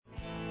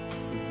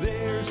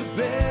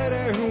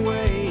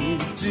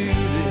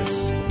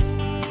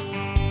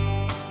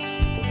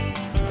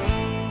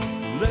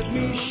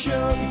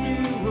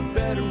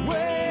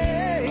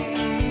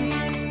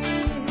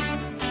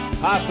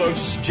Hi, folks.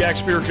 This is Jack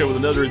Spirko with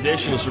another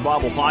edition of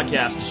Survival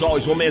Podcast. As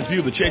always, one man's view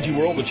of the changing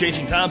world, the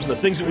changing times, and the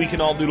things that we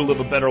can all do to live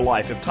a better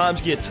life. If times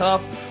get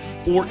tough,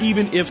 or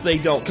even if they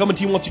don't. Coming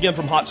to you once again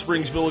from Hot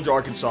Springs Village,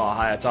 Arkansas,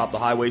 high atop the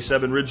Highway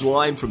 7 Ridge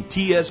Line from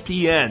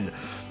TSPN.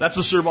 That's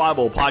the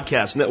Survival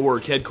Podcast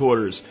Network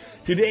headquarters.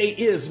 Today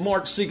is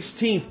March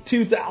 16th,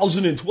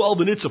 2012,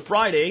 and it's a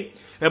Friday.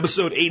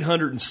 Episode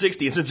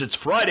 860, and since it's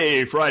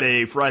Friday,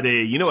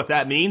 you know what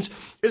that means.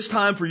 It's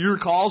time for your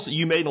calls that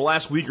you made in the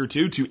last week or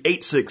two to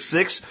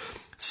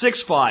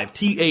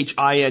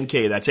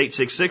 866-65-THINK. That's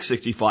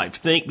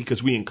 866-65-THINK,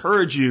 because we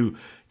encourage you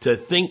to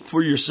think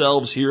for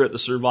yourselves here at the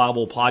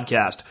Survival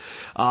Podcast.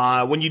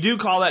 When you do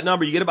call that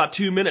number, you get about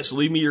 2 minutes to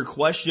leave me your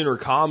question or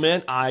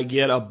comment. I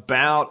get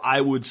about,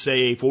 I would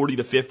say, 40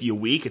 to 50 a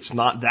week. It's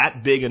not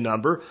that big a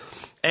number.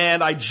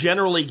 And I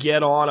generally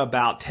get on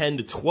about 10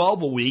 to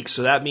 12 a week,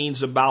 so that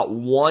means about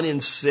 1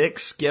 in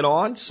 6 get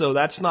on, so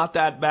that's not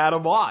that bad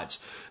of odds.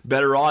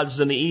 Better odds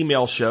than the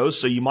email shows,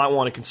 so you might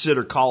want to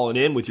consider calling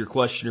in with your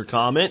question or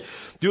comment.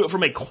 Do it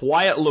from a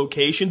quiet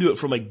location. Do it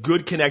from a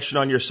good connection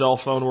on your cell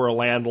phone or a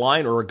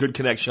landline or a good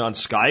connection on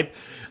Skype.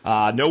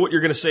 Know what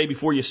you're going to say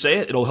before you say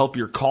it. It'll help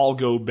your call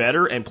go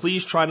better. And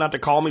please try not to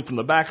call me from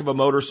the back of a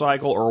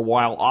motorcycle or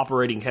while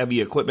operating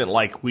heavy equipment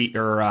like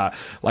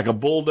like a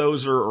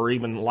bulldozer or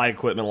even light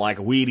equipment like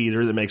a weed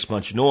eater that makes a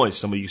bunch of noise.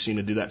 Some of you seem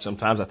to do that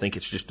sometimes. I think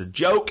it's just a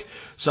joke.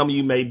 Some of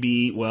you may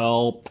be,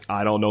 well,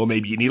 I don't know,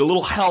 maybe you need a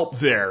little help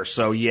there.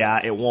 So yeah,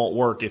 it won't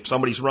work. If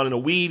somebody's running a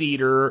weed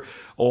eater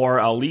or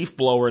a leaf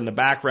blower in the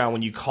background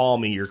when you call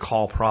me, your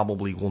call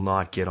probably will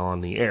not get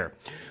on the air.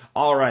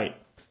 All right.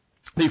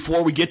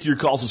 Before we get to your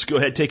calls, let's go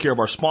ahead and take care of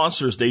our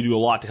sponsors. They do a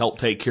lot to help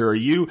take care of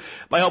you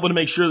by helping to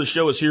make sure the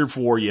show is here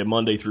for you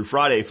Monday through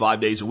Friday, 5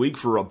 days a week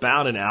for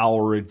about an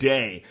hour a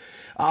day.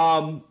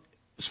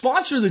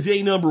 Sponsor of the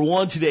day number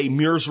one today,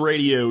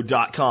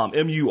 MursRadio.com,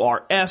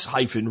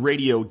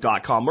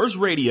 MURS-radio.com. Murs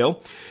Radio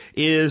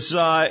is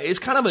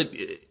kind of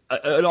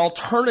an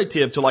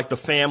alternative to like the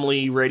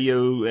family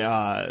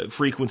radio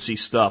frequency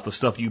stuff, the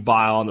stuff you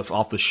buy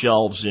off the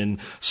shelves in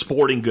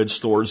sporting goods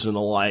stores and the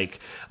like.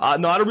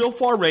 Not a real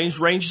far range.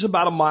 Range is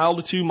about 1 mile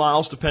to 2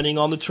 miles, depending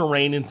on the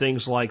terrain and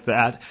things like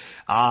that.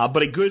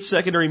 But a good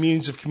secondary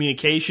means of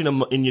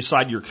communication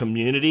inside your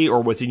community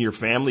or within your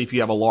family if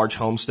you have a large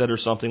homestead or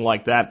something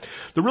like that.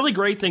 The really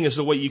great thing is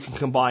the way you can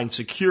combine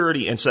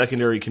security and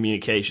secondary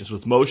communications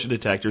with motion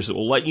detectors that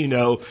will let you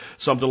know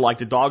something like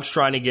the dog's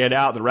trying to get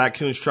out, the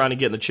raccoon's trying to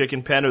get in the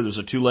chicken pen, or there's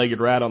a two-legged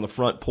rat on the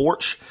front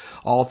porch.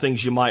 All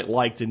things you might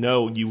like to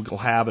know. You will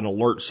have an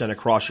alert sent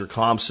across your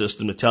comm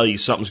system to tell you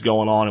something's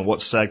going on and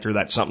what sector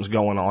that something's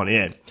going on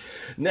in.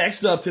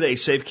 Next up today,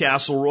 Safe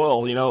Castle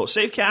Royal. You know,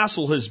 Safe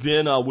Castle has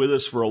been with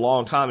us for a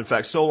long time. In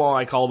fact, so long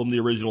I called them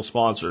the original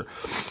sponsor.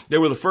 They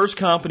were the first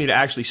company to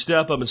actually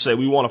step up and say,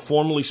 we want to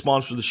formally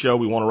sponsor the show.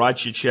 We want to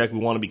write you a check. We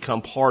want to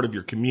become part of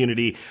your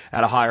community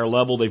at a higher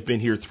level. They've been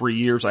here 3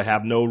 years. I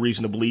have no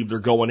reason to believe they're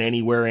going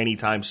anywhere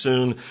anytime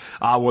soon.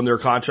 When their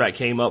contract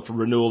came up for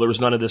renewal, there was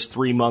none of this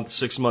 3-month,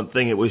 6-month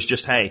thing. It was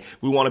just, hey,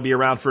 we want to be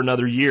around for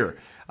another year.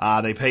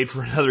 They paid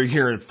for another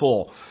year in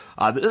full.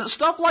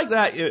 Stuff like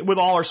that with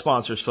all our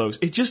sponsors, folks.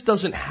 It just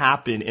doesn't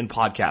happen in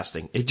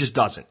podcasting. It just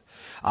doesn't.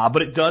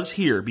 But it does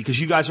here because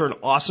you guys are an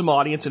awesome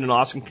audience and an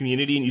awesome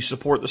community and you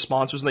support the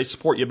sponsors and they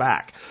support you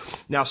back.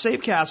 Now,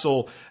 Safe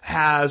Castle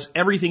has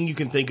everything you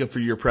can think of for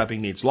your prepping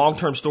needs.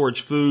 Long-term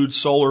storage, food,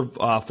 solar,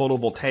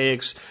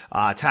 photovoltaics,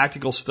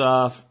 tactical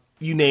stuff.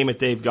 You name it,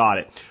 they've got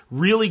it.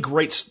 Really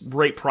great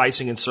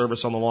pricing and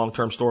service on the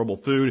long-term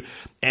storable food.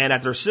 And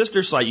at their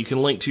sister site, you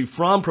can link to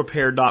from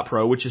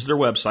prepared.pro, which is their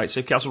website.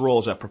 Safe Castle Royal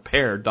is at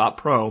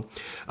prepared.pro.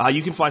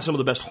 You can find some of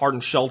the best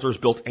hardened shelters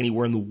built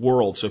anywhere in the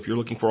world. So if you're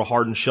looking for a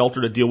hardened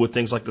shelter to deal with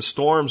things like the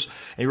storms,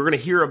 and you're going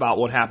to hear about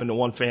what happened to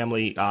one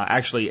family,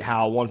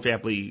 how one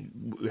family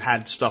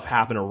had stuff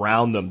happen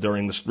around them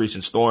during the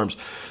recent storms.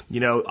 You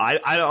know,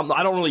 I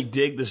don't really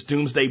dig this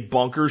doomsday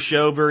bunker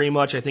show very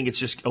much. I think it's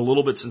just a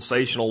little bit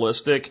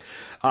sensationalistic.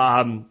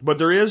 But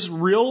there's a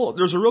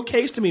real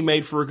case to be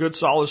made for a good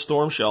solid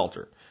storm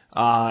shelter.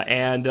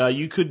 And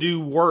you could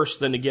do worse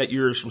than to get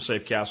yours from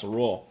Safe Castle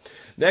Royal.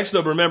 Next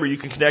up, remember, you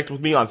can connect with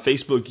me on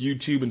Facebook,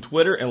 YouTube, and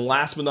Twitter. And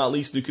last but not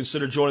least, do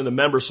consider joining the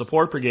Member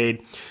Support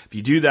Brigade. If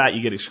you do that,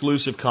 you get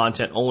exclusive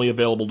content only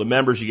available to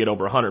members. You get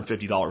over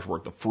 $150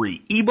 worth of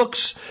free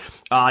ebooks.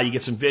 You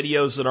get some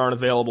videos that aren't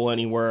available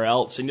anywhere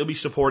else, and you'll be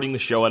supporting the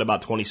show at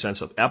about 20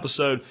 cents an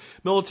episode.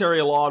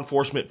 Military, law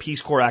enforcement,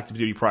 Peace Corps, active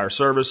duty, prior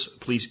service.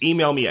 Please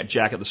email me at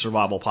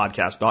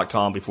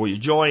jack@thesurvivalpodcast.com before you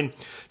join.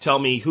 Tell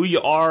me who you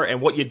are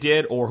and what you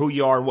did, or who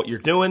you are and what you're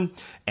doing,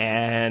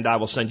 and I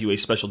will send you a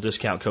special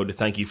discount code to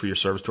thank you for your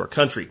service to our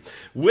country.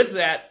 With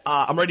that,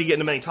 I'm ready to get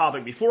into the main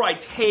topic. Before I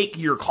take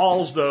your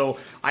calls, though,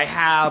 I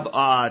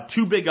have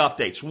 2 big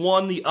updates.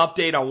 One, the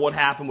update on what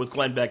happened with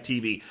Glenn Beck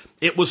TV.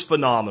 It was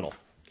phenomenal.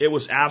 It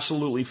was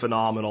absolutely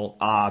phenomenal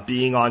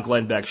being on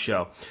Glenn Beck's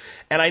show.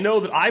 And I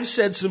know that I've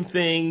said some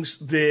things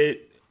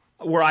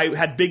where I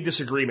had big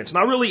disagreements.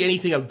 Not really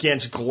anything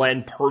against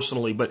Glenn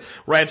personally, but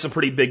where I had some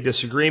pretty big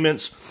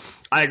disagreements.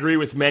 I agree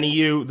with many of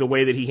you, the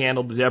way that he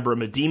handled the Deborah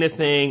Medina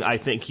thing. I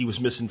think he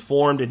was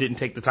misinformed and didn't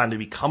take the time to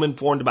become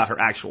informed about her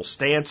actual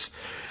stance.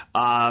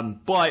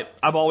 But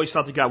I've always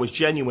thought the guy was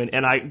genuine,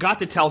 and I got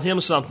to tell him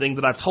something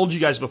that I've told you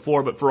guys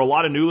before, but for a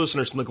lot of new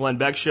listeners from the Glenn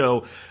Beck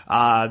Show,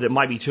 that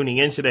might be tuning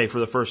in today for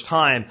the first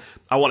time,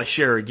 I want to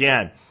share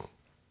again.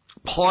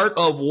 Part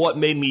of what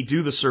made me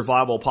do the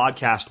Survival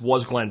podcast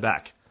was Glenn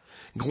Beck.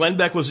 Glenn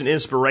Beck was an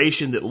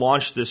inspiration that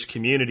launched this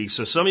community.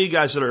 So some of you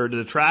guys that are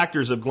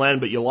detractors of Glenn,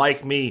 but you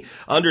like me,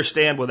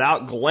 understand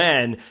without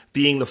Glenn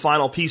being the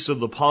final piece of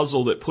the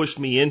puzzle that pushed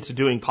me into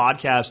doing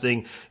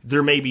podcasting,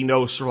 there may be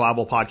no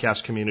survival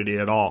podcast community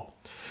at all.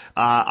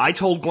 I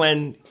told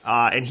Glenn,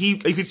 and you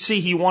could see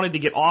he wanted to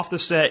get off the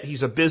set.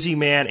 He's a busy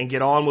man and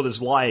get on with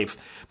his life,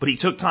 but he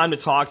took time to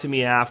talk to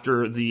me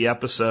after the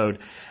episode.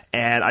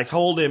 And I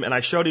told him, and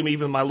I showed him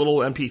even my little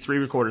MP3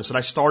 recorder and said,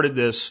 I started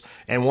this,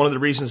 and one of the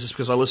reasons is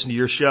because I listened to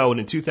your show, and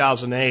in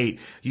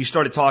 2008, you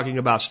started talking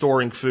about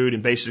storing food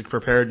and basic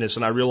preparedness,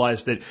 and I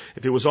realized that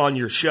if it was on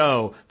your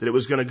show, that it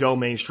was going to go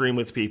mainstream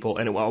with people,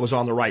 and I was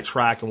on the right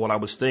track in what I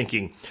was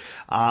thinking.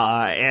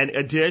 And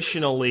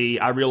additionally,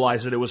 I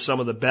realized that it was some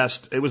of the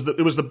best, it was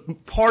the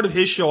part of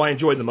his show I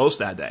enjoyed the most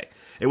that day.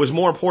 It was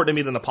more important to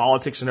me than the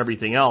politics and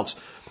everything else.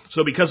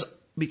 So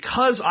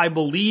because I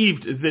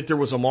believed that there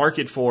was a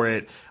market for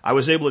it, I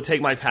was able to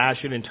take my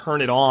passion and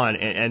turn it on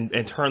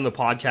and turn the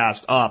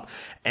podcast up,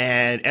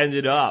 and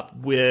ended up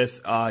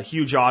with a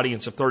huge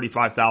audience of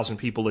 35,000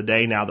 people a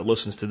day now that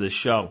listens to this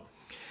show.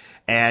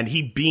 And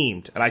he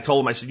beamed. And I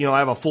told him, I said, I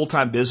have a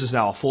full-time business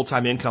now, a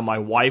full-time income. My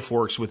wife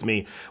works with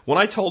me. When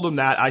I told him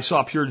that, I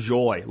saw pure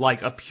joy,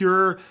 like a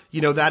pure,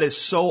 that is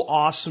so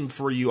awesome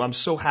for you. I'm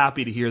so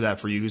happy to hear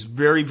that for you. He's a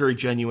very, very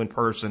genuine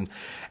person.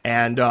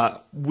 And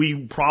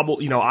we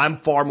probably, I'm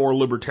far more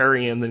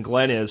libertarian than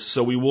Glenn is,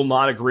 so we will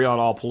not agree on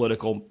all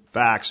political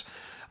facts.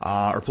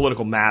 Or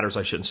political matters,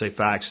 I shouldn't say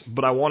facts.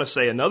 But I want to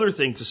say another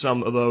thing to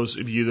some of those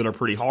of you that are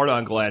pretty hard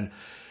on Glenn.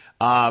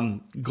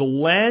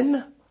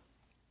 Glenn,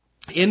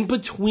 in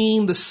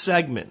between the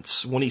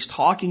segments, when he's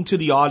talking to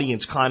the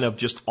audience kind of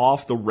just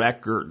off the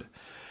record,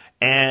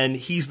 and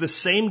he's the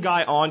same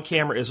guy on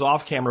camera as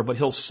off camera, but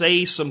he'll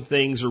say some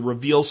things or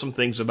reveal some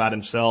things about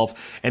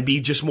himself and be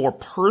just more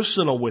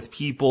personal with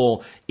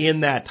people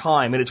in that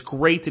time. And it's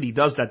great that he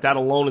does that. That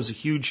alone is a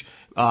huge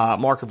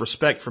mark of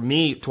respect from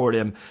me toward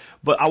him.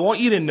 But I want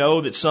you to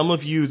know that some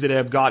of you that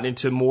have gotten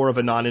into more of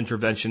a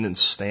non-interventionist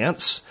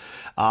stance,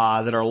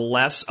 that are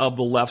less of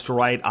the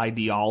left-right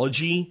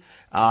ideology,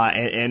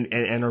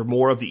 and are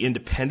more of the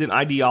independent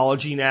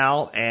ideology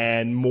now,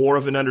 and more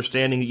of an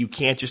understanding that you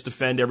can't just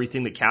defend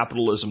everything that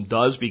capitalism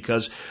does,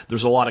 because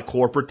there's a lot of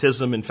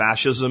corporatism and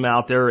fascism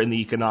out there in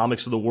the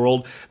economics of the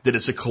world, that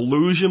it's a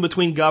collusion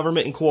between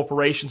government and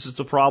corporations that's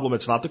a problem.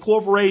 It's not the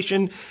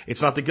corporation,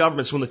 it's not the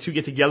government. It's when the two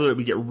get together that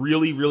we get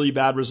really, really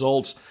bad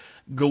results.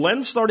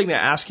 Glenn's starting to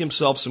ask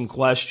himself some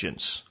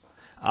questions.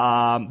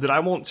 That I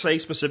won't say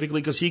specifically,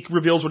 because he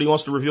reveals what he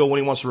wants to reveal when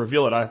he wants to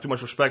reveal it. I have too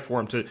much respect for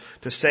him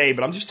to say,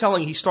 but I'm just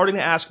telling you, he's starting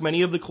to ask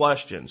many of the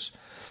questions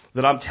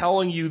that I'm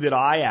telling you that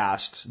I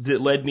asked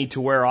that led me to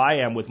where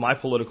I am with my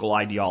political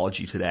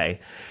ideology today.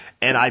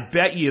 And I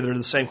bet you they're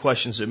the same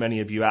questions that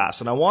many of you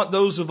asked. And I want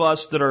those of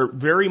us that are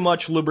very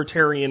much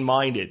libertarian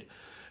minded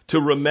to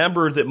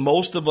remember that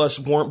most of us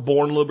weren't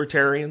born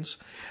libertarians.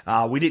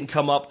 We didn't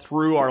come up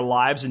through our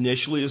lives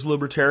initially as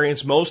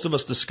libertarians. Most of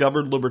us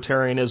discovered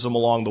libertarianism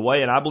along the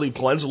way, and I believe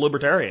Glenn's a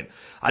libertarian.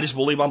 I just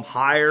believe I'm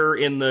higher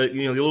in the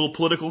little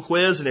political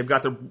quiz, and they've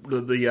got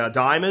the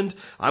diamond.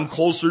 I'm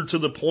closer to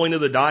the point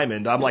of the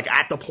diamond. I'm like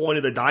at the point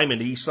of the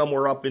diamond. He's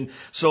somewhere up in.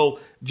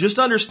 So just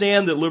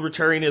understand that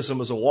libertarianism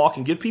is a walk,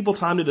 and give people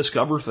time to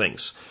discover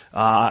things.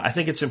 I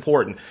think it's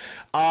important.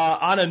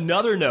 On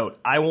another note,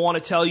 I want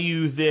to tell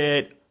you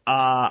that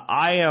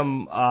I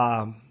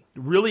am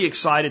really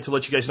excited to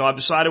let you guys know I've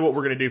decided what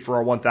we're going to do for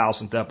our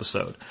 1000th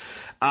episode.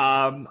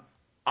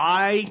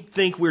 I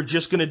think we're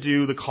just going to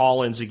do the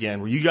call-ins again,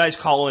 where you guys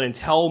call in and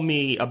tell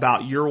me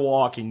about your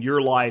walk and your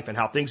life and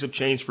how things have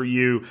changed for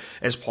you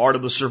as part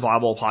of the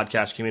survival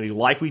podcast community,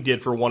 like we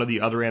did for one of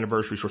the other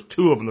anniversaries, or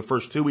two of them. The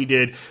first two we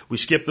did, we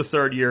skipped the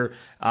third year.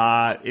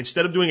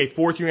 Instead of doing a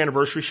 4th year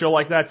anniversary show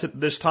like that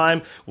this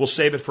time, we'll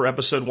save it for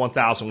episode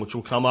 1000, which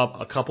will come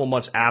up a couple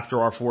months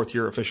after our 4th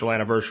year official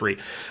anniversary.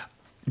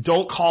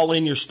 Don't call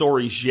in your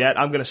stories yet.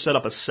 I'm going to set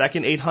up a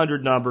second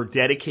 800 number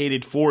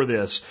dedicated for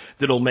this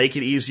that'll make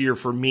it easier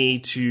for me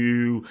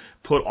to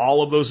put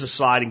all of those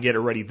aside and get it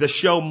ready. The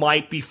show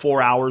might be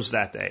 4 hours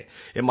that day.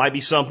 It might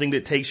be something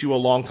that takes you a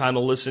long time to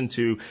listen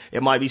to.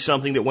 It might be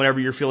something that whenever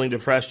you're feeling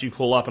depressed, you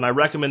pull up. And I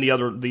recommend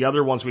the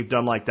other ones we've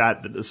done like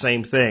that, the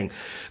same thing.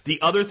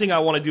 The other thing I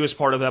want to do as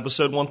part of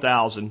episode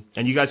 1000,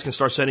 and you guys can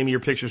start sending me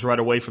your pictures right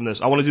away from this,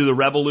 I want to do the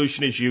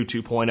Revolution is You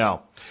 2.0.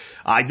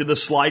 I did the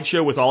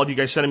slideshow with all of you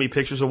guys sending me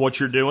pictures of what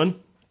you're doing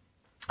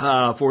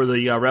for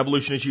the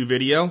Revolution is You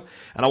video,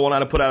 and I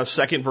want to put out a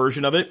second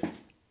version of it.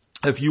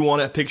 If you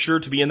want a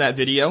picture to be in that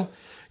video,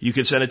 You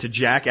can send it to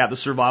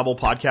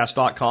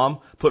jack@thesurvivalpodcast.com.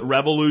 Put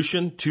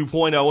Revolution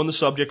 2.0 in the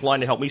subject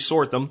line to help me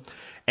sort them.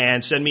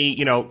 And send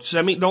me, don't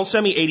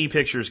send me 80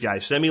 pictures,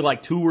 guys. Send me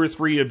like 2 or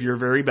 3 of your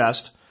very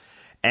best.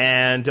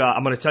 And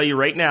I'm going to tell you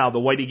right now, the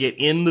way to get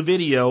in the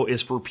video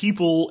is for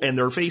people and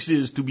their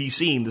faces to be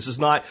seen. This is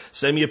not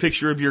send me a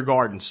picture of your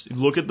gardens.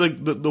 Look at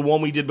the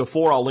one we did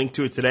before. I'll link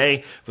to it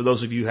today for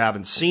those of you who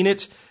haven't seen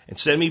it. And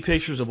send me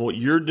pictures of what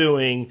you're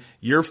doing,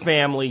 your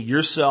family,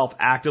 yourself,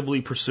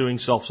 actively pursuing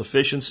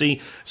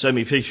self-sufficiency. Send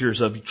me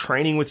pictures of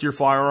training with your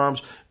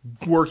firearms,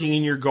 working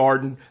in your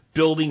garden,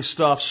 building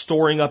stuff,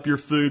 storing up your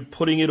food,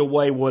 putting it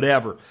away,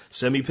 whatever.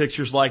 Send me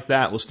pictures like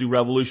that. Let's do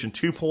Revolution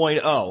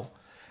 2.0.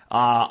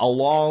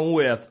 Along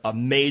with a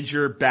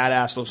major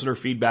badass listener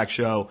feedback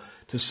show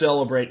to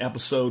celebrate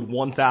episode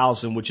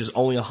 1000, which is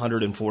only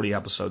 140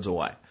 episodes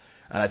away.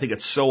 And I think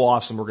it's so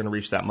awesome we're going to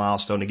reach that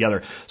milestone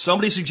together.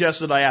 Somebody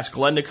suggested I ask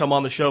Glenn to come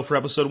on the show for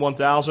episode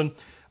 1000.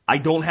 I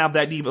don't have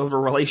that deep of a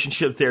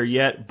relationship there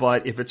yet,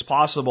 but if it's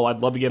possible, I'd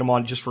love to get him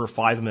on just for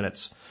 5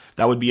 minutes.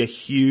 That would be a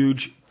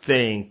huge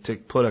thing to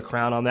put a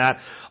crown on that.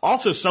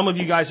 Also, some of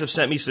you guys have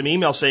sent me some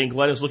emails saying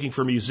Glenn is looking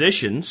for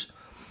musicians,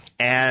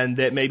 and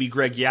that maybe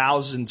Greg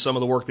Yow's and some of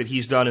the work that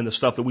he's done and the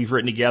stuff that we've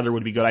written together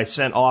would be good. I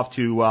sent off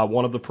to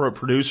one of the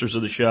producers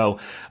of the show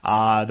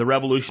the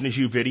Revolution Is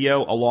You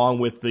video along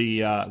with the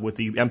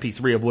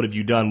MP3 of What Have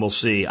You Done. We'll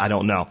see. I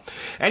don't know.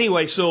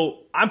 Anyway, so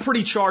I'm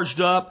pretty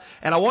charged up,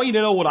 and I want you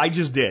to know what I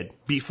just did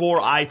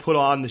before I put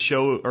on the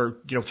show or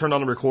turned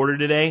on the recorder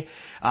today.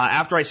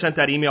 After I sent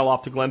that email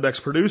off to Glenn Beck's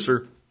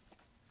producer,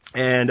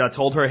 and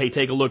told her, hey,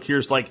 take a look.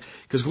 Here's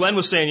because Glenn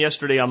was saying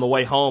yesterday on the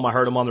way home, I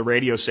heard him on the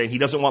radio saying he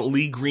doesn't want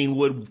Lee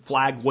Greenwood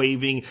flag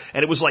waving.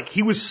 And it was like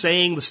he was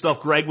saying the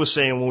stuff Greg was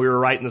saying when we were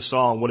writing the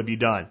song, What Have You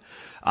Done?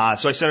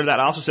 So I sent her that.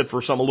 I also said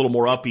for something a little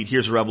more upbeat,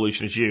 here's The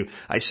Revolution Is You.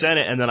 I sent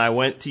it, and then I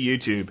went to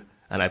YouTube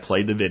and I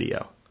played the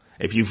video.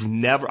 If you've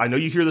never, I know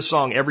you hear the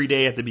song every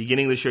day at the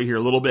beginning of the show, you hear a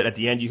little bit. At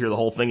the end, you hear the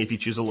whole thing if you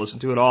choose to listen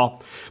to it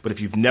all. But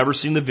if you've never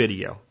seen the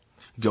video,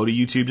 go to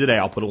YouTube today.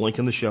 I'll put a link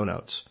in the show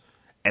notes.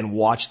 And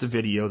watch the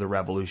video, The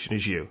Revolution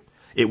Is You.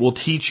 It will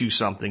teach you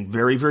something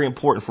very, very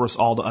important for us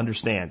all to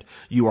understand.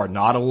 You are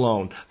not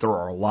alone. There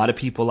are a lot of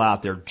people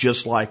out there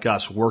just like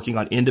us working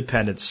on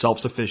independence,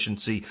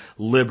 self-sufficiency,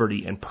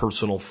 liberty, and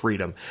personal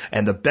freedom.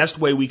 And the best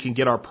way we can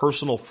get our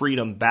personal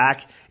freedom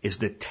back is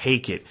to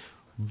take it.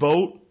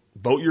 Vote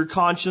your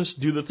conscience,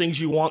 do the things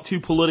you want to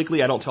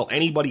politically. I don't tell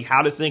anybody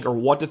how to think or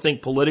what to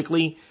think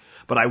politically.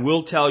 But I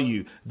will tell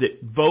you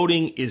that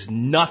voting is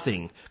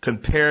nothing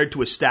compared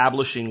to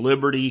establishing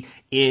liberty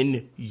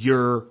in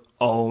your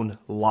own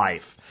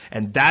life.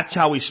 And that's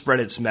how we spread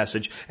its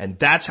message. And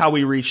that's how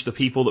we reach the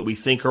people that we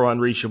think are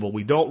unreachable.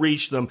 We don't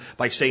reach them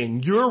by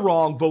saying, you're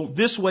wrong, vote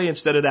this way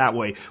instead of that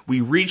way.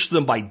 We reach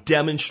them by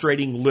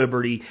demonstrating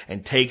liberty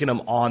and taking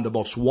them on the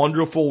most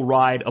wonderful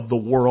ride of the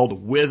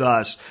world with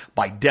us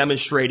by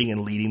demonstrating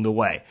and leading the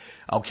way.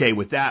 Okay,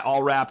 with that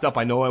all wrapped up,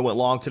 I know I went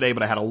long today,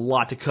 but I had a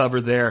lot to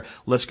cover there.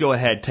 Let's go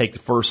ahead and take the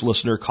first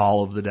listener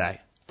call of the day.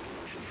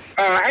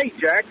 Hey,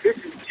 Jack. This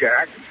is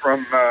Jack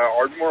from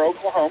Ardmore,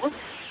 Oklahoma.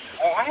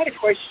 I had a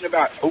question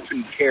about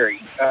open carry.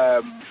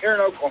 Here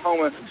in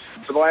Oklahoma,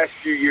 for the last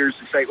few years,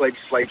 the state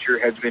legislature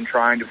has been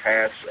trying to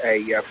pass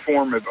a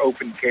form of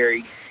open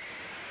carry.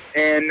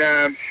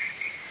 And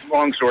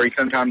long story,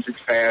 sometimes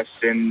it's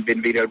passed and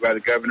been vetoed by the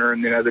governor,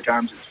 and then other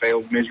times it's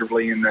failed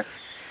miserably in the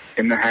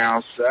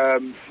House.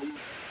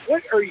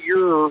 What are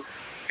your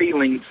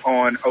feelings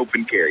on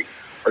open carry?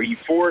 Are you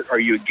for it? Are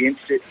you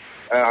against it?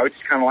 I would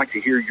just kind of like to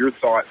hear your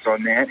thoughts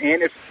on that.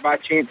 And if by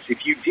chance,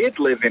 if you did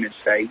live in a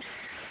state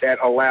that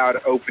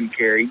allowed open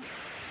carry,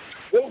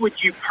 what would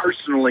you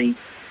personally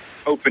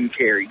open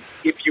carry,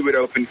 if you would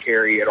open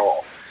carry at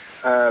all?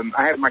 I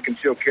have my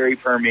concealed carry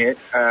permit.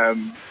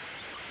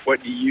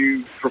 What do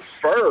you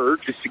prefer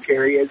just to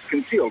carry as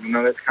concealed? I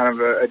know that's kind of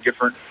a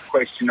different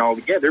question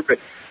altogether, but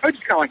I would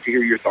just kind of like to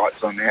hear your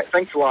thoughts on that.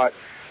 Thanks a lot.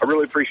 I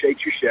really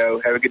appreciate your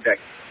show. Have a good day.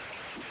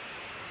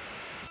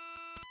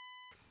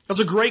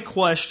 That's a great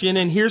question,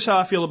 and here's how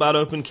I feel about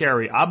open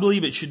carry. I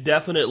believe it should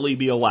definitely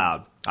be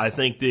allowed. I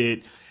think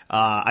that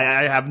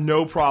I have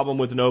no problem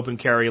with an open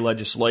carry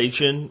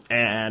legislation,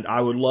 and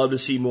I would love to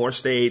see more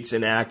states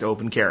enact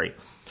open carry.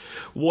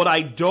 What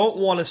I don't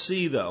want to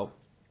see, though,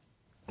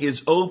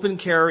 is open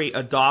carry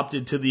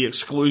adopted to the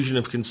exclusion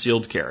of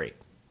concealed carry.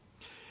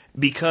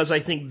 Because I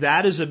think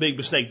that is a big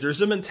mistake. There's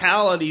a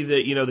mentality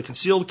that, the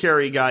concealed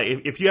carry guy,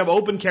 if you have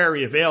open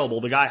carry available,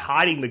 the guy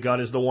hiding the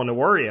gun is the one to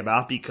worry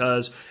about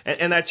because,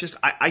 and that's just,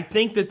 I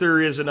think that there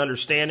is an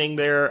understanding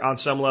there on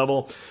some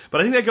level,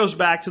 but I think that goes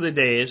back to the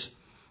days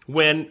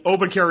when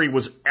open carry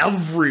was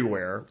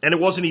everywhere and it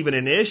wasn't even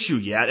an issue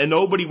yet and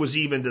nobody was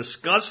even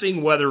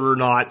discussing whether or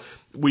not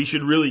we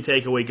should really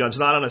take away guns,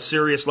 not on a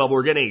serious level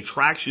or getting any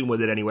traction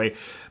with it anyway.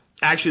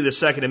 Actually, the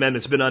Second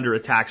Amendment's been under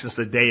attack since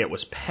the day it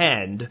was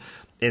penned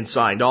and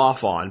signed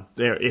off on.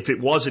 If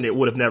it wasn't, it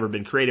would have never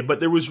been created. But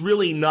there was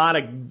really not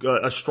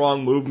a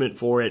strong movement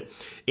for it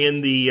in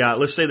the,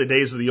 let's say, the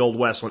days of the Old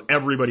West when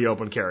everybody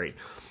open carried.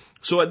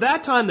 So at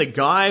that time, the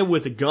guy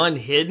with the gun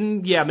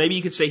hidden, yeah, maybe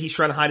you could say he's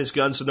trying to hide his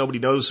gun so nobody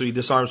knows, so he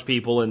disarms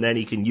people and then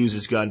he can use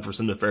his gun for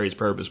some nefarious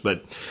purpose.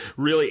 But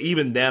really,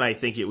 even then, I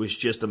think it was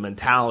just a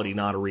mentality,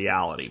 not a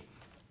reality.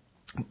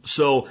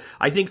 So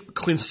I think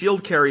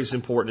concealed carry is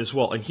important as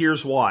well, and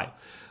here's why.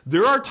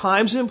 There are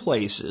times and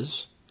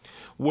places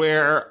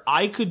where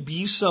I could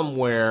be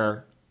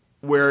somewhere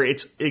where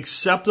it's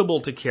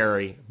acceptable to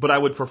carry, but I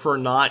would prefer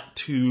not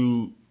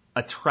to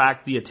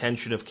attract the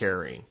attention of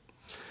carrying.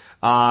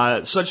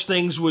 Such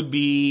things would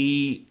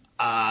be,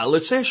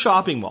 let's say a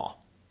shopping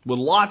mall with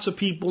lots of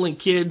people and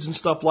kids and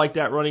stuff like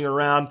that running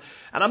around.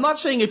 And I'm not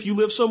saying if you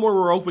live somewhere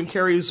where open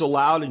carry is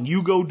allowed and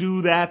you go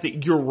do that,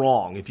 that you're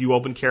wrong if you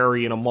open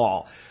carry in a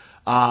mall.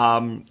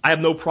 I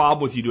have no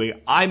problem with you doing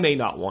it. I may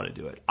not want to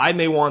do it. I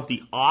may want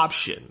the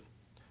option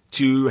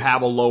to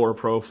have a lower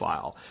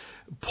profile.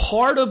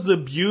 Part of the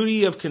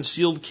beauty of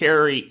concealed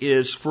carry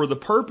is for the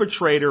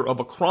perpetrator of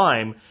a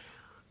crime,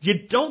 you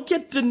don't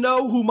get to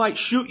know who might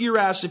shoot your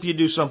ass if you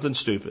do something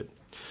stupid.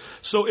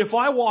 So if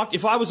I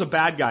was a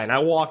bad guy and I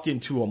walked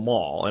into a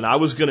mall and I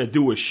was going to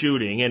do a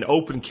shooting and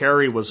open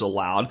carry was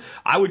allowed,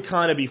 I would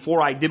kind of,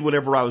 before I did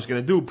whatever I was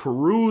going to do,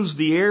 peruse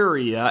the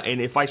area,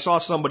 and if I saw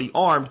somebody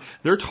armed,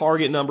 they're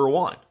target number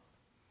one.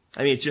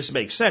 I mean, it just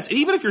makes sense. And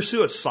even if you're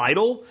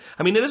suicidal,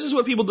 I mean, this is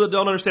what people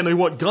don't understand. They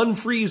want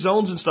gun-free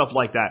zones and stuff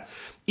like that.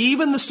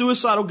 Even the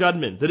suicidal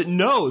gunman that it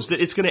knows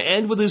that it's going to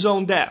end with his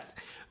own death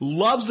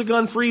loves the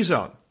gun-free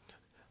zone.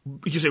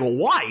 You say, well,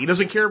 why? He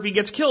doesn't care if he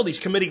gets killed. He's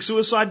committing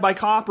suicide by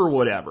cop or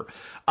whatever.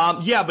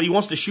 Yeah, but he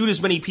wants to shoot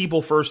as many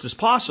people first as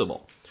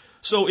possible.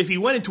 So if he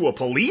went into a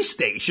police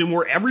station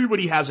where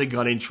everybody has a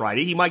gun and tried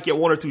it, he might get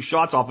one or two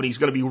shots off and he's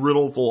going to be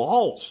riddled full of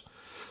holes.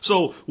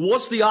 So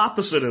what's the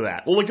opposite of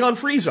that? Well, a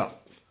gun-free zone.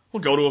 We'll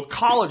go to a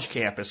college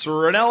campus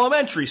or an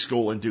elementary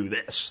school and do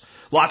this.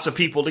 Lots of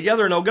people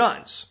together, no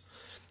guns.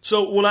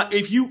 So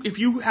if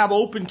you have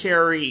open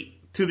carry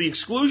to the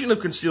exclusion of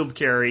concealed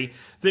carry,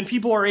 then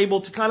people are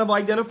able to kind of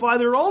identify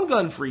their own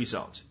gun-free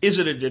zones. Is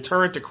it a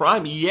deterrent to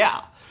crime?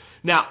 Yeah.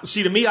 Now,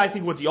 see, to me, I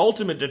think what the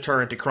ultimate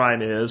deterrent to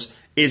crime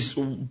is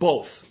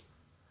both.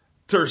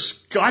 There's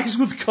guys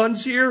with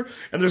guns here,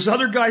 and there's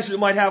other guys that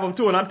might have them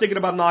too, and I'm thinking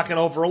about knocking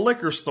over a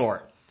liquor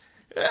store.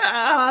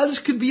 This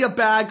could be a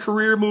bad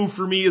career move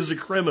for me as a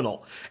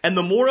criminal. And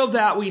the more of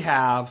that we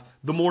have,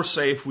 the more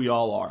safe we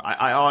all are.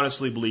 I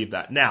honestly believe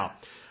that. Now,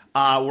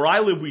 where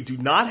I live, we do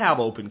not have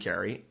open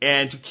carry,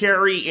 and to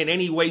carry in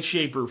any way,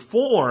 shape, or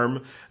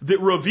form that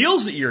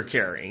reveals that you're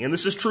carrying, and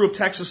this is true of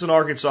Texas and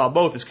Arkansas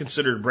both, is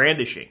considered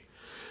brandishing.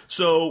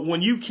 So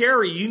when you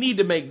carry, you need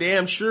to make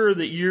damn sure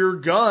that your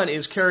gun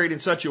is carried in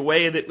such a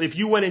way that if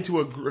you went into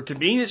a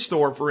convenience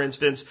store, for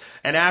instance,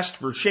 and asked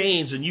for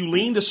change, and you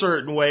leaned a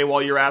certain way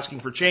while you're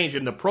asking for change,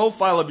 and the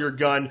profile of your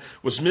gun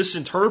was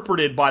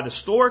misinterpreted by the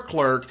store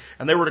clerk,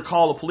 and they were to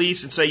call the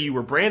police and say you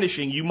were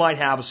brandishing, you might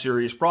have a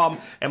serious problem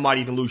and might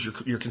even lose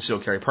your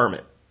concealed carry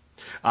permit.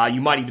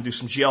 You might even do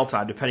some jail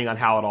time, depending on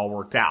how it all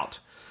worked out.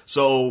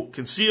 So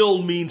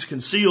concealed means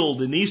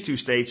concealed in these two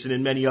states and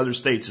in many other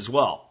states as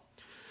well.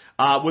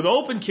 With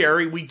open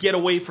carry, we get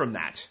away from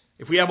that.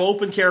 If we have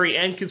open carry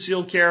and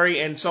concealed carry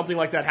and something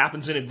like that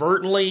happens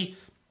inadvertently,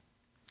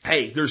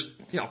 hey,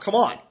 come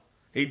on.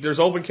 Hey,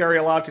 there's open carry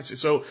allowed.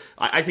 So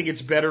I think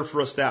it's better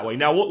for us that way.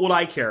 Now, what would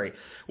I carry?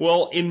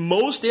 Well, in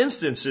most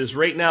instances,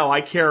 right now,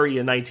 I carry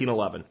a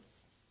 1911.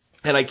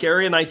 And I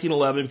carry a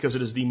 1911 because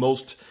it is the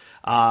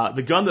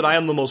gun that I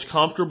am the most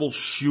comfortable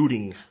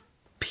shooting,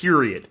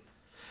 period.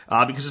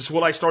 Because it's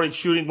what I started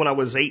shooting when I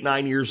was 8,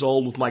 9 years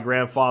old with my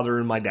grandfather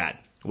and my dad.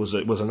 It was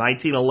a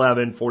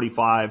 1911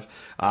 45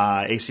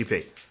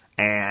 ACP.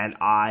 And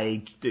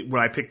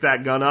when I picked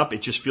that gun up,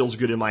 it just feels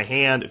good in my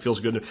hand. It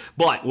feels good.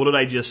 But what did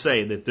I just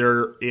say? That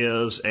there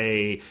is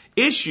a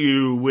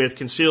issue with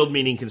concealed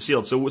meaning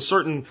concealed. So with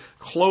certain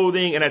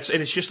clothing, and it's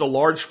just a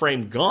large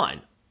frame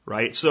gun,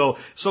 right? So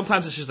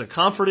sometimes it's just a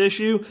comfort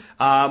issue.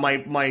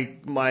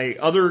 My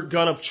other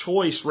gun of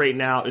choice right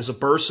now is a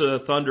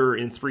Bersa Thunder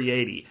in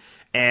 380.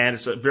 And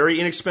it's a very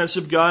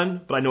inexpensive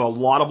gun, but I know a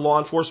lot of law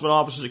enforcement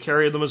officers that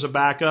carry them as a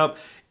backup.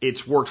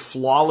 It's worked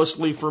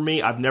flawlessly for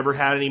me. I've never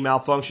had any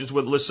malfunctions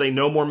with it. Let's say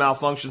no more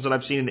malfunctions than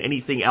I've seen in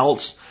anything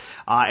else.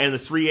 And the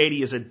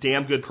 380 is a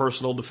damn good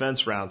personal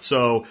defense round.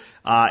 So,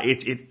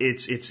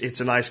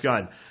 it's a nice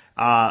gun.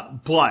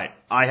 But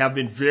I have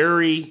been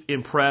very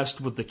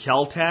impressed with the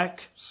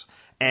Kel-Tecs,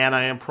 and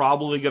I am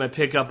probably going to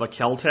pick up a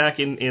Kel-Tec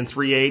in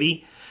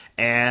 380.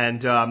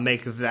 And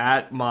make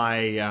that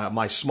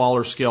my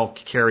smaller scale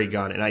carry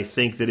gun. And I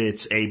think that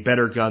it's a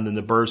better gun than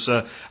the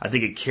Bersa. I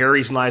think it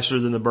carries nicer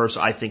than the Bersa.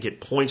 I think it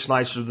points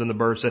nicer than the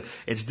Bersa.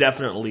 It's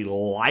definitely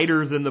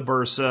lighter than the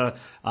Bersa.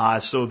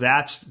 So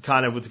that's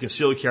kind of with the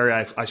concealed carry.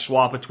 I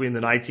swap between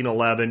the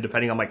 1911,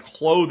 depending on my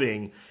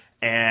clothing,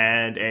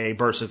 and a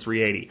Bersa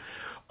 380.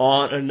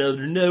 On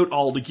another note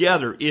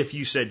altogether, if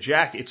you said,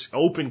 Jack, it's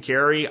open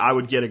carry, I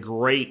would get a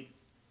great,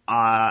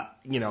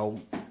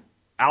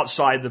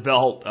 outside the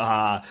belt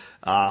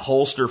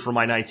holster for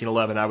my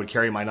 1911. I would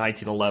carry my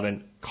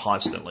 1911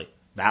 constantly.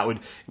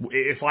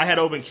 If I had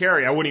open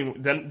carry, I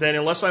wouldn't even, then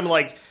unless I'm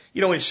like,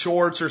 in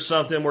shorts or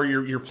something where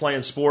you're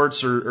playing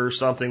sports or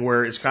something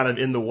where it's kind of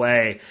in the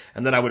way,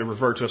 and then I would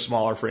revert to a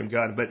smaller frame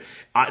gun. But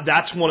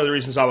that's one of the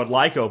reasons I would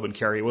like open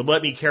carry. It would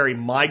let me carry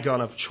my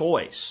gun of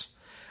choice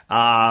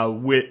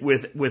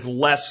with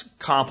less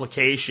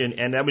complication,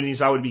 and that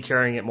means I would be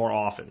carrying it more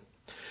often.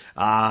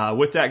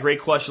 With that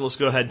great question, let's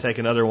go ahead and take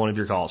another one of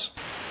your calls.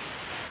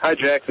 Hi,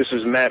 Jack. This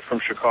is Matt from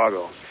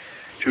Chicago.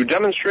 To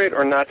demonstrate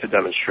or not to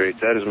demonstrate,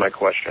 that is my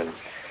question.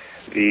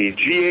 The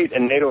G8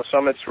 and NATO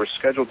summits were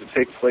scheduled to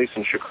take place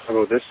in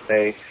Chicago this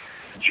May.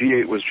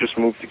 G8 was just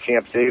moved to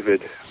Camp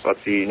David,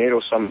 but the NATO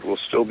summit will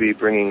still be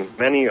bringing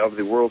many of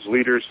the world's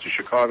leaders to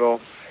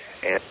Chicago,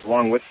 and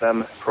along with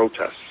them,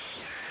 protests.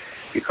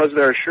 Because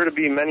there are sure to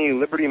be many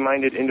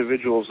liberty-minded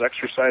individuals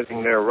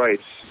exercising their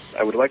rights,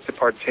 I would like to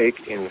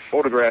partake in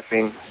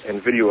photographing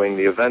and videoing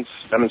the events,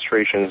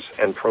 demonstrations,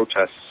 and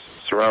protests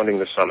surrounding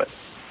the summit.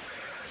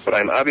 But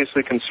I'm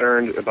obviously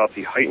concerned about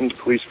the heightened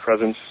police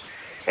presence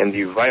and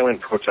the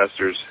violent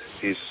protesters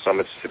these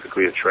summits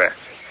typically attract.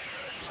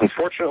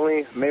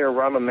 Unfortunately, Mayor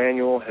Rahm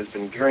Emanuel has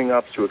been gearing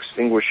up to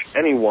extinguish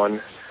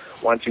anyone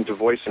wanting to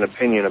voice an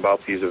opinion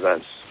about these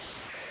events.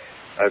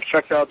 I've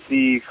checked out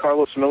the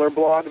Carlos Miller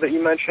blog that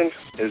you mentioned.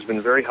 It has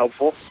been very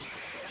helpful.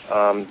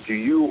 Do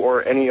you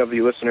or any of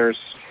the listeners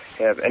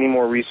have any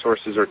more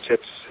resources or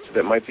tips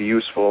that might be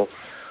useful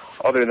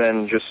other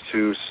than just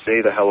to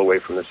stay the hell away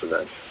from this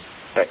event?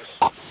 Thanks.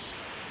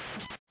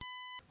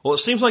 Well, it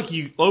seems like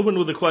you opened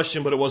with a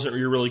question, but it wasn't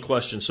your really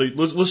question. So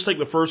let's take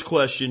the first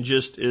question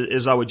just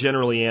as I would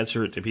generally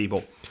answer it to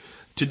people.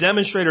 To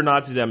demonstrate or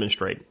not to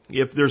demonstrate,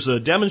 if there's a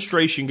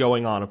demonstration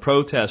going on, a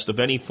protest of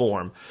any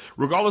form,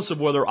 regardless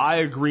of whether I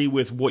agree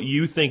with what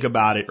you think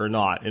about it or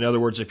not, in other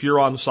words, if you're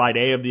on side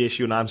A of the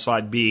issue and I'm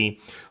side B,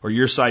 or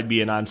you're side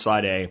B and I'm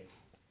side A,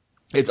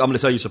 I'm going to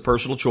tell you it's a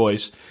personal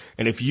choice.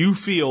 And if you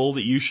feel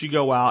that you should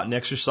go out and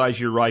exercise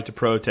your right to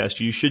protest,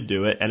 you should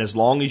do it. And as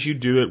long as you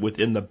do it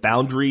within the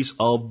boundaries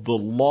of the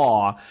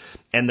law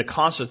and the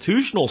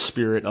constitutional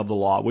spirit of the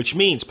law, which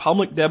means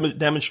public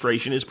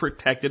demonstration is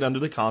protected under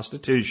the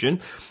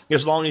Constitution,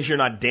 as long as you're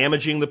not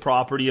damaging the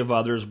property of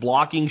others,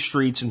 blocking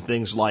streets and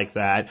things like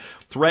that,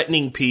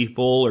 threatening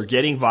people or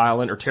getting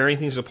violent or tearing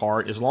things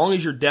apart, as long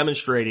as you're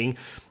demonstrating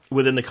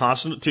within the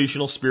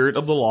constitutional spirit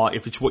of the law,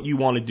 if it's what you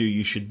want to do,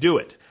 you should do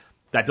it.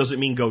 That doesn't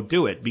mean go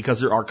do it, because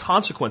there are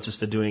consequences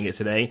to doing it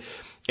today.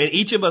 And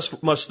each of us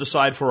must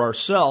decide for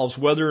ourselves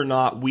whether or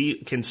not we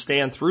can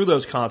stand through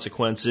those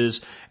consequences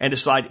and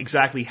decide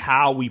exactly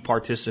how we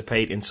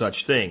participate in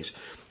such things.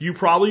 You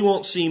probably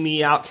won't see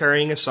me out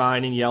carrying a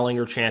sign and yelling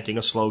or chanting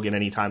a slogan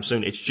anytime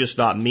soon. It's just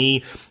not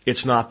me.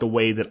 It's not the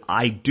way that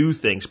I do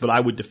things, but I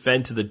would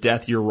defend to the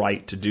death your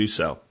right to do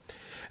so.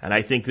 And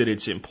I think that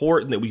it's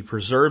important that we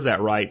preserve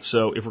that right.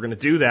 So if we're going to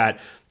do that,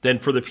 then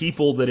for the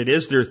people that it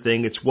is their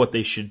thing, it's what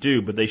they should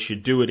do. But they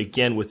should do it,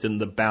 again, within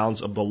the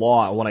bounds of the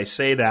law. And when I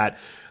say that,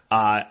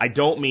 I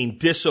don't mean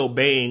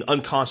disobeying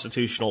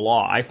unconstitutional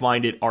law. I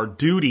find it our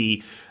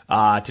duty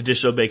to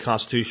disobey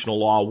constitutional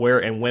law where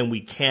and when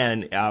we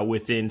can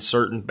within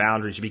certain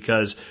boundaries,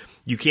 because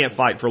you can't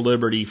fight for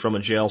liberty from a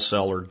jail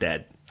cell or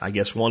dead. I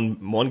guess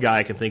one guy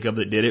I can think of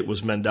that did it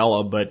was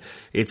Mandela, but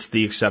it's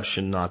the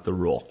exception, not the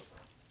rule.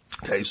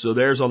 Okay, so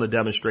there's on the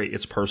demonstrate,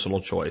 it's personal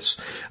choice.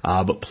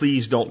 But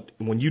please don't,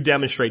 when you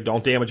demonstrate,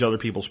 don't damage other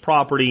people's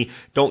property.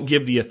 Don't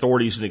give the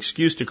authorities an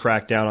excuse to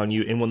crack down on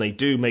you. And when they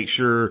do, make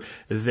sure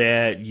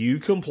that you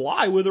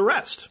comply with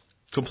arrest.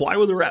 Comply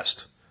with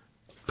arrest.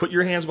 Put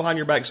your hands behind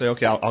your back and say,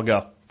 okay, I'll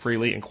go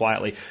freely and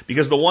quietly.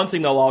 Because the one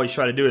thing they'll always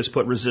try to do is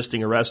put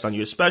resisting arrest on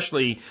you,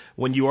 especially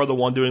when you are the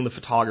one doing the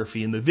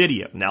photography and the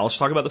video. Now let's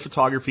talk about the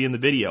photography and the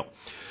video.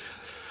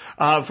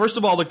 First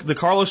of all, the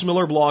Carlos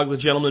Miller blog the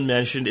gentleman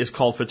mentioned is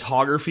called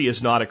Photography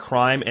is Not a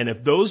Crime. And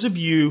if those of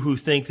you who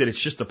think that it's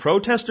just the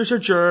protesters are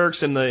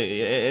jerks and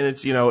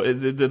it's,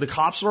 the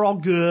cops are all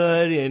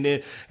good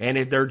and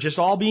if they're just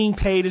all being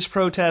paid as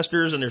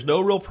protesters and there's no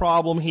real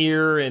problem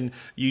here and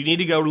you need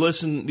to go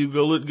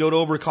go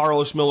over to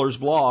Carlos Miller's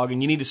blog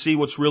and you need to see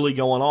what's really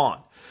going on.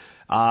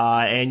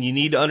 And you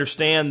need to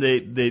understand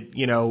that,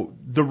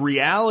 the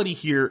reality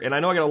here, and I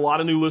know I got a lot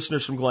of new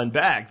listeners from Glenn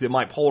Beck that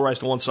might polarize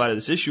to one side of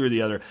this issue or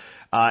the other,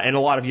 and a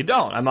lot of you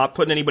don't. I'm not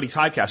putting anybody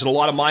typecast, and a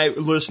lot of my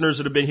listeners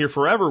that have been here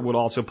forever would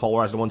also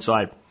polarize to one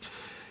side.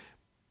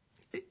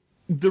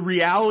 The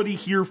reality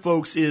here,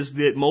 folks, is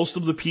that most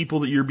of the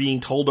people that you're being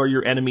told are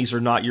your enemies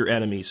are not your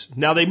enemies.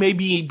 Now, they may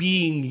be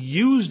being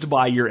used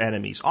by your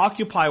enemies.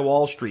 Occupy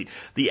Wall Street.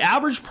 The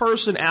average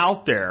person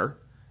out there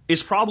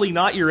is probably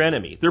not your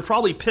enemy. They're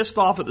probably pissed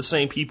off at the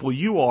same people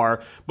you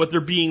are, but they're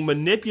being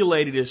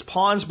manipulated as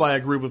pawns by a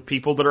group of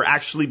people that are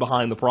actually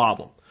behind the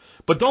problem.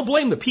 But don't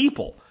blame the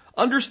people.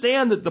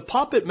 Understand that the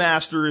puppet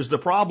master is the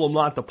problem,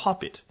 not the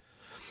puppet.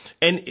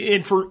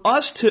 And for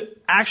us to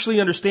actually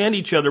understand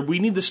each other, we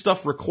need this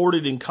stuff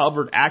recorded and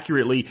covered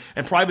accurately,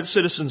 and private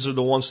citizens are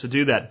the ones to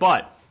do that.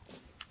 But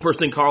first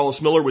thing Carlos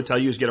Miller would tell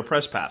you is get a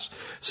press pass.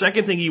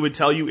 Second thing he would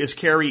tell you is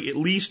carry at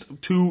least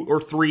 2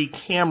 or 3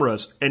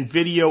 cameras and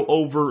video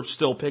over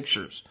still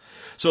pictures.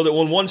 so that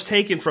when one's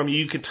taken from you,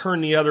 you can turn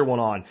the other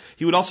one on.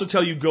 He would also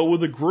tell you go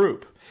with a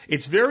group.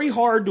 It's very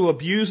hard to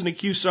abuse and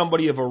accuse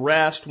somebody of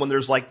arrest when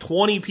there's like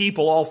 20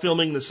 people all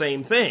filming the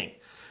same thing,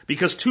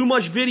 because too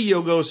much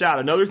video goes out.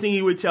 Another thing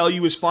he would tell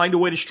you is find a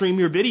way to stream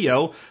your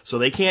video so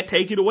they can't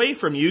take it away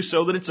from you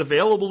so that it's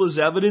available as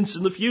evidence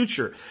in the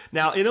future.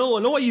 Now, in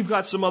Illinois, you've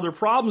got some other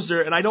problems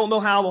there, and I don't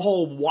know how the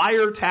whole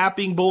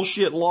wiretapping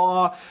bullshit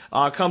law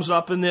comes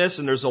up in this,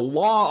 and there's a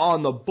law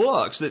on the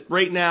books that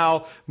right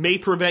now may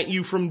prevent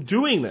you from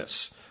doing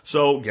this.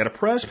 So get a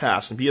press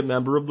pass and be a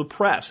member of the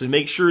press and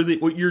make sure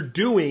that what you're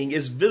doing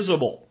is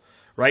visible,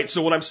 right?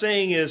 So what I'm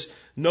saying is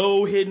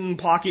no hidden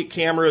pocket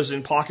cameras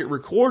and pocket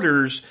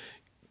recorders.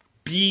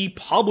 Be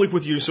public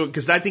with you. So,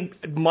 because I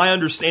think my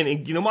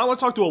understanding, you might want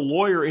to talk to a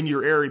lawyer in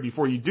your area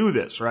before you do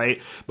this,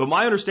 right? But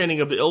my understanding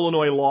of the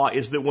Illinois law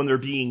is that when they're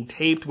being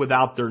taped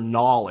without their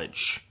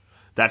knowledge,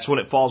 that's when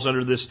it falls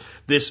under this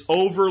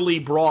overly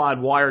broad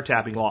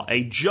wiretapping law.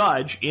 A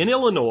judge in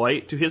Illinois,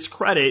 to his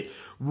credit,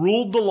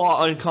 ruled the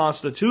law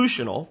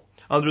unconstitutional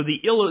under the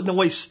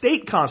Illinois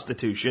state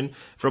constitution,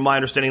 from my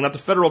understanding, not the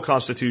federal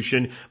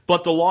constitution,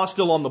 but the law's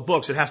still on the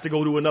books. It has to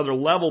go to another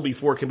level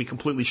before it can be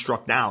completely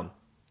struck down.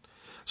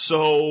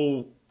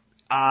 So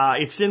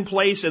it's in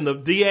place, and the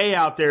DA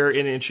out there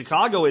in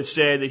Chicago has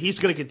said that he's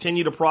going to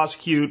continue to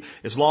prosecute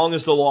as long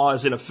as the law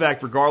is in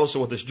effect, regardless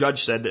of what this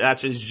judge said.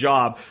 That's his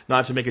job,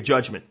 not to make a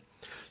judgment.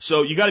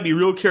 So you got to be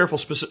real careful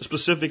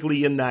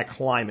specifically in that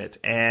climate,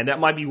 and that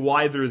might be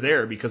why they're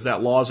there, because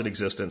that law is in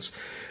existence.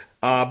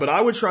 But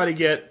I would try to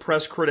get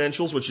press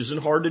credentials, which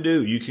isn't hard to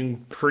do. You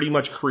can pretty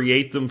much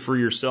create them for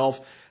yourself.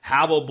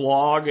 Have a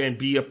blog and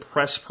be a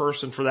press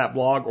person for that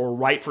blog, or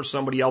write for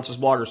somebody else's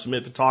blog, or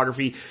submit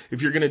photography.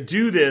 If you're going to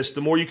do this,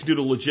 the more you can do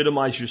to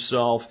legitimize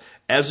yourself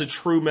as a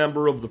true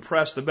member of the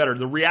press, the better.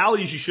 The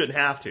reality is you shouldn't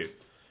have to,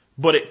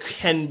 but it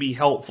can be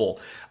helpful.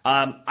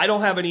 I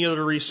don't have any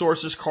other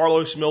resources.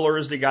 Carlos Miller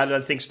is the guy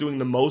that I think is doing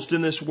the most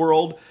in this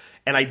world.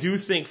 And I do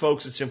think,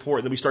 folks, it's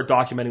important that we start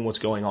documenting what's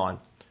going on.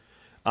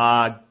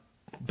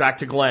 Back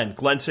to Glenn.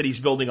 Glenn said he's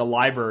building a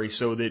library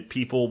so that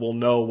people will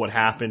know what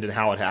happened and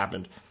how it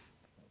happened.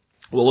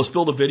 Well, let's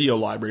build a video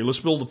library. Let's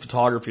build a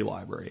photography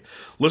library.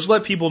 Let's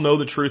let people know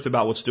the truth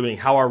about what's doing,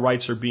 how our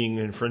rights are being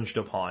infringed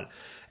upon.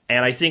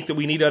 And I think that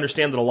we need to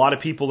understand that a lot of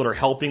people that are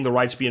helping the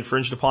rights be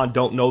infringed upon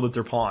don't know that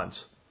they're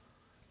pawns.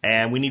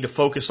 And we need to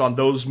focus on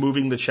those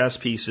moving the chess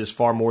pieces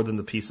far more than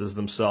the pieces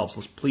themselves.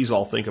 Let's please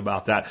all think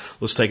about that.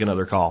 Let's take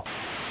another call.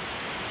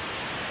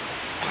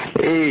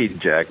 Hey,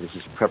 Jack. This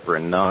is Prepper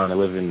and Non. I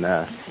live in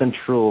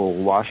central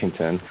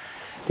Washington.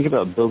 Thinking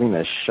about building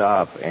a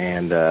shop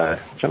and trying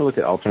to look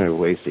at alternative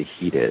ways to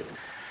heat it.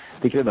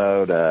 Thinking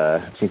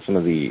about seeing some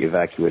of the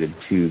evacuated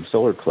tube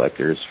solar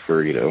collectors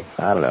for,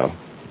 $900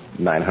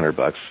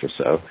 or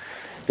so.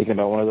 Thinking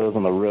about one of those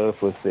on the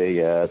roof with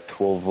a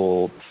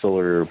 12-volt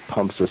solar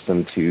pump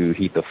system to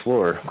heat the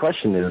floor.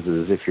 Question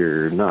is if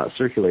you're not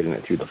circulating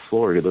it through the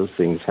floor, do those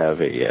things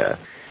have a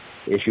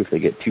issue if they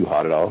get too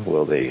hot at all?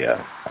 Will they,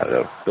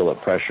 build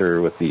up pressure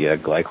with the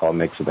glycol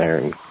mix in there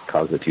and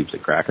cause the tubes to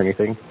crack or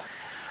anything?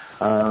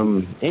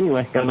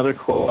 Anyway, got another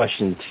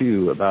question,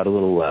 too, about a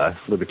little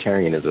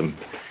libertarianism.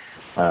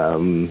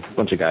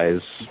 Bunch of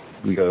guys,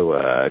 we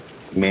go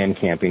man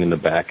camping in the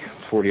back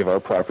 40 of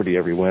our property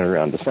every winter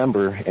around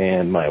December,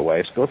 and my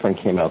wife's girlfriend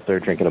came out there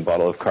drinking a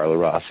bottle of Carlo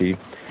Rossi.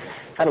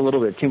 Had a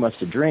little bit too much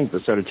to drink,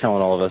 but started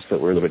telling all of us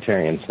that we're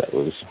libertarians. That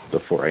was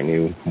before I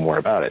knew more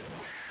about it.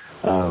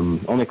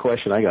 Only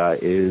question I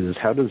got is,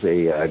 how does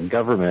a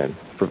government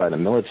provide a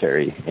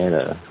military in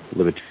a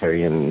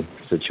libertarian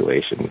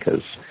situation?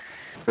 Because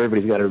if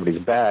everybody's got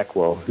everybody's back,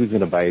 well, who's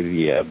going to buy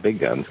the big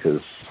guns?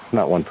 Because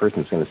not one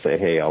person's going to say,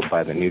 hey, I'll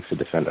buy the nukes to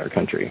defend our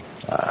country.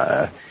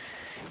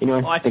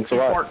 Anyway, well, it's a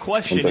two-part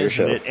question,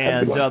 isn't it?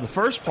 And the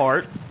first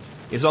part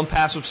is on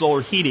passive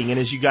solar heating. And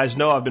as you guys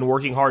know, I've been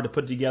working hard to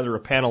put together a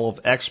panel of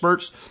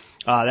experts.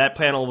 That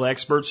panel of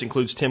experts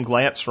includes Tim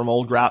Glantz from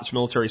Old Grouts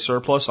Military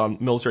Surplus on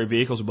military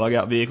vehicles,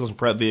 bug-out vehicles, and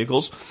prep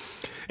vehicles.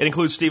 It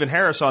includes Stephen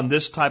Harris on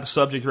this type of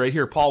subject right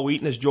here. Paul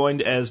Wheaton has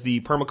joined as the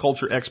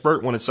permaculture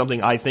expert when it's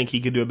something I think he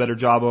could do a better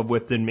job of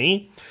with than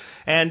me.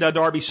 And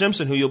Darby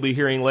Simpson, who you'll be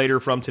hearing later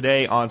from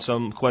today on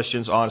some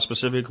questions on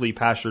specifically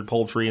pastured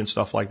poultry and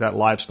stuff like that,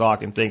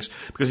 livestock and things,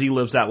 because he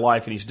lives that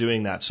life and he's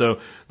doing that. So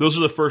those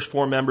are the first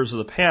four members of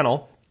the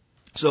panel.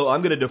 So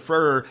I'm going to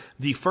defer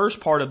the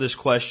first part of this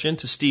question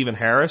to Stephen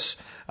Harris,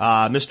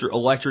 Mr.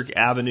 Electric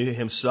Avenue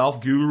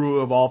himself, guru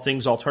of all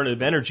things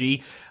alternative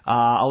energy.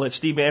 I'll let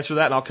Steve answer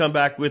that, and I'll come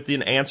back with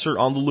an answer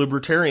on the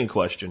libertarian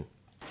question.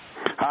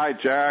 Hi,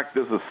 Jack.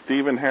 This is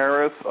Stephen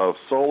Harris of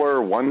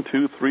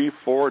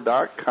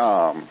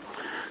Solar1234.com,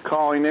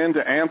 calling in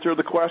to answer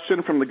the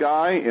question from the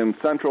guy in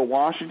central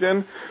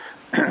Washington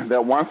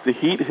that wants to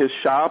heat his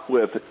shop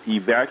with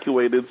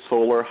evacuated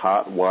solar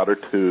hot water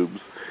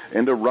tubes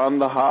and to run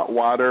the hot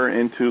water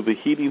into the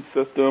heating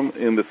system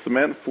in the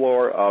cement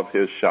floor of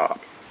his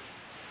shop.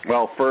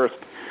 Well, first,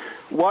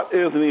 what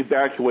is an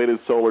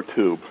evacuated solar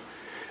tube?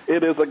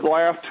 It is a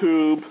glass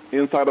tube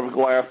inside of a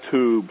glass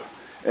tube,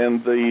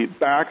 and the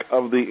back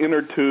of the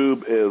inner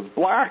tube is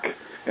black,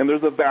 and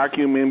there's a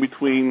vacuum in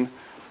between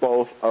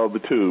both of the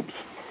tubes.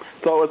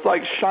 So it's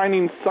like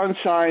shining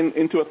sunshine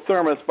into a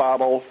thermos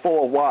bottle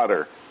full of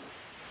water.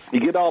 You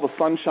get all the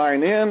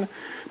sunshine in,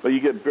 but you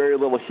get very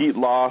little heat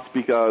loss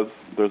because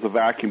there's a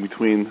vacuum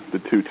between the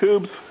two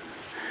tubes.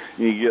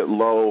 You get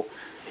low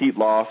heat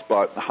loss,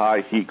 but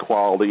high heat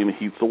quality, and it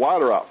heats the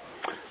water up.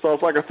 So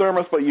it's like a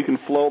thermos, but you can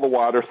flow the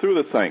water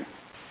through this thing.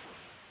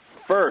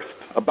 First,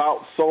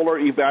 about solar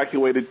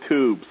evacuated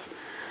tubes,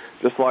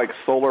 just like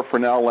solar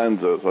Fresnel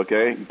lenses,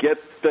 okay? Get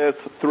this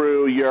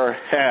through your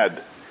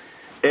head.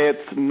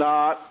 It's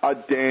not a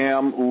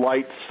damn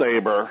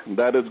lightsaber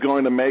that is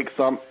going to make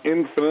some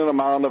infinite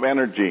amount of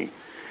energy.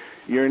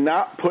 You're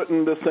not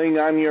putting this thing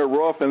on your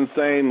roof and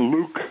saying,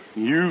 Luke,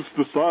 use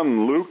the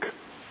sun, Luke.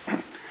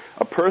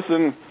 A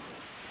person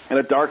in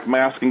a dark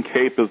mask and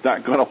cape is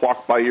not going to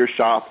walk by your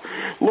shop,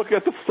 look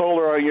at the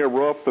solar on your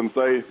roof and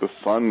say, the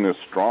sun is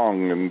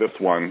strong in this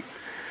one.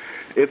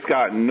 It's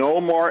got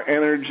no more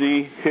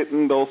energy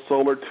hitting those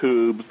solar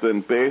tubes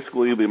than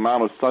basically the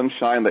amount of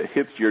sunshine that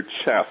hits your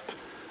chest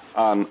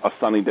on a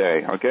sunny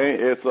day, okay?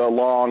 It's a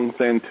long,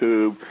 thin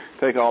tube.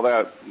 Take all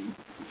that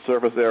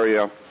surface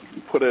area,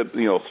 put it,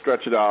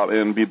 stretch it out,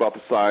 and be about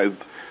the size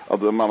of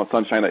the amount of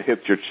sunshine that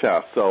hits your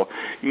chest. So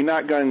you're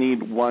not going to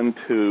need one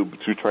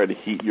tube to try to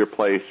heat your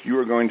place. You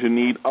are going to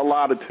need a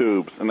lot of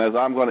tubes. And as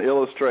I'm going to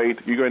illustrate,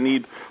 you're going to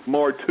need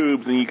more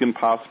tubes than you can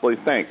possibly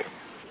think.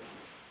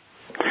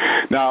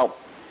 Now,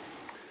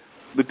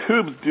 the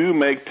tubes do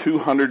make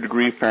 200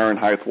 degree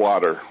Fahrenheit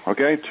water,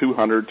 okay?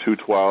 200,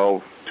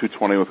 212,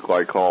 220 with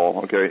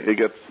glycol, okay?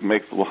 It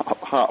makes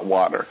hot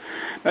water.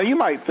 Now, you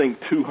might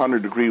think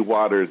 200 degree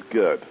water is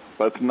good,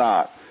 but it's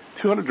not.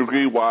 200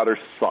 degree water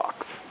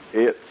sucks.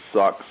 It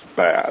sucks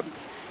bad.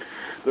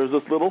 There's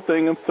this little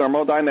thing in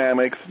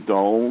thermodynamics,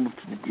 don't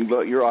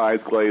let your eyes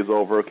glaze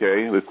over,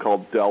 okay? It's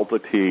called delta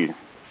T.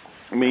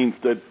 It means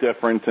the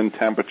difference in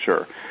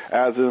temperature.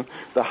 As in,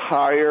 the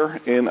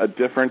higher in a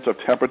difference of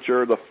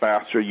temperature, the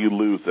faster you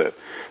lose it.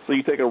 So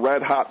you take a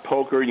red-hot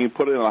poker and you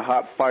put it in a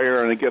hot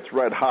fire and it gets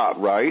red hot,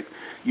 right?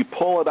 You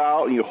pull it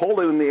out and you hold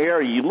it in the air,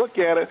 you look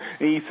at it,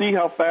 and you see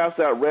how fast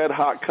that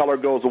red-hot color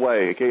goes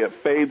away, okay? It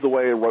fades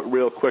away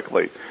real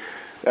quickly.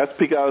 That's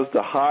because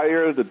the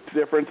higher the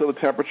difference of the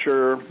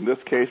temperature, in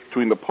this case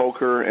between the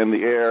poker and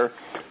the air,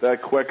 the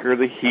quicker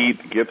the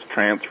heat gets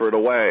transferred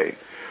away.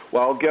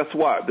 Well, guess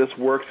what? This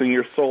works in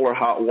your solar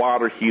hot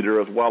water heater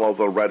as well as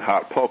a red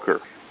hot poker.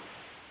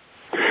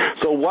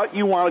 So what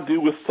you want to do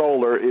with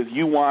solar is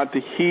you want to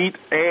heat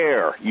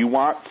air. You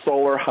want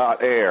solar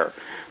hot air.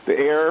 The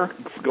air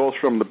goes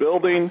from the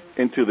building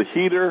into the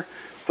heater.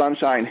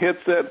 Sunshine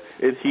hits it.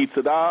 It heats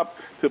it up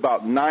to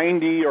about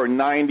 90 or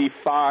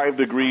 95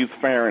 degrees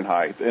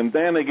Fahrenheit. And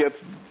then it gets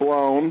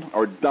blown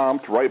or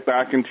dumped right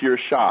back into your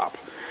shop.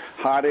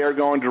 Hot air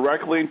going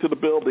directly into the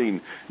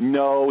building.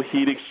 No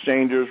heat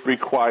exchangers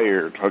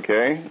required,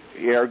 okay?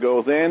 Air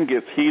goes in,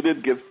 gets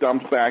heated, gets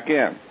dumped back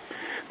in.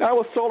 Now,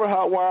 with solar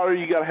hot water,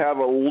 you got to have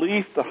at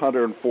least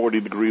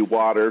 140-degree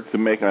water to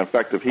make an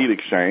effective heat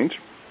exchange.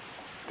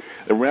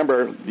 And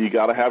remember, you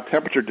got to have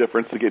temperature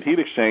difference to get heat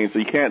exchange, so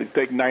you can't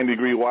take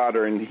 90-degree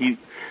water and heat,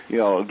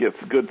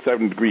 get good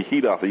 70-degree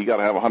heat off it. You got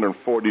to have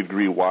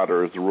 140-degree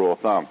water as a rule of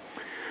thumb.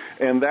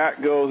 And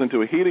that goes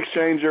into a heat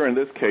exchanger, in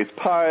this case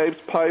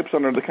pipes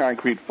under the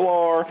concrete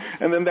floor,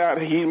 and then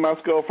that heat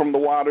must go from the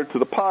water to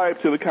the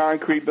pipe, to the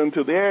concrete, then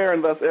to the air,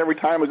 and thus every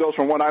time it goes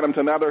from one item to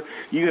another,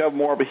 you have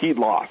more of a heat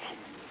loss.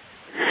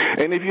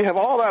 And if you have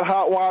all that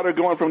hot water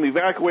going from the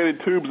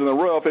evacuated tubes in the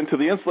roof into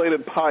the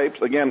insulated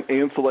pipes, again,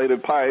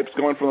 insulated pipes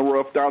going from the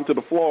roof down to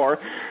the floor,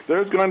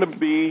 there's going to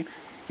be,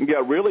 you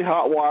got really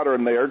hot water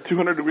in there,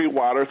 200-degree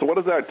water. So what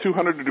does that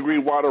 200-degree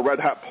water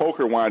red-hot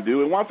poker want to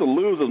do? It wants to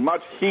lose as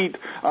much heat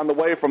on the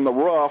way from the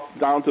roof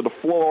down to the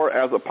floor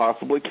as it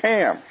possibly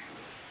can.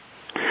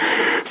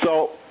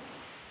 So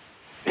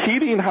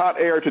heating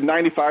hot air to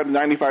 95 to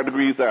 95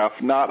 degrees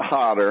F, not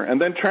hotter, and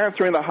then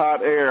transferring the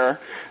hot air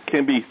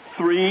can be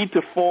 3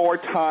 to 4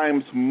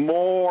 times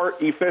more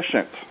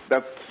efficient.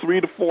 That's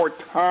 3 to 4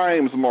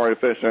 times more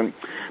efficient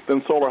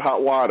than solar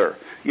hot water.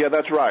 Yeah,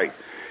 that's right.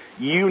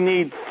 You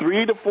need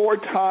 3 to 4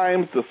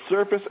 times the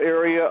surface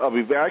area of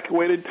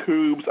evacuated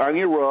tubes on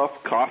your roof,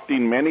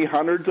 costing many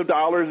hundreds of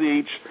dollars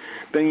each,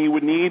 than you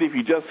would need if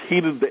you just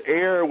heated the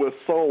air with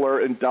solar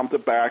and dumped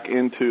it back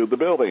into the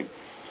building.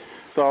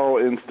 So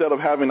instead of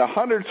having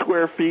 100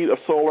 square feet of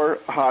solar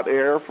hot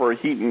air for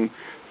heating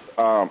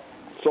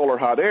solar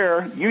hot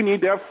air, you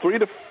need to have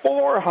 300 to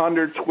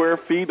 400 square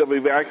feet of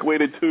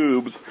evacuated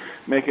tubes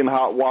making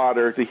hot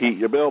water to heat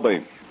your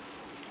building.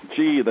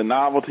 Gee, the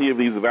novelty of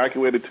these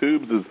evacuated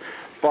tubes is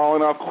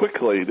falling off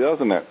quickly,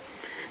 doesn't it?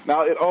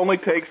 Now, it only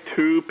takes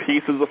 2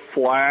 pieces of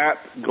flat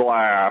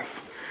glass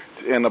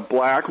and a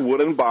black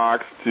wooden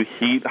box to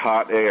heat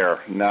hot air,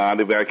 not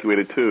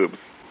evacuated tubes.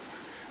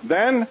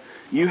 Then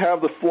you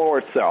have the floor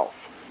itself.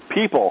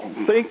 People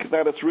think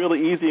that it's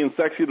really easy and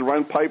sexy to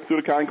run pipe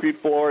through the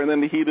concrete floor and then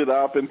to heat it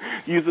up and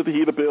use it to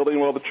heat a building.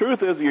 Well, the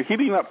truth is you're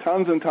heating up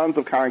tons and tons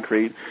of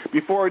concrete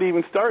before it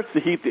even starts to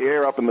heat the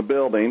air up in the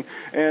building.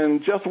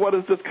 And just what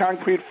is this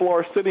concrete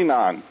floor sitting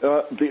on?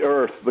 The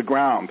earth, the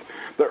ground.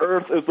 The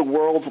earth is the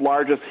world's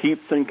largest heat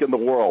sink in the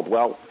world.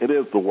 Well, it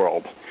is the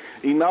world.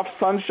 Enough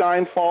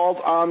sunshine falls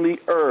on the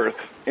earth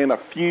in a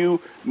few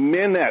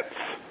minutes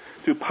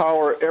to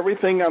power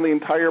everything on the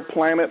entire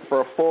planet for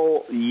a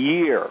full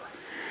year.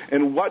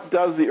 And what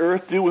does the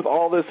earth do with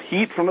all this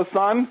heat from the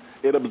sun?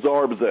 It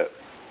absorbs it.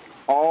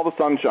 All the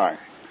sunshine.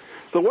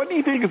 So what do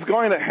you think is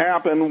going to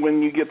happen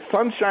when you get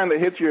sunshine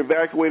that hits your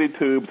evacuated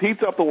tubes,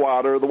 heats up the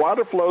water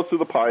flows through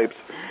the pipes,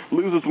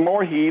 loses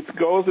more heat,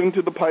 goes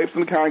into the pipes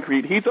and the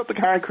concrete, heats up the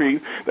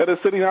concrete that is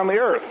sitting on the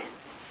earth?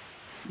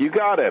 You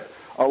got it.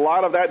 A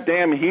lot of that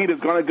damn heat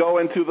is going to go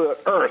into the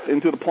earth,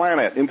 into the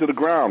planet, into the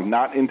ground,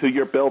 not into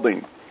your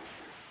building.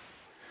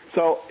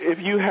 So if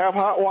you have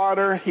hot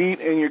water, heat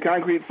in your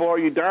concrete floor,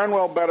 you darn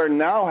well better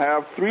now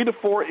have 3 to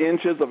 4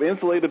 inches of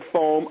insulated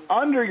foam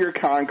under your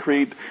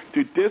concrete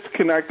to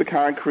disconnect the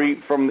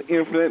concrete from the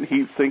infinite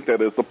heat sink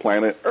that is the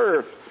planet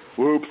Earth.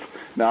 Whoops,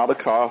 now the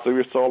cost of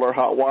your solar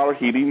hot water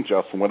heating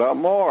just went up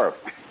more.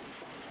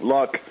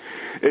 Look,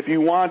 if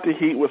you want to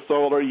heat with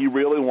solar, you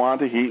really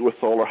want to heat with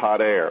solar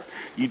hot air.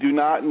 You do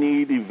not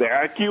need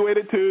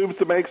evacuated tubes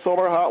to make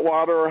solar hot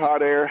water or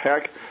hot air.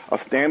 Heck, a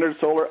standard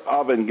solar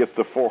oven gets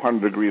to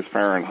 400 degrees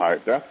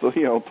Fahrenheit. That's,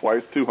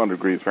 twice 200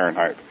 degrees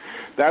Fahrenheit.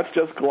 That's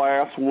just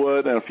glass,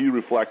 wood, and a few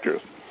reflectors.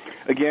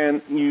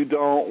 Again, you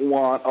don't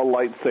want a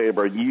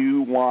lightsaber.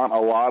 You want a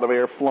lot of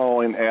air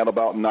flowing at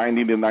about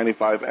 90 to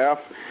 95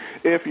 F.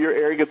 If your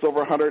air gets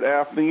over 100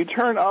 F, then you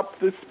turn up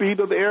the speed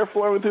of the air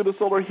flowing through the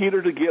solar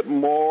heater to get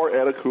more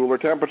at a cooler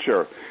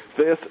temperature.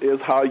 This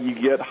is how you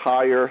get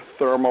higher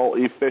thermal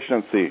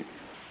efficiency.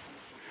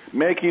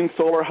 Making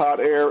solar hot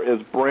air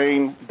is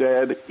brain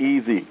dead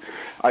easy.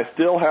 I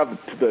still have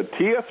the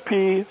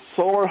TSP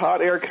solar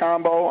hot air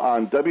combo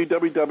on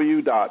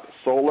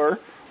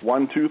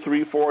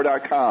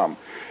www.solar1234.com.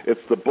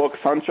 It's the book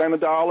Sunshine of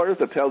Dollars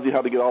that tells you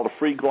how to get all the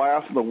free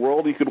glass in the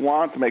world you could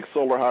want to make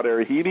solar hot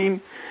air heating.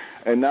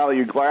 And now that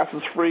your glass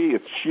is free,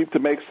 it's cheap to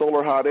make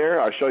solar hot air.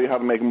 I show you how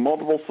to make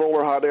multiple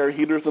solar hot air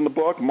heaters in the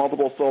book,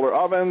 multiple solar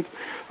ovens.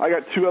 I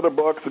got 2 other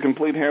books, The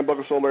Complete Handbook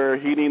of Solar Air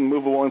Heating,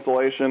 Movable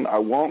Insulation. I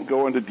won't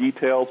go into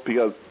details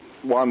because,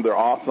 1, they're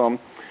awesome.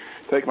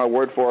 Take my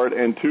word for it.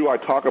 And 2, I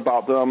talk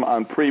about them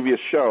on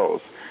previous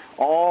shows.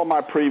 All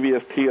my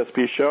previous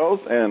TSP shows,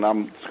 and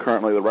I'm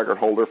currently the record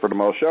holder for the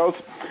most shows,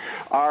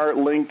 are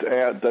linked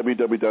at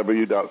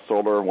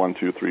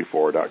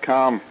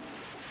www.solar1234.com.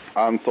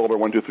 On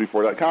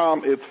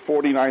solar1234.com, it's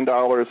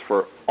 $49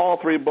 for all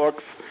 3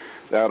 books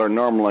that are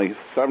normally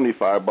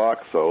 $75,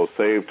 so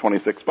save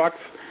 $26.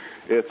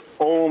 It's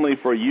only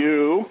for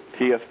you,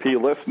 TSP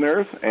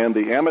listeners, and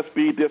the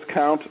MSB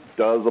discount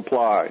does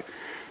apply.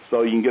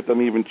 So you can get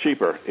them even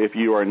cheaper. If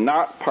you are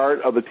not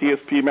part of the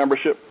TSP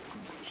membership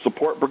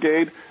support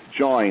brigade,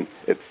 join.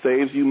 It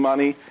saves you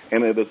money,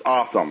 and it is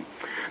awesome.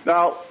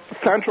 Now,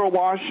 Central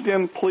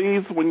Washington,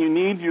 please, when you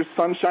need your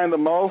sunshine the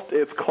most,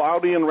 it's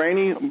cloudy and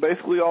rainy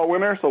basically all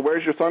winter, so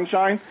where's your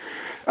sunshine?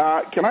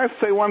 Can I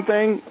say one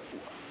thing?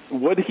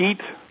 Wood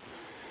heat.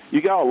 You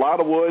got a lot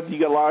of wood, you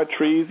got a lot of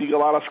trees, you got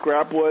a lot of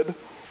scrap wood.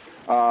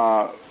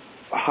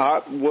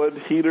 Hot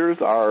wood heaters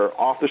are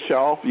off the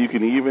shelf. You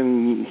can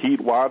even heat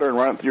water and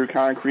run it through your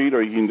concrete,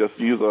 or you can just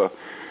use it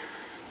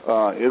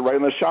right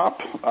in the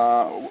shop.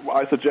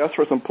 I suggest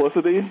for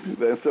simplicity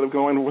that instead of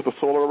going with a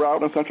solar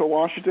route in Central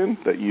Washington,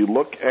 that you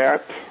look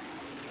at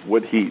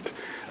wood heat.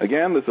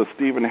 Again, this is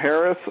Stephen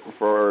Harris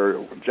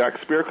for Jack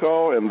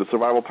Spirko and the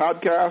Survival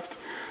Podcast.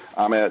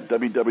 I'm at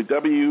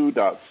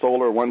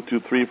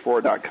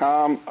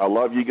www.solar1234.com. I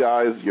love you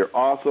guys. You're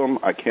awesome.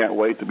 I can't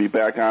wait to be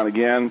back on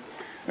again,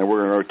 and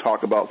we're going to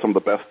talk about some of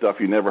the best stuff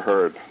you never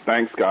heard.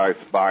 Thanks, guys.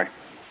 Bye.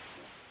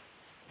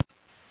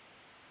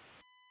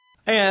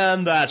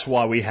 And that's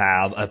why we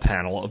have a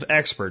panel of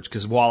experts,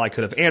 because while I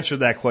could have answered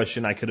that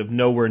question, I could have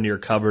nowhere near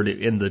covered it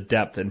in the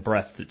depth and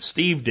breadth that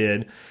Steve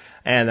did.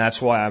 And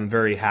that's why I'm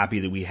very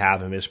happy that we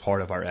have him as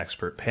part of our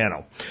expert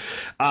panel.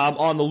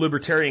 On the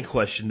libertarian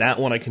question, that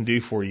one I can do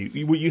for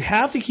you. What you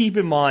have to keep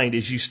in mind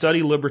as you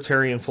study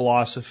libertarian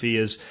philosophy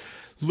is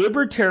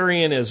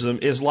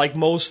libertarianism is like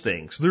most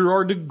things. There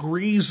are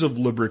degrees of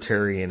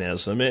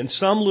libertarianism, and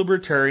some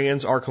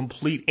libertarians are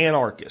complete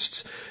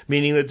anarchists,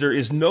 meaning that there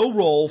is no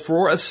role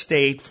for a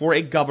state, for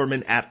a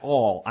government at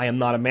all. I am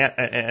not an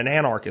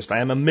anarchist.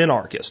 I am a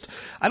minarchist.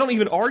 I don't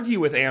even argue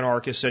with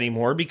anarchists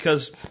anymore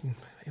because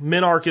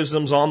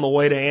minarchism's on the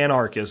way to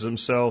anarchism,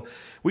 so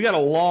we got a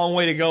long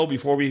way to go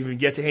before we even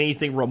get to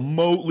anything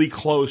remotely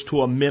close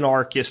to a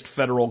minarchist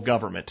federal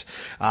government,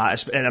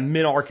 and a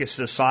minarchist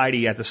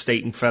society at the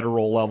state and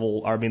federal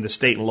level, the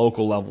state and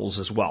local levels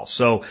as well.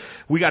 So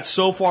we got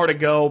so far to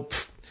go.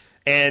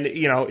 And,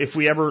 if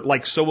we ever,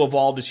 so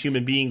evolved as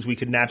human beings, we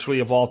could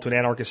naturally evolve to an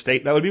anarchist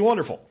state, that would be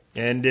wonderful.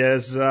 And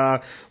as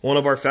one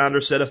of our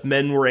founders said, if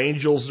men were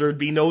angels, there'd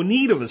be no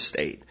need of a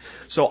state.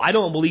 So I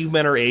don't believe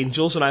men are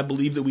angels, and I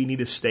believe that we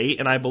need a state,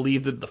 and I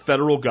believe that the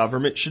federal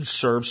government should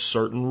serve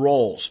certain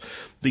roles.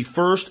 The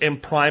first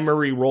and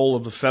primary role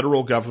of the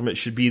federal government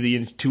should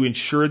be to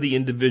ensure the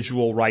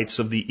individual rights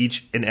of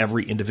each and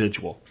every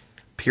individual,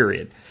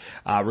 period.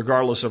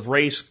 Regardless of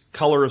race,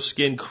 color of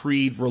skin,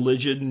 creed,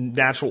 religion,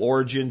 natural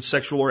origin,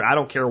 sexual origin, I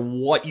don't care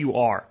what you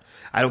are.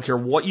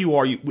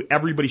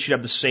 Everybody should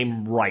have the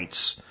same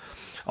rights.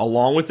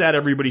 Along with that,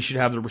 everybody should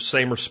have the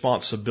same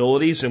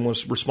responsibilities, and when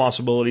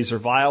responsibilities are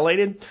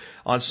violated,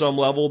 on some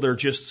level, they're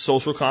just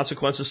social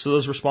consequences to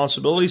those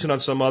responsibilities, and on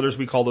some others,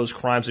 we call those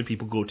crimes, and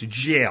people go to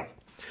jail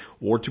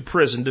or to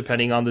prison,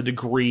 depending on the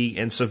degree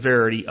and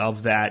severity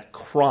of that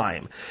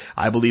crime.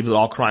 I believe that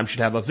all crime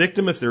should have a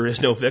victim. If there is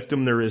no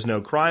victim, there is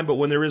no crime. But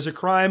when there is a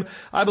crime,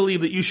 I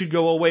believe that you should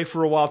go away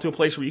for a while to a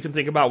place where you can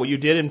think about what you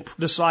did and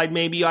decide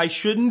maybe I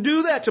shouldn't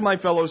do that to my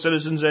fellow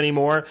citizens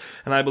anymore.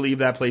 And I believe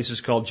that place is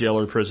called jail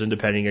or prison,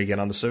 depending again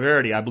on the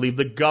severity. I believe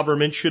the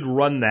government should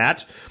run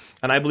that.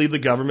 And I believe the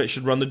government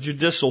should run the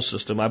judicial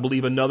system. I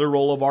believe another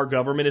role of our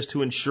government is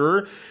to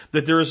ensure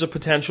that there is a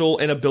potential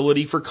and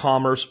ability for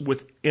commerce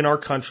within our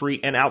country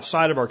and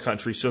outside of our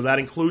country. So that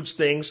includes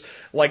things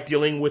like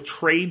dealing with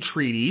trade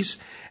treaties,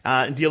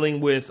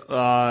 dealing with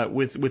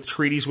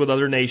treaties with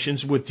other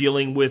nations, with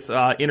dealing with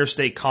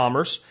interstate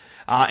commerce.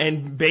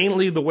 And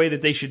mainly the way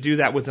that they should do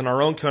that within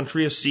our own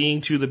country is seeing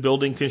to the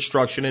building,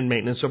 construction, and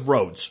maintenance of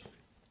roads.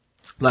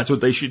 That's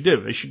what they should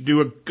do. They should do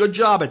a good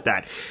job at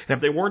that. And if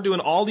they weren't doing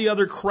all the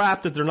other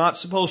crap that they're not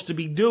supposed to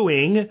be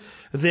doing,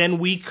 then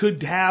we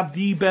could have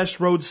the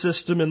best road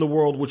system in the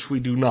world, which we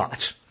do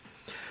not.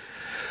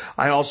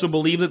 I also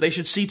believe that they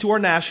should see to our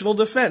national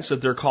defense,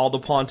 that they're called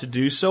upon to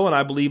do so, and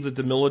I believe that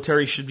the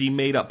military should be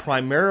made up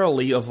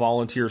primarily of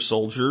volunteer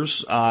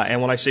soldiers.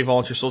 And when I say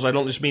volunteer soldiers, I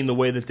don't just mean the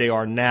way that they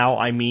are now.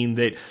 I mean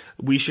that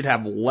we should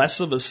have less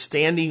of a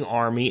standing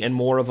army and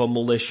more of a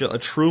militia, a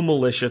true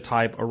militia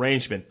type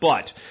arrangement.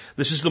 But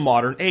this is the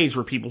modern age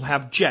where people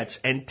have jets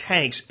and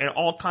tanks and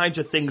all kinds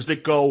of things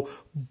that go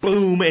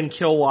boom and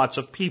kill lots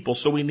of people.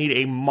 So we need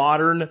a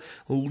modern,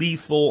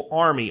 lethal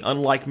army,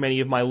 unlike many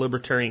of my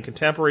libertarian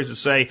contemporaries that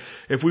say,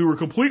 if we were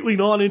completely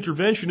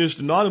non-interventionist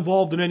and not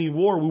involved in any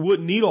war, we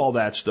wouldn't need all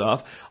that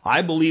stuff.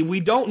 I believe we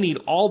don't need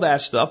all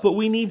that stuff, but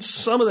we need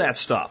some of that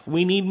stuff.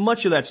 We need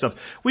much of that stuff.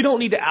 We don't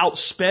need to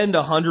outspend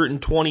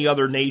 120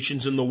 other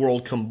nations in the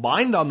world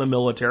combined on the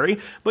military,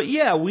 but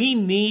yeah, we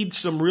need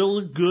some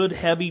real good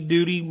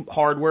heavy-duty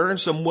hardware and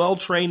some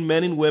well-trained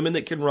men and women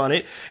that can run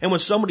it. And when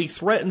somebody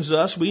threatens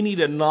us, we need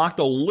to knock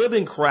the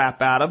living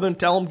crap out of them and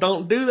tell them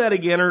don't do that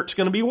again or it's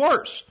going to be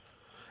worse.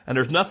 And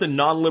there's nothing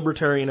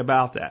non-libertarian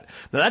about that.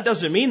 Now, that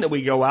doesn't mean that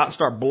we go out and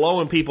start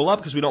blowing people up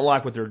because we don't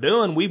like what they're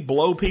doing. We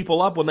blow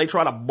people up when they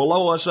try to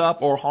blow us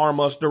up or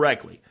harm us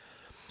directly.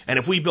 And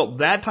if we built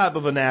that type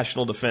of a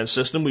national defense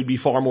system, we'd be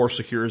far more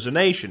secure as a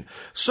nation.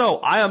 So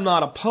I am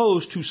not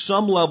opposed to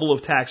some level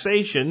of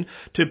taxation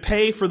to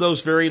pay for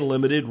those very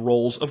limited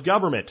roles of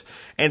government.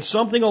 And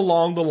something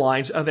along the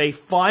lines of a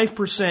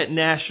 5%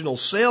 national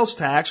sales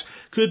tax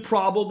could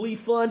probably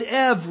fund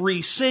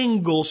every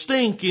single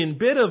stinking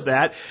bit of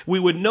that. We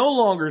would no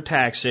longer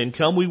tax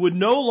income. We would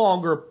no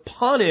longer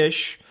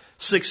punish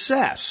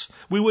success.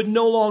 We would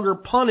no longer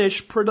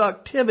punish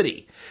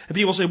productivity. And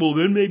people say, well,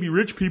 then maybe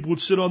rich people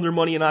would sit on their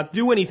money and not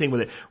do anything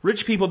with it.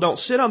 Rich people don't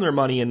sit on their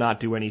money and not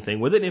do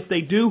anything with it. And if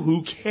they do,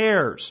 who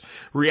cares?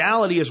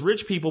 Reality is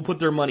rich people put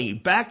their money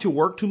back to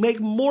work to make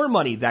more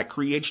money. That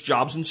creates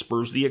jobs and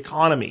spurs the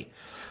economy.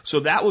 So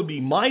that would be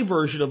my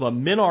version of a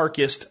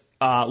minarchist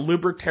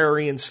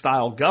libertarian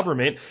style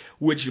government,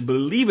 which,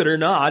 believe it or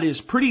not,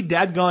 is pretty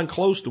dadgone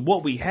close to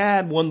what we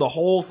had when the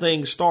whole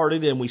thing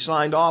started and we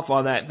signed off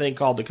on that thing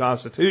called the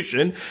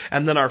Constitution.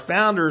 And then our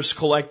founders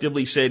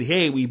collectively said,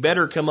 hey, we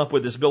better come up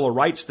with this Bill of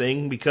Rights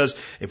thing, because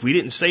if we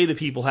didn't say the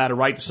people had a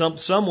right to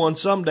someone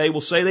someday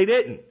will say they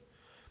didn't.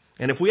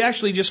 And if we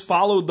actually just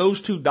followed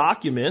those two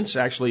documents,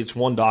 actually it's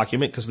one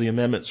document because the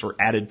amendments are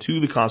added to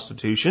the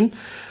Constitution,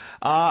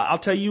 I'll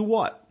tell you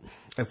what.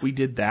 If we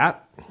did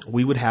that,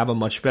 we would have a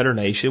much better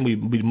nation.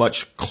 We'd be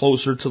much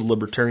closer to the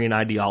libertarian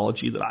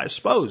ideology that I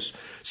espouse.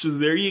 So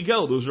there you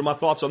go. Those are my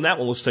thoughts on that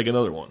one. Let's take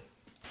another one.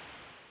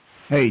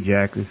 Hey,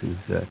 Jack. This is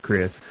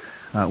Chris.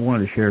 I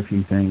wanted to share a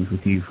few things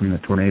with you from the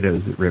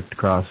tornadoes that ripped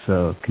across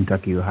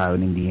Kentucky, Ohio,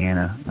 and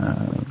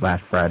Indiana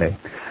last Friday.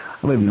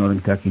 I live in northern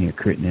Kentucky near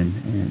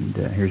Crittenden,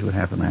 and here's what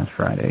happened last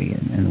Friday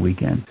and the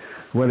weekend.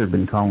 The weather had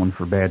been calling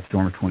for bad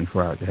storms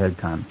 24 hours ahead of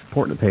time. It's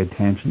important to pay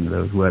attention to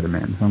those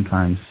weathermen.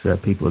 Sometimes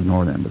people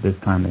ignore them, but this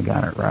time they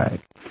got it right.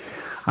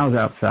 I was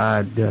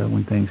outside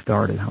when things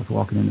started. I was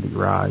walking into the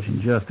garage,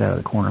 and just out of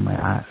the corner of my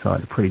eye, I saw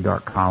a pretty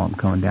dark column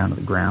coming down to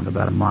the ground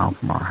about a mile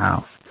from our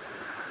house.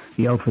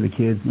 I yelled for the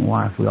kids and the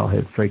wife. We all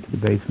headed straight to the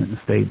basement and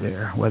stayed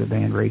there. Weather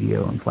band,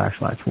 radio, and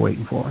flashlights were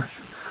waiting for us.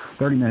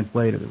 30 minutes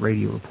later, the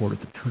radio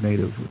reported the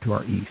tornadoes were to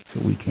our east,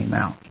 so we came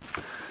out.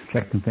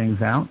 Checking things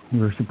out, we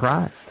were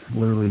surprised.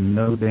 Literally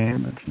no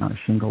damage, not a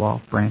shingle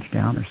off, branch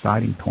down, or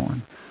siding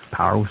torn.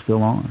 Power was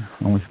still on.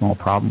 The only small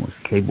problem was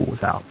the cable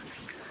was out.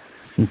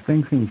 Since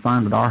things seemed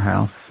fine at our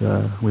house,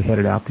 we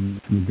headed out to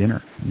get some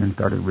dinner and then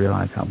started to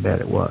realize how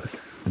bad it was.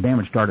 The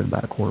damage started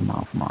about a quarter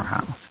mile from our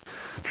house.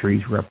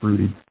 Trees were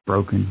uprooted,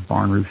 broken,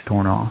 barn roofs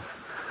torn off.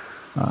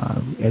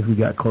 As we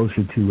got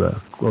closer to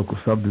a local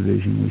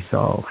subdivision, we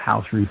saw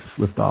house roofs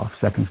lift off,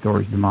 second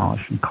stories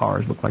demolished, and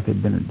cars looked like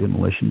they'd been in a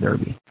demolition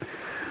derby.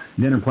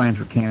 Dinner plans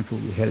were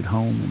canceled. We headed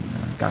home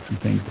and got some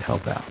things to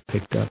help out.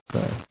 Picked up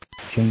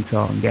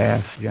chainsaw and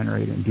gas,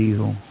 generator and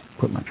diesel,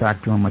 put my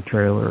tractor on my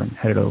trailer, and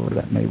headed over to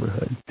that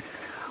neighborhood.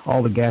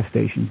 All the gas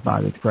stations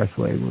by the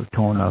expressway were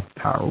torn up.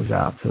 Power was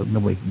out, so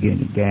nobody could get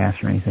any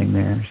gas or anything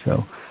there.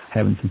 So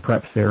having some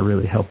preps there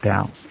really helped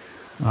out.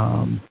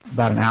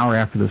 About an hour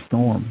after the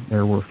storm,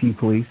 there were a few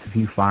police, a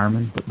few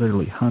firemen, but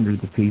literally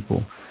hundreds of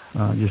people,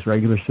 just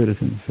regular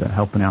citizens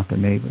helping out their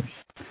neighbors.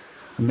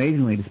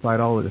 Amazingly, despite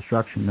all the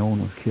destruction, no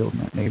one was killed in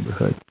that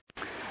neighborhood.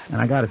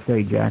 And I got to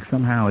say, Jack,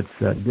 somehow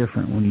it's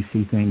different when you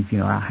see things,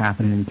 out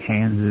happening in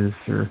Kansas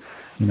or,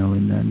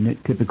 in the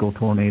typical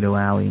tornado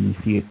alley, and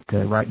you see it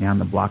right down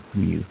the block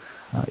from you.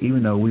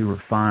 Even though we were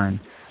fine,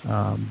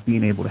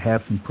 being able to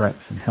have some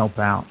preps and help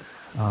out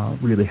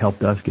really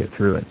helped us get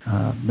through it.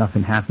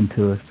 Nothing happened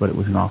to us, but it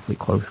was an awfully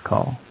close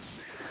call.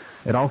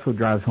 It also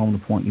drives home the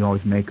point you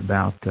always make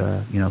about,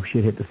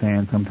 shit hit the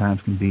fan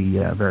sometimes can be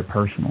very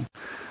personal.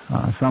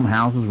 Some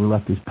houses were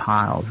left as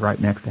piles right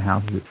next to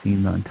houses that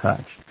seemed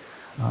untouched.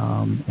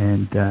 When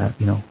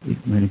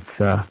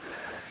it's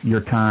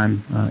your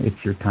time,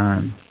 it's your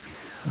time.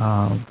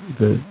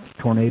 The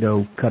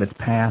tornado cut its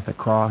path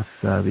across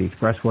the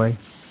expressway,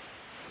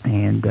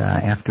 and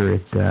after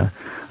it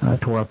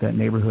tore up that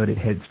neighborhood, it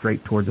headed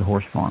straight towards a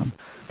horse farm.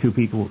 2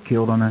 people were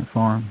killed on that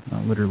farm,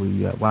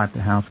 literally wiped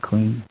the house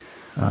clean,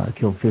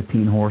 killed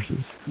 15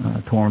 horses,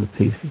 torn to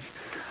pieces.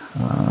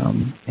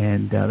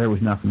 And there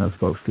was nothing those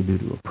folks could do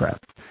to a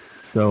prep.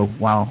 So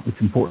while it's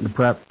important to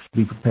prep,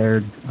 be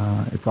prepared,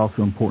 it's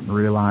also important to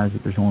realize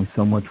that there's only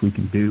so much we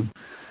can do.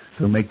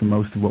 So make the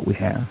most of what we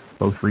have,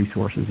 both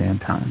resources and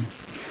time.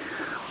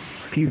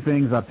 A few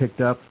things I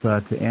picked up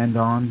to end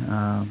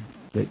on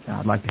that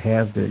I'd like to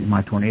have in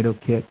my tornado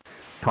kit.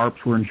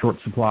 Tarps were in short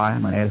supply.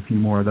 I'm going to add a few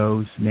more of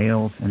those,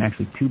 nails, and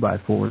actually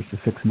 2x4s to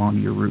fix them onto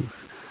your roof.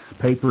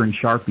 Paper and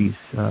Sharpies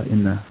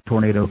in the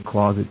tornado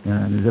closet in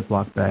a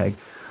Ziploc bag.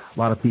 A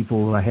lot of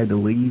people had to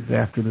leave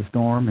after the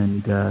storm,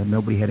 and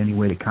nobody had any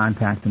way to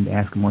contact them to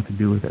ask them what to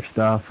do with their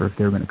stuff or if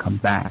they were going to come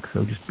back.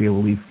 So just be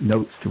able to leave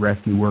notes to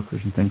rescue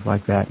workers and things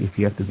like that if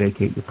you have to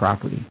vacate your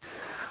property.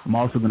 I'm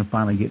also going to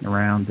finally getting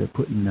around to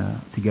putting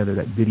together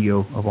that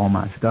video of all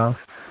my stuff.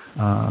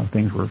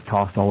 Things were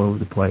tossed all over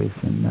the place,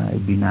 and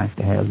it'd be nice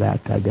to have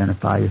that to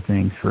identify your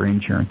things for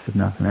insurance if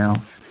nothing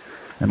else.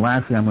 And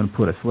lastly, I'm going to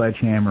put a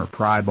sledgehammer, a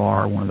pry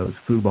bar, one of those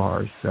foo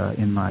bars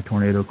in my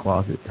tornado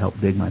closet to help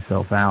dig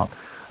myself out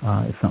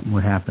if something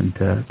would happen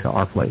to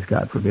our place,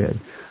 God forbid.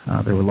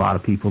 There were a lot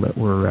of people that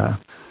were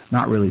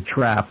not really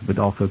trapped, but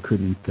also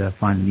couldn't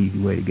find an easy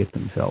way to get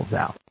themselves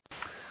out.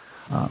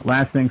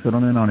 Last thing, so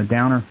don't end on a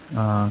downer.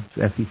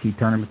 SEC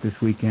tournament this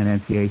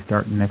weekend, NCAA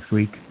starting next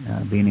week.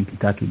 Being in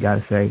Kentucky, got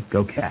to say,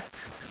 go Cats.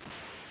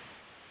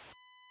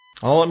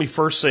 Well, let me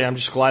first say I'm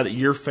just glad that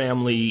your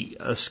family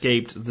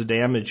escaped the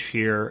damage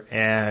here,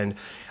 and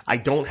I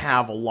don't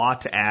have a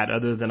lot to add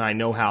other than I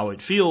know how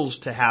it feels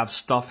to have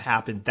stuff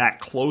happen that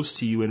close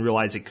to you and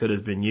realize it could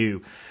have been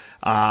you.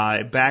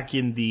 Back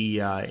in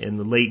the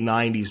late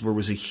 90s, there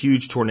was a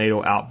huge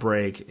tornado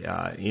outbreak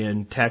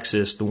in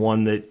Texas, the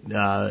one that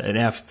an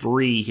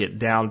F3 hit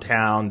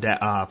downtown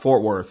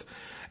Fort Worth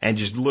and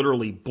just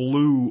literally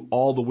blew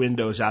all the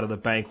windows out of the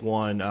Bank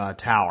One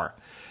tower.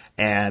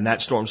 And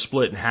that storm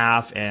split in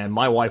half, and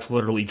my wife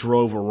literally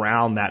drove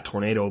around that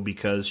tornado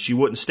because she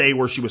wouldn't stay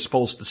where she was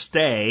supposed to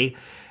stay,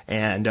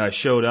 and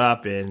showed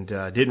up and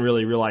didn't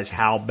really realize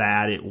how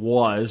bad it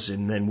was.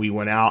 And then we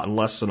went out, and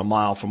less than a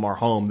mile from our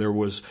home, there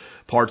was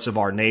parts of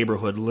our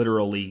neighborhood,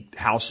 literally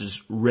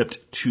houses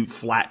ripped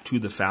flat to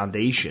the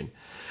foundation.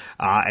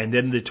 And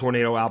then the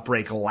tornado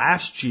outbreak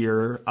last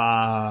year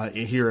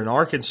here in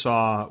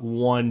Arkansas,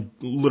 one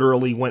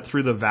literally went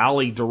through the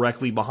valley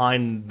directly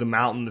behind the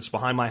mountain that's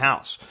behind my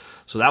house.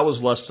 So that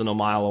was less than a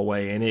mile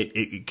away, and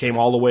it came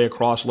all the way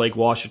across Lake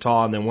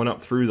Ouachita and then went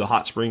up through the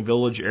Hot Spring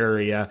Village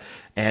area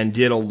and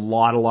did a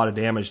lot of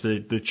damage.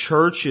 The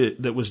church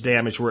that was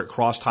damaged where it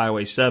crossed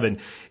Highway 7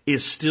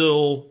 is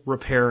still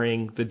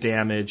repairing the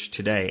damage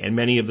today. And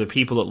many of the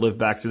people that live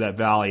back through that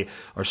valley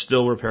are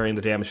still repairing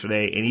the damage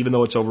today. And even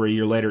though it's over a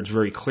year later, it's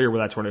very clear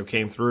where that tornado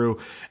came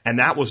through. And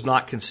that was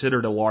not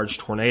considered a large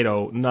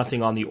tornado,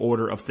 nothing on the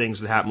order of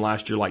things that happened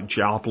last year like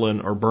Joplin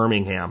or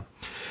Birmingham.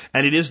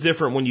 And it is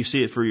different when you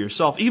see it for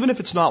yourself, even if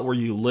it's not where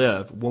you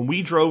live. When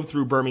we drove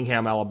through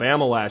Birmingham,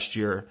 Alabama last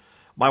year,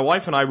 my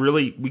wife and I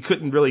we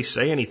couldn't really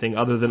say anything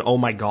other than, oh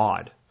my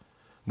God.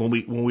 When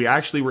we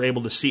actually were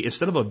able to see,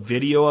 instead of a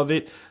video of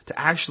it, to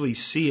actually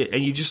see it,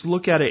 and you just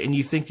look at it and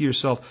you think to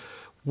yourself,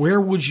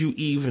 where would you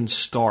even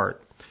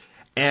start?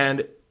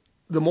 And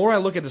the more I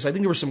look at this, I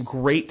think there were some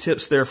great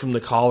tips there from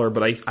the caller,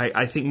 but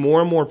I think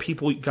more and more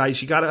people,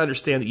 guys, you got to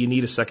understand that you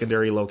need a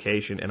secondary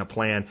location and a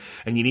plan,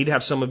 and you need to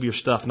have some of your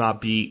stuff not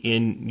be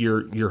in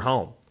your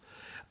home.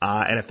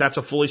 And if that's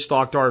a fully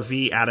stocked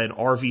RV at an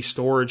RV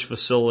storage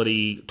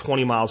facility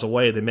 20 miles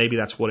away, then maybe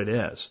that's what it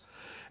is.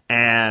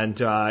 And,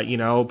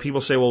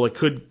 people say, well, it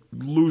could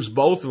lose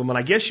both of them. And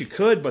I guess you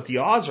could, but the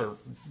odds are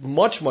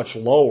much, much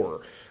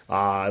lower,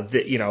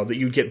 that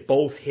you get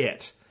both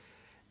hit.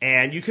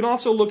 And you can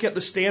also look at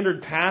the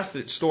standard path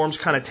that storms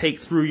kind of take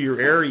through your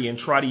area and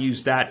try to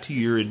use that to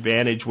your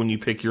advantage when you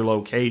pick your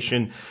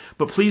location.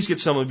 But please get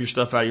some of your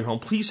stuff out of your home.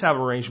 Please have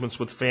arrangements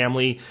with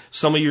family,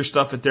 some of your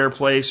stuff at their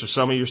place or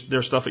some of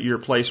their stuff at your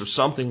place or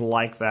something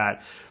like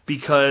that,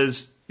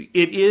 because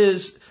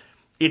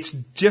it's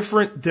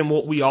different than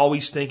what we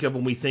always think of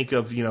when we think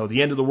of,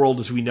 the end of the world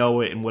as we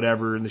know it and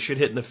whatever, and the shit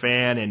hitting the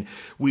fan. And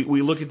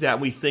we look at that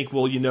and we think,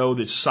 well,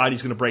 that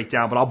society's going to break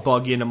down, but I'll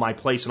bug into my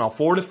place and I'll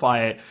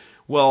fortify it.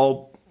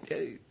 Well,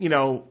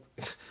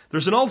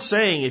 there's an old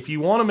saying, if you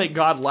want to make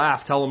God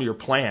laugh, tell him your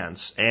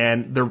plans.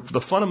 And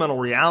the fundamental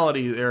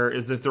reality there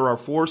is that there are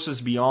forces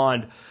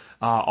beyond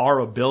our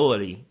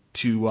ability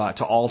to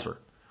alter.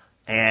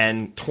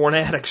 And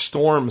tornadic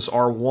storms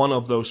are one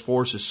of those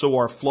forces. So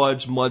are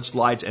floods,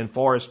 mudslides, and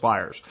forest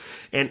fires.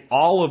 And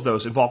all of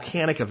those, and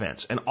volcanic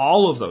events, and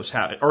all of those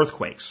have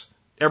earthquakes.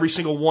 Every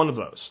single one of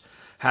those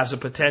has a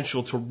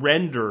potential to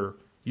render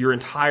your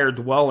entire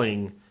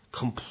dwelling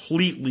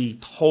completely,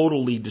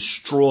 totally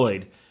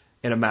destroyed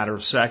in a matter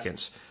of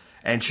seconds.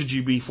 And should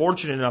you be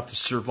fortunate enough to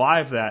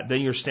survive that,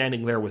 then you're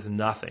standing there with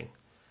nothing.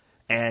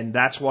 And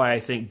that's why I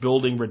think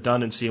building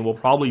redundancy, and we'll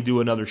probably do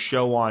another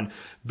show on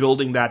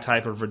building that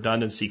type of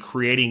redundancy,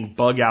 creating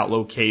bug out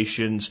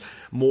locations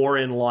more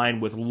in line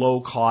with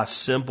low cost,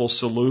 simple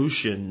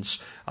solutions,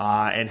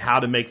 and how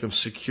to make them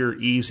secure,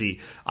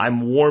 easy.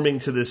 I'm warming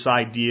to this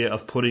idea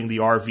of putting the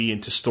RV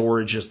into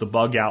storage as the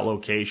bug out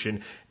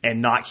location and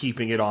not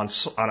keeping it on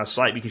a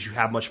site, because you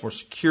have much more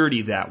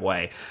security that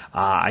way.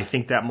 I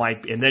think that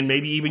might, and then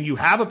maybe even you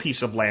have a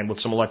piece of land with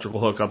some electrical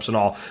hookups and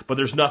all, but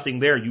there's nothing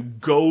there. You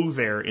go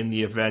there in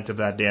the event of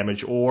that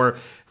damage. Or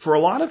for a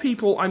lot of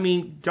people,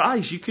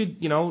 guys, you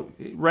could,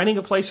 renting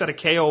a place at a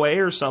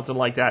KOA or something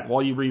like that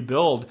while you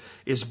rebuild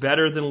is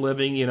better than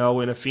living, in a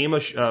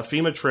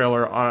FEMA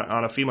trailer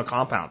on a FEMA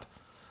compound,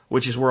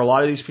 which is where a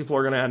lot of these people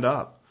are going to end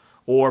up.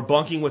 Or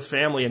bunking with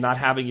family and not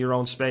having your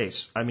own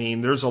space.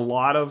 There's a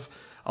lot of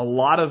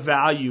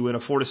value in a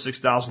 $4,000 to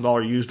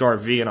 $6,000 used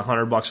RV and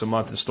 $100 a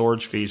month in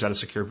storage fees at a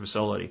secure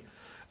facility.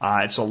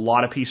 It's a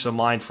lot of peace of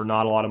mind for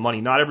not a lot of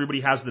money. Not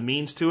everybody has the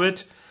means to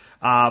it,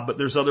 but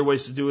there's other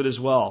ways to do it as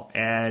well.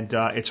 And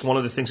it's one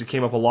of the things that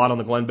came up a lot on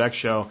the Glenn Beck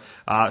show,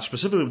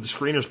 specifically with the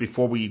screeners.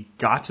 Before we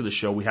got to the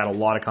show, we had a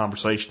lot of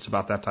conversations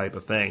about that type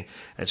of thing.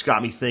 And it's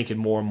got me thinking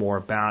more and more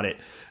about it.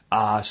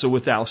 So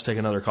with that, let's take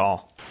another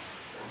call.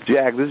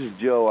 Jack, this is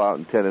Joe out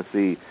in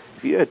Tennessee.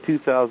 If you had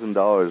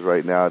 $2,000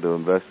 right now to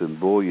invest in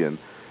bullion,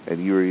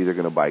 and you were either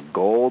going to buy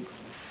gold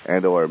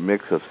and or a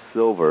mix of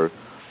silver,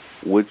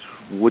 which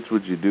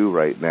would you do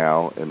right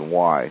now and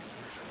why?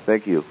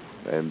 Thank you,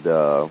 and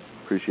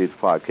appreciate the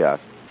podcast.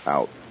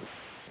 Out.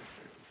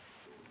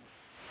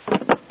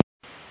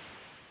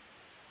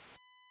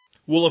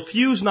 Well, a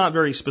few's not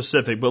very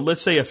specific, but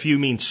let's say a few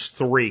means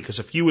three, because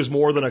a few is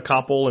more than a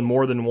couple and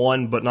more than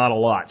one, but not a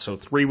lot. So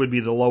 3 would be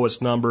the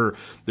lowest number.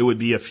 That would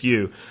be a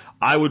few.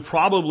 I would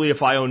probably,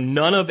 if I own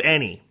none of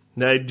any,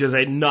 just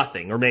had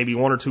nothing, or maybe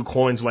 1 or 2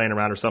 coins laying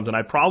around or something,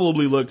 I'd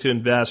probably look to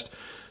invest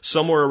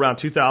somewhere around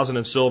 2,000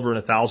 in silver and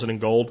 1,000 in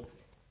gold,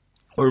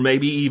 or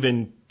maybe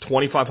even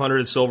 2,500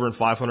 in silver and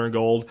 500 in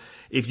gold.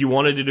 If you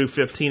wanted to do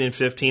 15 and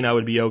 15, I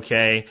would be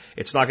okay.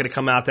 It's not going to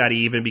come out that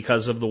even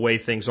because of the way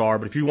things are.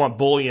 But if you want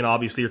bullion,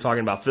 obviously you're talking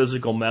about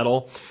physical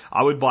metal.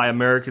 I would buy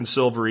American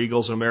Silver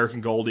Eagles and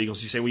American Gold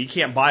Eagles. You say, well, you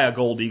can't buy a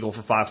gold eagle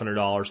for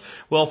 $500.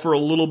 Well, for a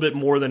little bit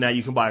more than that,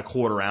 you can buy a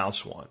 1/4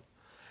 ounce one.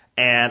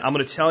 And I'm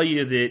going to tell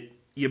you that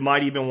you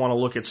might even want to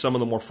look at some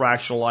of the more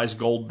fractionalized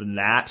gold than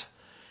that.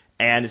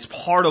 And it's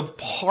part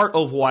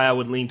of why I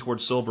would lean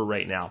towards silver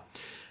right now.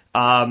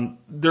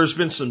 There's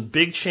been some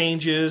big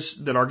changes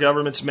that our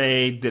government's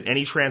made, that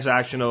any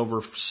transaction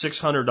over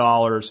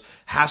 $600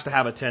 has to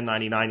have a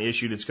 1099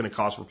 issued. It's going to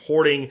cost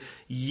reporting.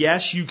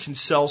 Yes, you can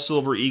sell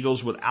Silver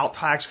Eagles without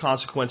tax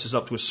consequences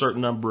up to a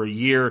certain number a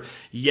year.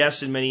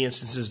 Yes, in many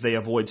instances they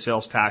avoid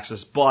sales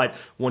taxes, but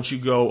once you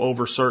go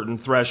over certain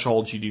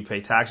thresholds, you do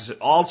pay taxes. It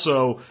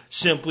also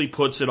simply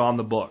puts it on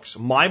the books.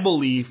 My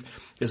belief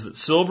is that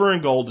silver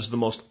and gold is the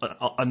most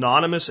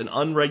anonymous and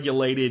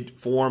unregulated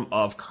form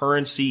of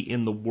currency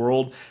in the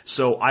world.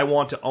 So I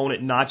want to own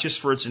it not just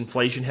for its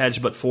inflation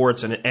hedge, but for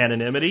its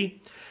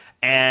anonymity.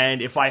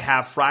 And if I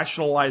have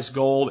fractionalized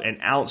gold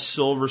and ounce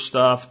silver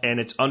stuff and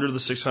it's under the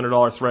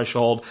 $600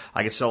 threshold,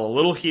 I can sell a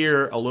little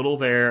here, a little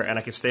there, and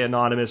I can stay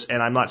anonymous.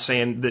 And I'm not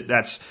saying that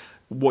that's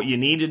what you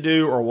need to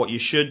do or what you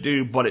should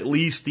do, but at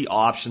least the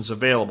option's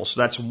available. So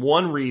that's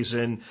one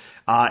reason.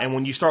 And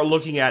when you start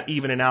looking at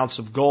even an ounce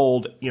of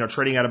gold,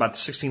 trading at about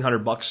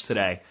 $1,600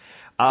 today,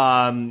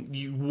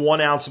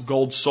 1 ounce of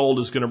gold sold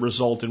is going to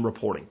result in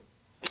reporting.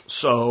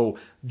 So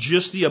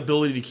just the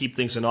ability to keep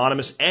things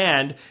anonymous.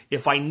 And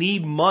if I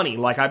need money,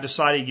 like I've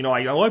decided,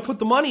 I put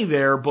the money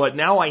there, but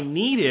now I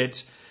need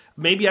it.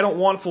 Maybe I don't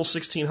want full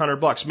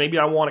 $1,600. Maybe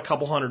I want a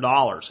couple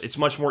 $100. It's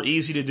much more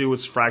easy to do with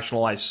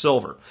fractionalized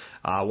silver.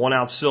 1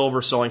 ounce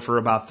silver selling for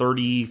about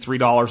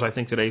 $33, I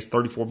think today is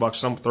 $34,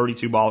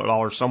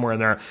 $32 somewhere in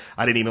there.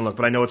 I didn't even look,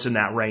 but I know it's in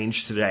that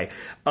range today.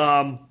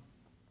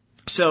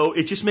 So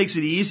it just makes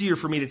it easier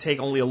for me to take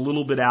only a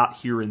little bit out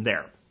here and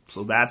there.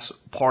 So that's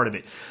part of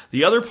it.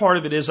 The other part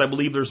of it is I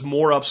believe there's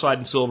more upside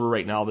in silver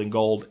right now than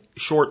gold,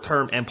 short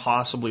term and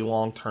possibly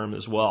long term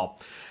as well.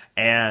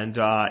 And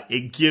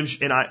it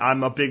gives, and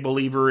I'm a big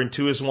believer in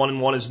 2 is 1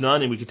 and 1 is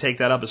none, and we could take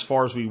that up as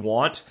far as we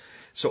want.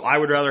 So I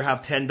would rather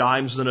have 10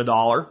 dimes than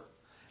 $1.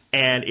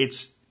 And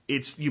it's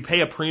you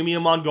pay a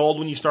premium on gold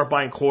when you start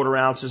buying quarter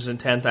ounces and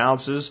 10th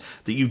ounces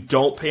that you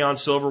don't pay on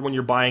silver when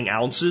you're buying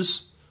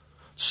ounces.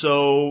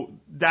 So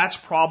that's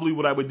probably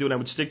what I would do, and I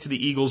would stick to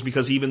the Eagles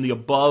because even the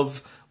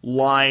above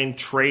line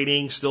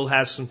trading still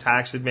has some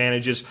tax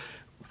advantages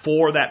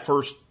for that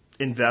first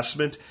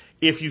investment.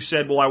 If you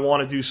said, well, I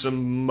want to do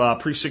some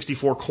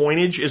pre-64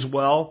 coinage as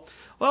well,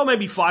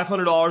 maybe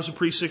 $500 in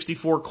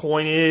pre-64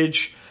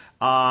 coinage,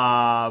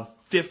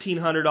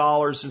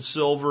 $1,500 in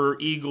silver,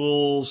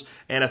 Eagles,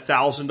 and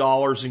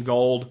 $1,000 in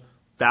gold.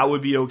 That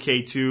would be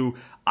okay too.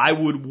 I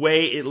would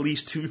weigh at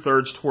least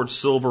 2/3 towards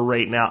silver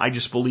right now. I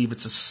just believe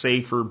it's a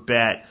safer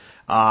bet.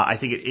 I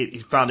think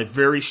it found a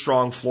very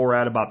strong floor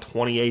at about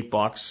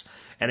 $28.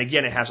 And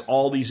again, it has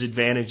all these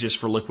advantages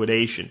for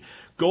liquidation.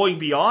 Going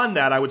beyond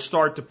that, I would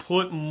start to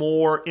put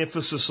more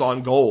emphasis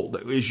on gold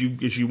as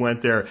you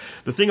went there.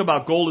 The thing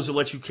about gold is it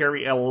lets you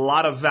carry a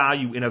lot of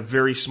value in a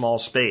very small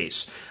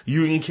space.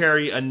 You can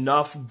carry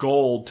enough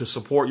gold to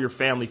support your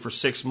family for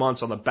 6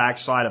 months on the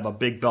backside of a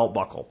big belt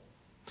buckle.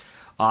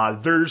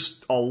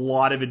 There's a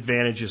lot of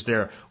advantages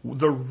there.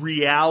 The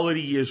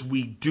reality is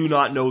we do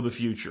not know the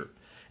future.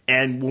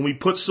 And when we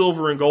put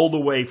silver and gold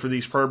away for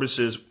these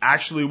purposes,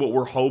 actually what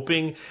we're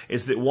hoping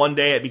is that one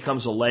day it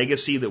becomes a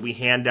legacy that we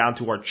hand down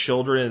to our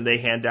children and they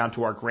hand down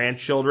to our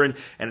grandchildren.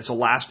 And it's a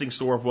lasting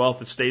store of wealth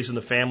that stays in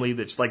the family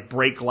that's like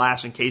break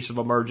glass in case of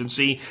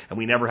emergency and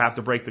we never have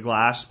to break the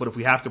glass. But if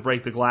we have to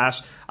break the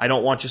glass, I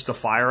don't want just a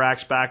fire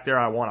axe back there.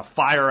 I want a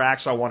fire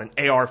axe. I want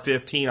an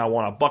AR-15. I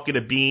want a bucket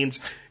of beans.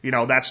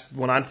 That's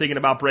when I'm thinking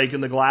about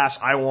breaking the glass.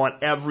 I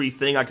want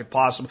everything I could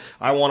possibly.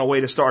 I want a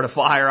way to start a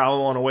fire. I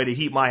want a way to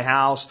heat my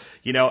house.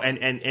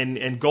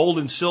 And gold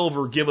and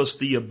silver give us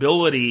the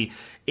ability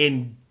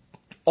in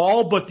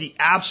all but the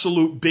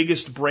absolute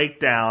biggest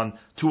breakdown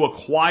to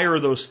acquire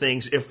those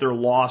things if they're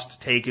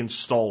lost, taken,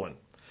 stolen.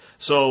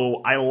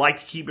 So I like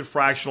to keep it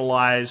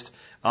fractionalized.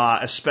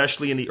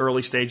 Especially in the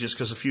early stages,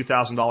 because a few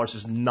 $1,000s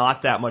is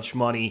not that much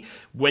money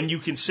when you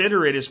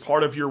consider it as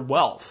part of your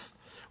wealth.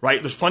 Right?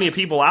 There's plenty of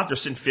people out there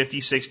sitting $50,000,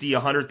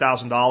 $60,000,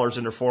 $100,000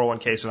 in their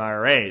 401ks and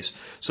IRAs.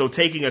 So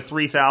taking a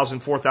 $3,000,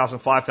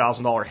 $4,000,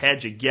 $5,000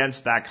 hedge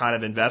against that kind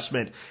of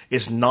investment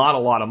is not a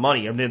lot of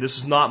money. I mean, this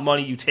is not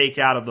money you take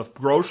out of the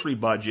grocery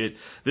budget.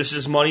 This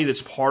is money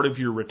that's part of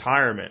your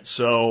retirement.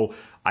 So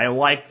I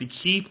like to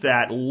keep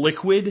that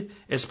liquid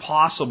as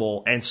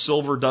possible, and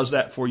silver does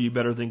that for you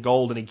better than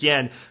gold. And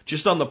again,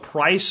 just on the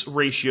price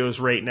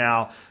ratios right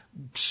now,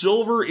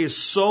 silver is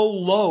so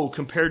low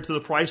compared to the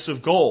price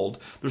of gold.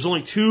 There's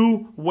only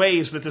 2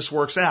 ways that this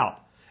works out.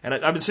 And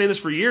I've been saying this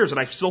for years,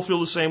 and I still feel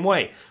the same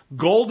way.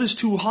 Gold is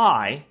too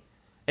high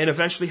and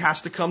eventually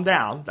has to come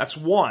down. That's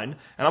one.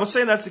 And I'm not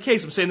saying that's the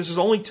case. I'm saying this is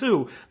only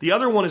 2. The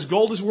other one is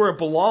gold is where it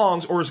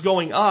belongs or is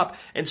going up,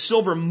 and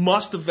silver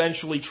must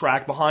eventually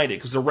track behind it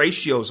because the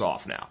ratio's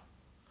off now.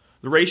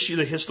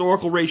 The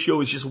historical ratio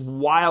is just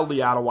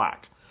wildly out of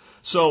whack.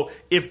 So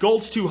if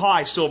gold's too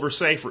high, silver's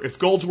safer. If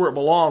gold's where it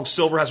belongs,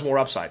 silver has more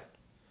upside.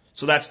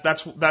 So that's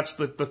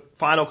the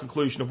final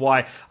conclusion of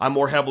why I'm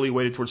more heavily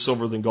weighted towards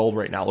silver than gold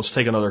right now. Let's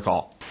take another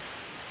call.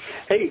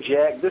 Hey,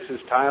 Jack, this is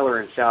Tyler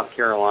in South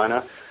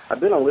Carolina. I've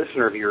been a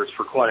listener of yours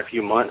for quite a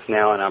few months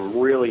now, and I'm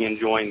really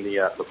enjoying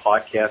the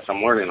podcast.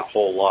 I'm learning a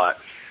whole lot.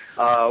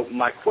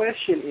 My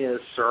question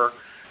is, sir,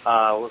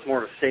 was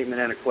more of a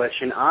statement and a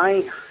question.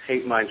 I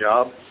hate my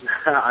job.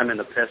 I'm in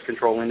the pest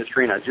control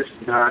industry, and I just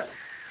not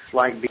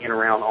like being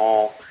around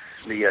all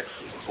the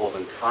chemicals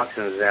and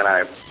toxins that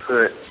I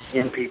put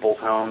in people's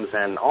homes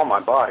and on my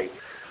body.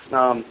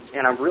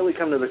 And I've really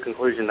come to the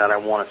conclusion that I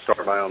want to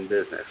start my own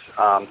business.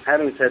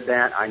 Having said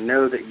that, I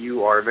know that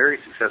you are a very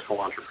successful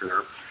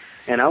entrepreneur,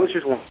 and I was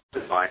just wanting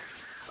advice.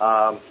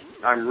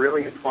 I'm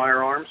really into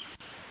firearms.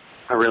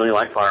 I really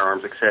like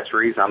firearms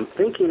accessories. I'm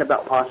thinking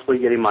about possibly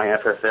getting my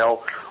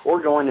FFL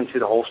or going into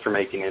the holster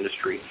making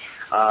industry.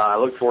 I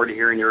look forward to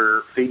hearing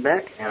your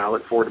feedback, and I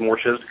look forward to more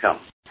shows to come.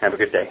 Have a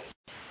good day.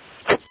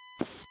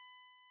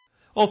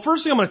 Well,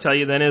 first thing I'm going to tell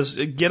you then is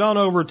get on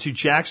over to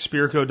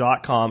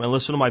jackspirko.com and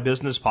listen to my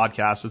business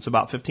podcast. It's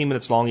about 15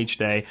 minutes long each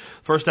day.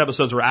 First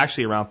episodes are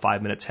actually around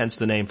 5 minutes, hence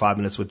the name 5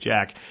 Minutes with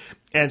Jack.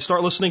 And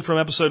start listening from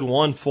episode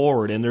 1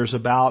 forward. And there's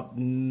about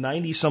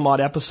 90 some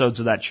odd episodes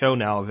of that show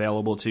now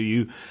available to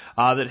you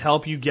that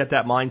help you get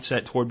that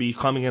mindset toward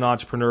becoming an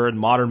entrepreneur and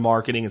modern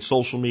marketing and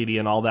social media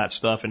and all that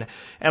stuff. And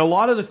a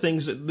lot of the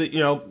things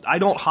that, I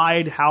don't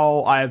hide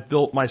how I've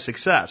built my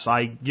success.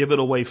 I give it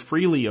away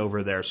freely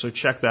over there. So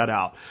check that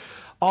out.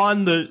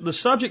 On the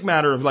subject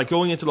matter of like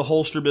going into the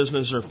holster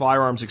business or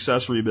firearms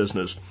accessory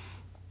business,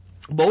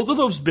 both of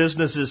those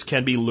businesses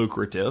can be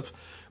lucrative,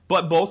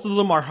 but both of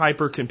them are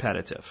hyper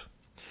competitive.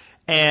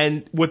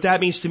 And what that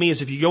means to me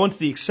is if you go into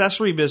the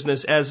accessory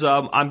business as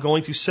I'm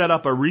going to set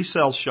up a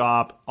resale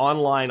shop,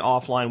 online,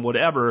 offline,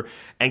 whatever,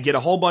 and get a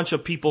whole bunch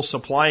of people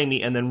supplying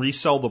me and then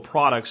resell the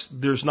products,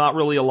 there's not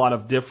really a lot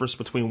of difference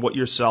between what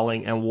you're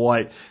selling and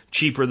what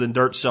cheaper than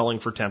dirt selling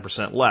for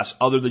 10% less,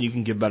 other than you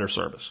can give better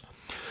service.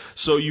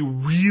 So you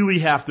really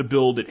have to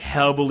build it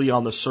heavily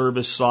on the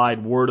service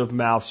side, word of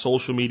mouth,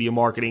 social media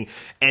marketing,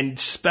 and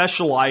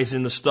specialize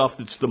in the stuff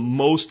that's the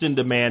most in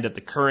demand at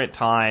the current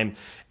time,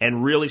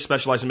 and really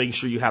specialize in making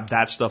sure you have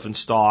that stuff in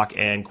stock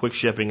and quick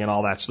shipping and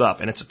all that stuff.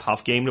 And it's a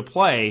tough game to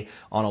play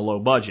on a low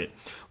budget.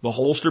 The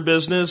holster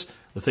business,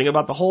 the thing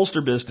about the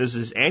holster business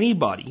is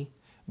anybody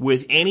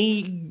with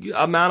any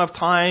amount of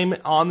time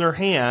on their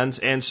hands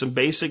and some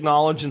basic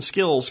knowledge and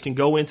skills can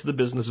go into the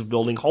business of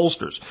building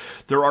holsters.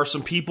 There are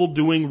some people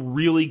doing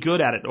really good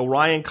at it.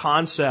 Orion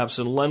Concepts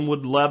and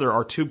Lenwood Leather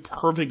are two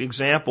perfect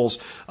examples,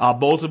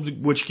 both of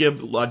which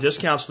give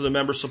discounts to the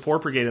member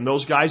support brigade, and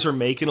those guys are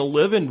making a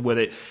living with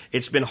it.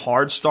 It's been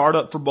hard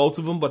startup for both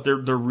of them, but they're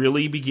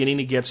really beginning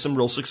to get some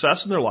real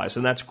success in their lives,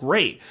 and that's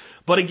great.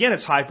 But again,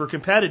 it's hyper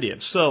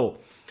competitive. So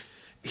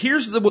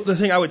here's the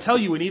thing I would tell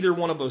you in either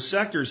one of those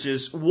sectors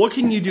is what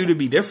can you do to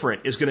be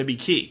different is going to be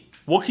key.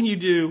 What can you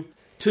do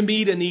to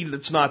meet a need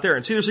that's not there?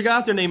 And see, there's a guy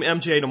out there named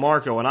MJ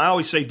DeMarco, and I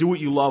always say, do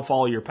what you love,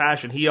 follow your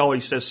passion. He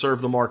always says,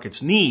 serve the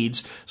market's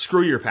needs,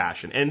 screw your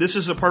passion. And this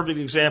is a perfect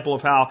example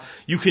of how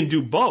you can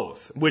do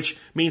both, which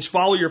means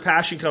follow your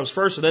passion comes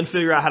first and then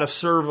figure out how to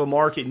serve a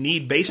market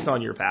need based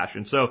on your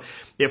passion. So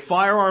if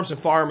firearms and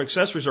firearm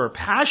accessories are a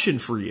passion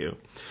for you,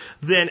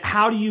 then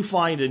how do you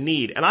find a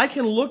need? And I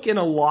can look in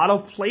a lot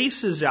of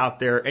places out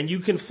there and you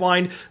can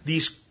find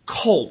these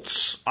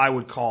cults, I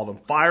would call them,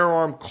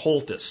 firearm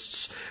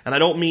cultists. And I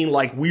don't mean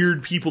like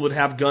weird people that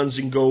have guns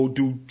and go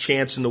do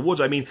chants in the woods.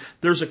 I mean,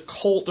 there's a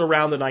cult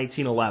around the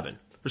 1911.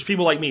 There's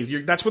people like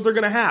me. That's what they're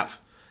going to have.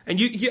 And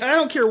I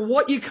don't care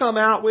what you come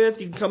out with.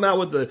 You can come out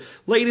with the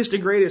latest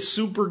and greatest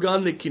super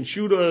gun that can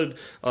shoot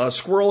a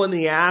squirrel in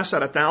the ass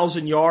at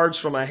 1,000 yards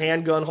from a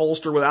handgun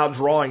holster without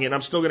drawing it. And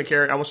I'm still going to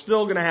carry it. I'm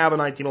still going to have a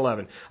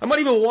 1911. I might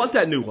even want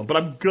that new one, but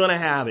I'm going to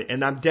have it.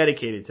 And I'm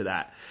dedicated to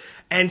that.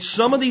 And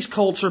some of these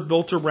cults are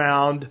built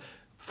around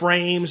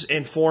frames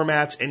and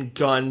formats and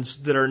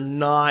guns that are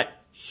not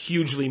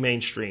hugely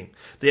mainstream.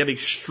 They have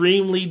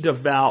extremely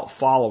devout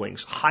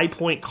followings. High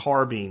Point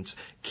carbines,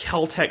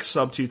 Kel-Tec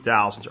Sub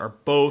 2000s are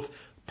both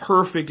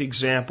perfect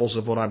examples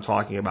of what I'm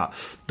talking about.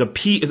 The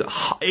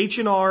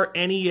H&R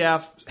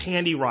NEF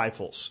handy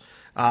rifles,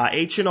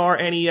 H&R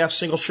NEF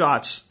single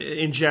shots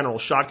in general,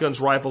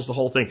 shotguns, rifles, the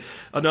whole thing.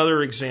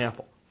 Another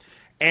example.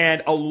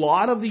 And a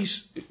lot of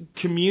these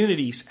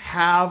communities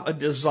have a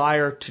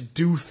desire to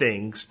do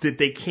things that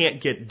they can't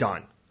get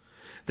done.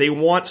 They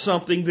want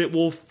something that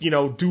will,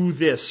 do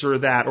this or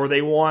that, or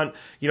they want,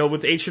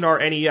 with H&R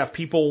NEF,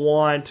 people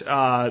want,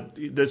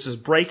 this is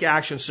break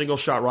action single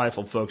shot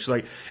rifle, folks,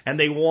 and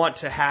they want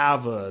to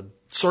have a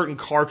certain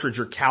cartridge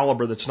or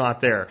caliber that's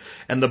not there.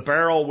 And the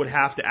barrel would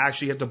have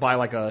to buy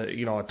like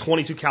a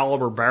 22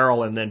 caliber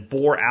barrel and then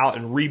bore out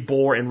and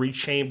rebore and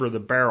rechamber the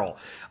barrel.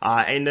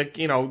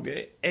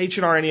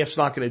 H&R NEF's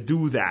not going to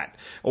do that.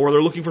 Or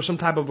they're looking for some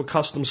type of a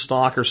custom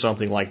stock or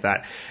something like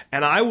that.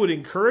 And I would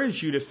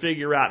encourage you to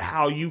figure out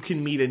how you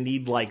can meet a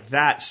need like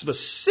that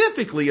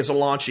specifically as a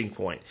launching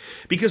point.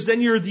 Because then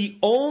you're the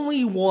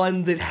only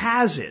one that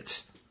has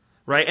it.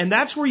 Right? And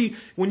that's where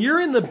when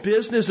you're in the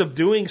business of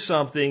doing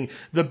something,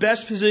 the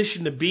best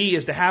position to be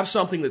is to have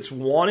something that's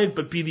wanted,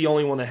 but be the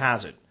only one that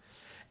has it.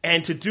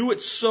 And to do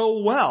it so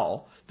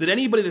well that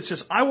anybody that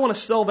says, I want to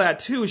sell that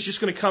too, is just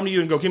going to come to you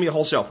and go, give me a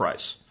wholesale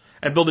price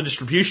and build a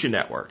distribution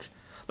network.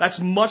 That's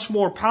much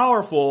more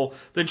powerful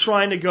than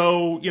trying to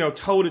go,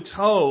 toe to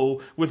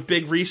toe with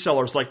big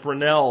resellers like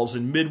Brunel's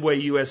and Midway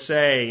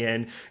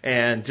USA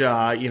and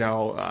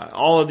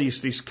all of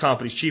these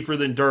companies, cheaper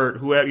than dirt,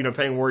 whoever,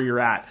 paying where you're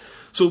at.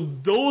 So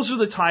those are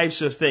the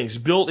types of things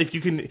built if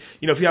you can,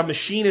 if you have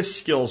machinist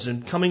skills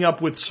and coming up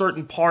with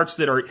certain parts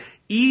that are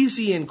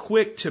easy and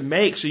quick to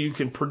make so you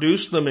can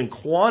produce them in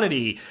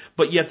quantity,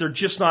 but yet they're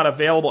just not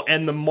available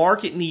and the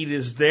market need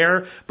is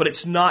there, but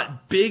it's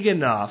not big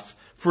enough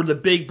for the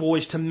big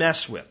boys to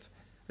mess with.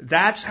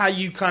 That's how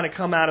you kind of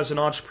come out as an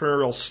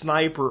entrepreneurial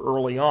sniper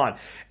early on.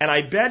 And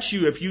I bet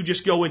you if you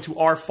just go into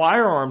our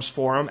firearms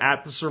forum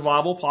at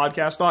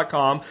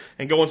thesurvivalpodcast.com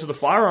and go into the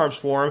firearms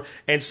forum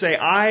and say,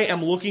 I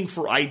am looking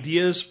for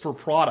ideas for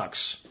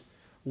products.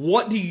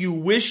 What do you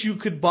wish you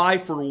could buy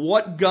for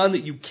what gun that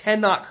you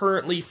cannot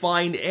currently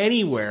find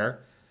anywhere?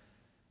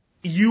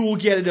 You will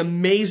get an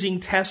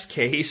amazing test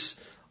case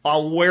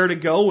on where to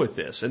go with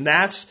this. And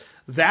that's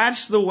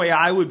the way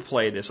I would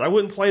play this. I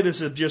wouldn't play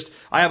this as just,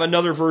 I have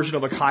another version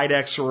of a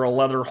Kydex or a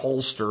leather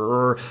holster,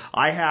 or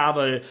I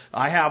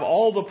have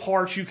all the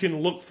parts you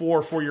can look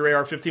for your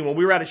AR-15. When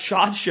we were at a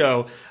SHOT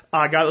Show,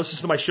 a guy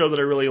listens to my show that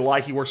I really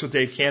like. He works with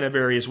Dave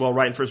Canterbury as well,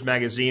 writing for his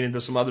magazine and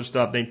does some other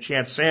stuff, named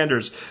Chance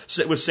Sanders,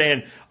 was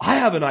saying, I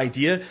have an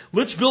idea.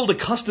 Let's build a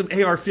custom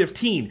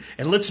AR-15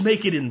 and let's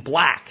make it in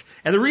black.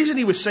 And the reason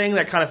he was saying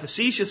that kind of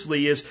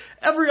facetiously is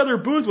every other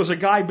booth was a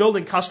guy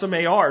building custom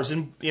ARs.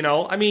 And,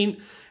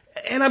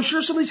 and I'm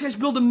sure some of these guys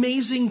build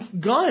amazing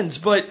guns,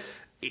 but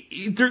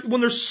when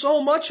there's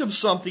so much of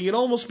something, it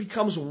almost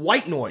becomes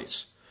white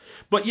noise.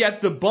 But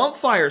yet the bump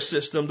fire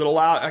system that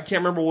I can't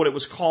remember what it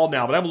was called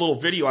now, but I have a little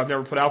video I've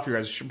never put out for you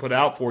guys. I should put it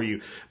out for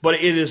you. But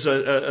it is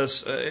I'll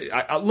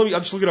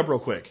just look it up real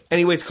quick.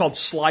 Anyway, it's called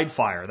slide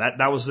fire.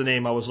 That was the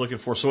name I was looking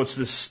for. So it's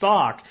this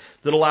stock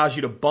that allows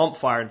you to bump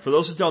fire. And for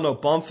those that don't know,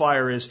 bump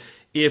fire is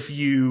if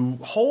you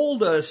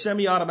hold a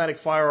semi-automatic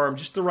firearm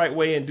just the right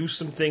way and do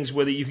some things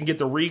with it, you can get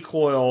the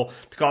recoil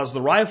to cause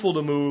the rifle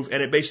to move,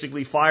 and it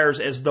basically fires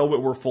as though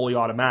it were fully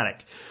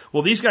automatic.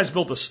 Well, these guys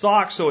built a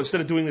stock, so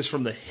instead of doing this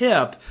from the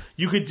hip,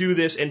 you could do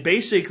this, and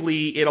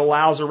basically it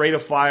allows a rate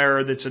of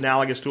fire that's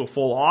analogous to a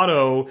full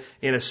auto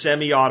in a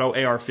semi-auto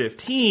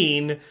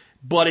AR-15,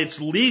 but it's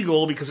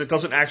legal because it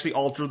doesn't actually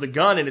alter the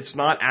gun, and it's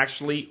not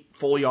actually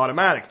fully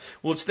automatic.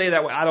 Will it stay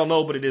that way? I don't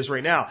know, but it is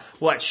right now.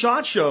 Well, at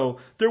SHOT Show,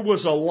 there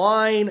was a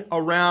line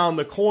around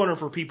the corner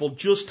for people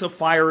just to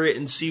fire it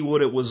and see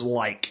what it was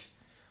like.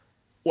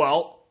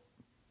 Well,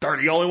 they're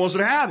the only ones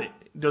that have it.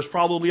 There's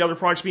probably other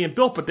products being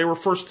built, but they were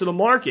first to the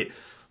market.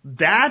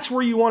 That's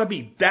where you want to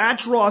be. That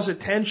draws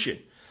attention.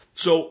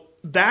 So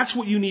that's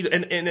what you need.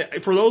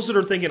 And for those that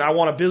are thinking, I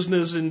want a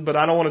business, but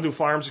I don't want to do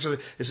firearms,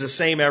 it's the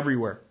same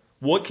everywhere.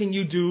 What can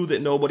you do that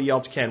nobody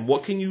else can?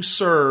 What can you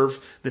serve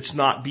that's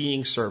not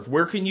being served?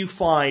 Where can you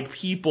find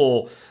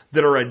people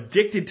that are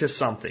addicted to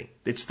something?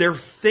 It's their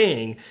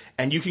thing,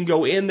 and you can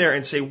go in there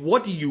and say,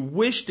 what do you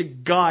wish to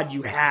God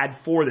you had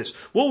for this?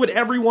 What would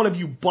every one of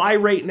you buy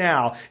right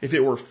now if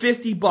it were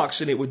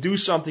 $50 and it would do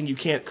something you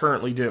can't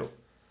currently do?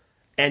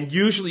 And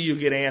usually you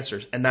get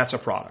answers, and that's a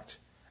product.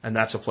 And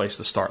that's a place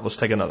to start. Let's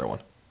take another one.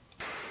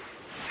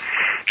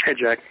 Hey,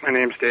 Jack. My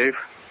name's Dave.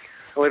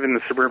 I live in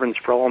the suburban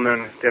sprawl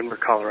known as Denver,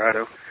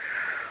 Colorado.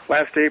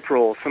 Last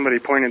April, somebody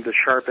pointed the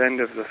sharp end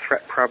of the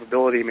threat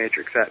probability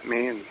matrix at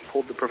me and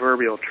pulled the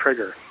proverbial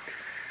trigger.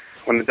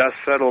 When the dust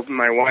settled,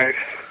 my wife,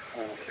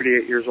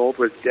 38 years old,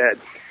 was dead,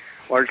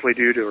 largely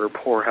due to her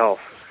poor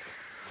health.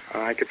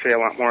 I could say a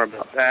lot more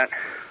about that,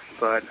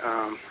 but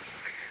I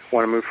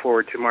want to move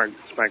forward to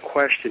my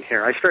question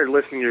here. I started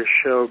listening to your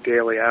show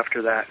daily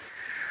after that,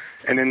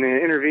 and in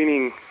the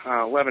intervening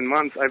 11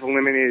 months, I've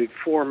eliminated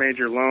 4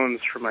 major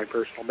loans from my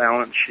personal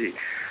balance sheet.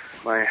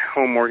 My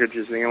home mortgage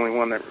is the only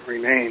one that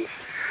remains.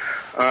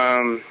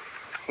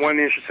 One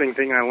interesting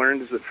thing I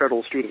learned is that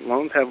federal student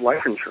loans have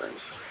life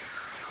insurance.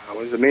 It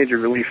was a major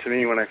relief to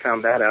me when I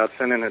found that out,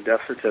 sent in a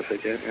death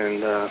certificate,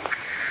 and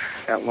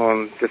that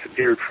loan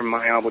disappeared from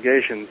my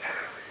obligations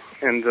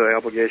and the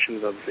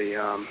obligations of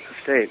the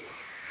state.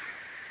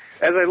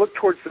 As I look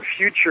towards the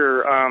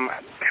future,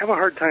 I have a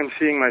hard time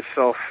seeing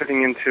myself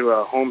fitting into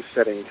a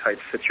homesteading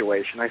type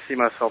situation. I see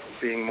myself as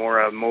being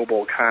more a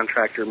mobile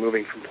contractor,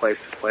 moving from place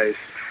to place,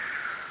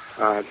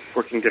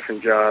 working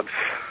different jobs,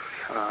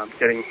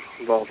 getting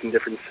involved in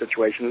different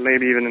situations,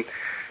 maybe even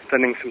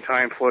spending some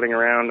time floating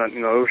around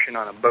in the ocean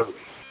on a boat.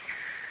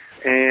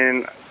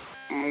 And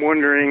I'm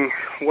wondering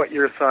what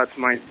your thoughts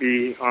might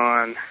be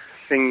on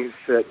things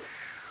that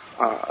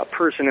a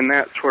person in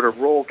that sort of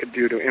role could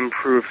do to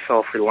improve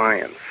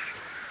self-reliance.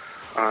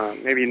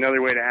 Maybe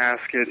another way to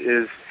ask it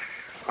is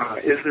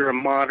there a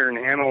modern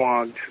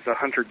analog to the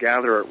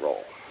hunter-gatherer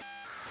role?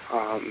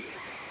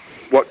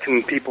 What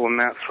can people in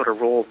that sort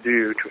of role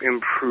do to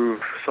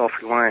improve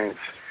self-reliance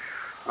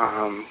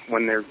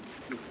when they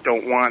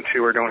don't want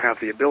to or don't have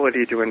the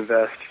ability to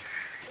invest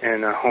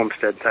in a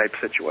homestead-type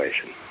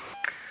situation?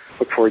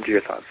 Look forward to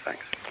your thoughts.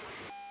 Thanks.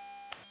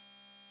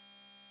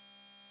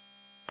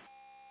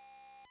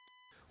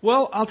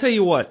 Well, I'll tell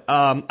you what,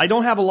 I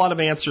don't have a lot of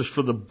answers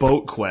for the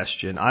boat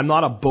question. I'm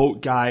not a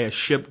boat guy, a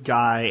ship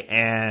guy,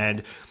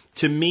 and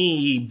to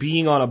me,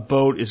 being on a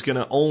boat is going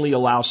to only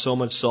allow so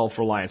much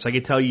self-reliance. I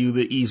can tell you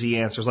the easy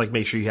answers, like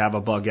make sure you have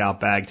a bug-out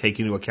bag, take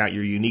into account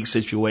your unique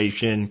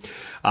situation.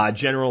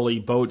 Generally,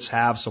 boats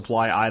have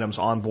supply items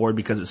on board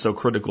because it's so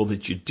critical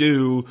that you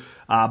do,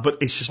 but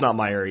it's just not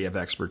my area of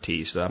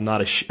expertise. I'm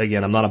not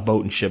a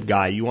boat and ship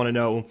guy. You want to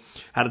know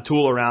how to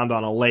tool around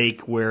on a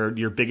lake where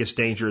your biggest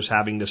danger is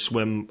having to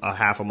swim a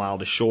half a mile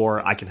to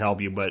shore. I can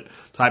help you, but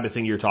the type of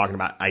thing you're talking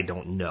about, I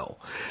don't know.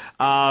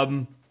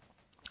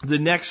 The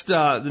next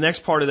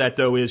part of that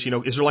though is,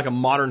 is there like a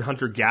modern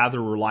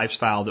hunter-gatherer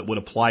lifestyle that would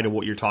apply to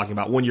what you're talking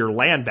about when you're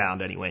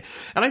land-bound anyway?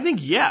 And I think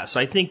yes.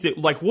 I think that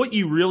like what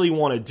you really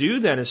want to do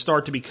then is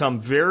start to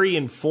become very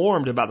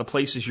informed about the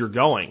places you're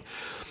going.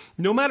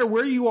 no matter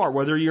where you are,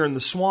 whether you're in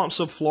the swamps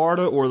of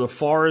Florida or the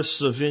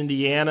forests of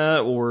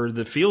Indiana or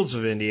the fields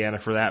of Indiana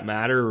for that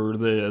matter, or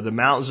the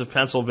mountains of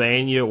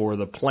Pennsylvania or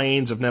the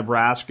plains of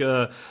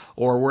Nebraska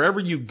or wherever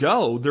you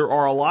go, there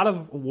are a lot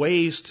of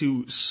ways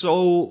to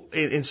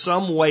in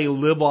some way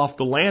live off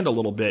the land a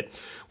little bit,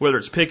 whether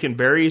it's picking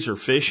berries or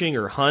fishing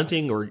or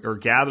hunting or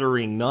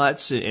gathering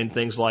nuts and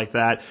things like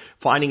that,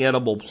 finding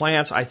edible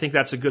plants. I think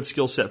that's a good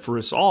skill set for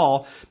us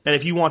all. And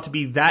if you want to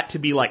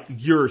be like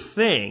your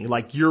thing,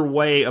 like your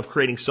way of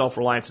creating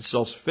self-reliance and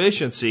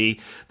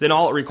self-sufficiency, then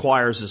all it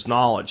requires is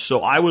knowledge.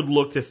 So I would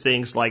look to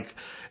things like,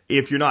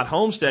 if you're not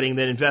homesteading,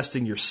 then invest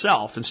in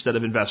yourself instead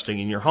of investing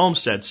in your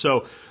homestead.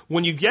 So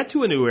when you get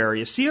to a new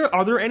area, see,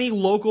 are there any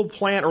local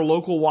plant or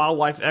local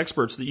wildlife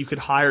experts that you could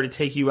hire to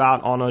take you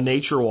out on a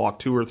nature walk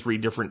 2 or 3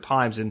 different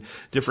times in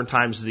different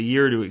times of the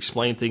year to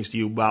explain things to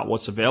you about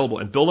what's available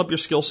and build up your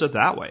skill set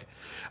that way.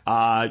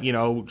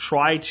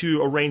 Try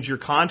to arrange your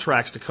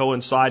contracts to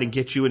coincide and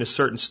get you into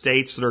certain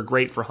states that are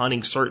great for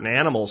hunting certain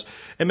animals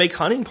and make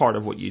hunting part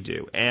of what you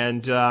do.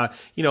 And,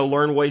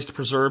 learn ways to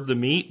preserve the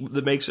meat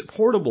that makes it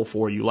portable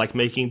for you, like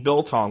making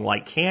biltong,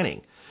 like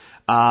canning.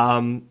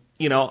 And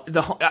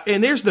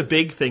there's the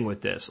big thing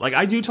with this. Like,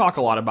 I do talk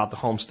a lot about the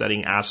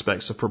homesteading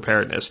aspects of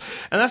preparedness,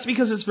 and that's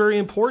because it's very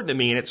important to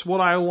me, and it's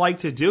what I like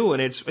to do,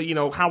 and it's,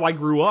 how I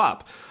grew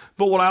up.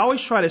 But what I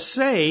always try to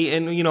say,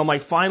 and, my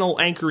final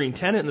anchoring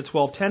tenet in the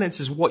 12 tenets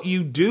is what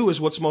you do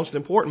is what's most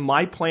important.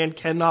 My plan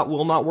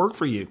will not work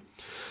for you.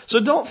 So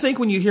don't think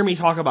when you hear me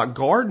talk about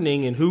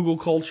gardening and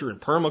hugelkulture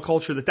and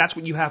permaculture that that's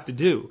what you have to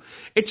do.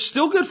 It's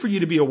still good for you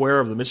to be aware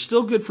of them. It's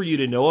still good for you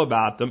to know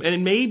about them.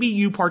 And maybe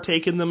you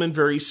partake in them in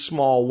very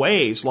small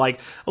ways, like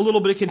a little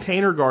bit of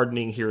container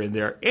gardening here and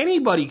there.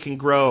 Anybody can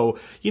grow,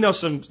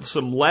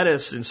 some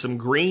lettuce and some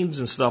greens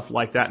and stuff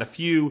like that in a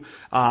few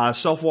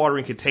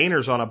self-watering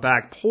containers on a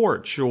back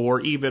porch or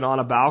even on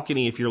a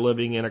balcony if you're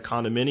living in a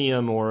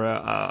condominium or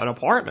an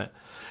apartment.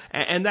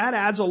 And that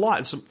adds a lot,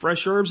 and some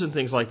fresh herbs and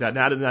things like that, and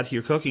adding that to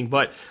your cooking.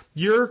 But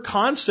your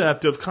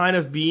concept of kind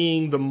of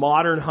being the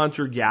modern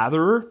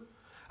hunter-gatherer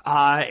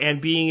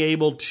and being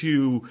able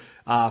to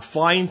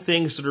find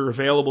things that are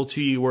available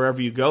to you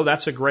wherever you go,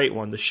 that's a great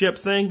one. The ship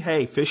thing,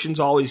 hey, fishing's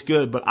always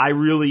good, but I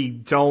really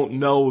don't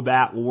know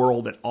that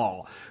world at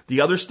all.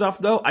 The other stuff,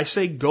 though, I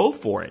say go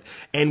for it.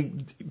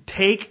 And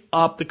take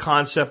up the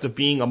concept of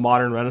being a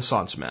modern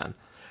Renaissance man.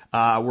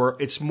 Where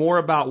it's more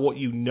about what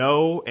you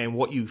know and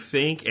what you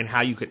think and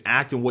how you can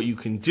act and what you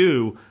can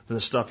do than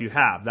the stuff you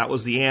have. That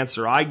was the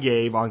answer I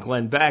gave on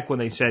Glenn Beck when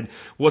they said,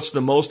 what's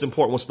the most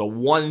important, what's the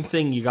one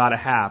thing you got to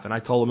have? And I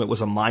told them it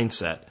was a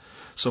mindset.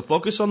 So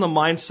focus on the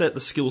mindset,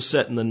 the skill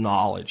set, and the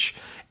knowledge,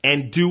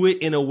 and do it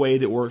in a way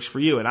that works for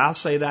you. And I'll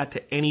say that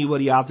to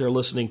anybody out there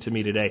listening to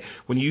me today.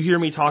 When you hear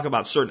me talk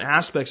about certain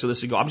aspects of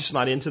this and go, I'm just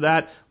not into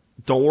that,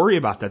 don't worry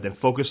about that. Then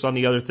focus on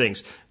the other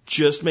things.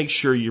 Just make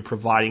sure you're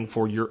providing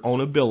for your own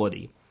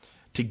ability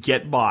to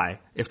get by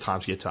if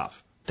times get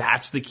tough.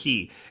 That's the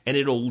key. And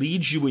it'll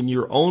lead you in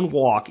your own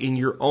walk, in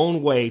your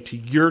own way, to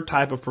your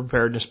type of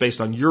preparedness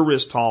based on your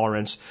risk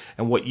tolerance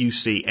and what you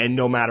see. And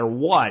no matter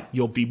what,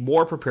 you'll be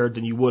more prepared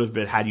than you would have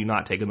been had you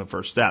not taken the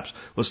first steps.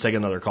 Let's take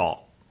another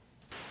call.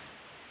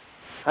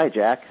 Hi,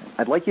 Jack.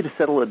 I'd like you to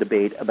settle a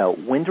debate about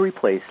when to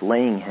replace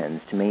laying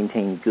hens to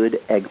maintain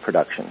good egg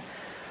production.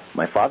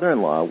 My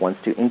father-in-law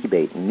wants to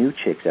incubate new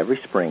chicks every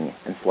spring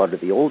and slaughter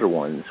the older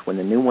ones when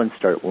the new ones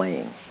start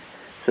laying.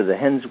 So the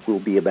hens will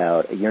be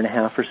about 1.5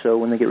 years or so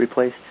when they get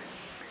replaced.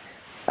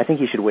 I think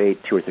you should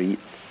wait 2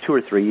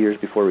 or 3 years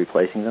before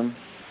replacing them.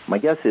 My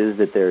guess is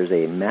that there's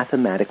a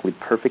mathematically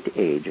perfect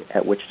age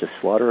at which to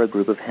slaughter a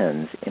group of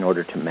hens in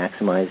order to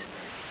maximize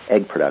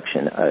egg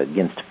production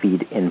against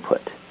feed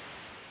input.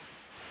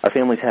 Our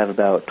families have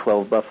about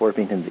 12 Buff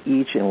Orpingtons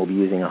each, and we'll be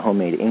using a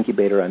homemade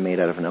incubator I made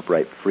out of an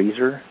upright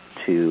freezer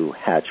to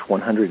hatch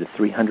 100 to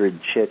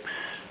 300 chicks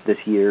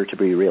this year to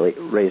be really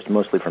raised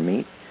mostly for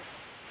meat.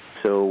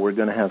 So we're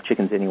going to have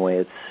chickens anyway.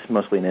 It's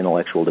mostly an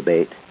intellectual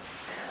debate.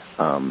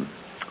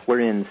 We're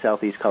in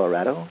southeast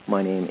Colorado.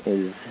 My name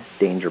is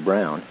Danger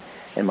Brown,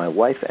 and my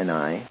wife and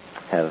I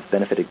have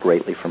benefited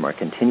greatly from our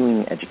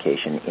continuing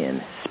education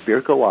in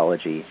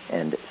spirituality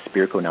and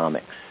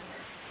spiritonomics.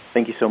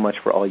 Thank you so much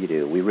for all you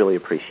do. We really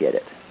appreciate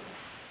it.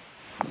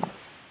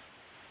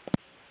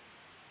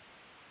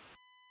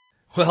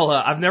 Well,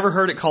 I've never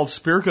heard it called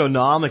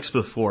spiritonomics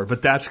before,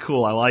 but that's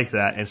cool. I like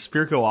that. And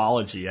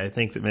spirituology, I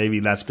think that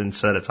maybe that's been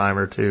said a time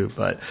or two.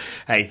 But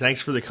hey,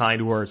 thanks for the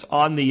kind words.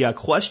 On the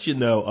question,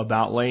 though,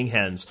 about laying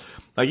hens,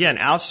 again,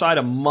 outside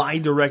of my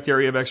direct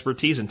area of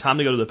expertise, and time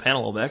to go to the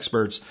panel of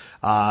experts,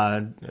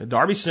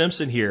 Darby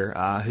Simpson here,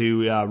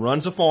 who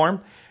runs a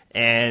farm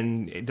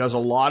and does a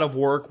lot of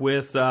work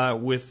with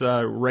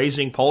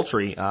raising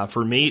poultry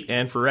for meat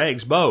and for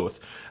eggs, both,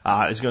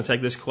 is going to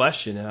take this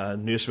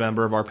question, newest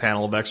member of our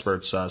panel of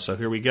experts. So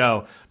here we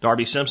go.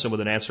 Darby Simpson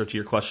with an answer to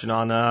your question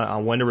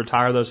on when to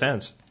retire those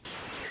hens.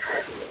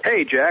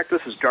 Hey, Jack.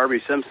 This is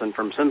Darby Simpson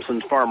from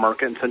Simpson's Farm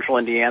Market in central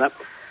Indiana.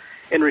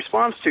 In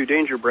response to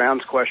Danger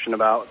Brown's question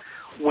about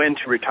when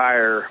to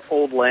retire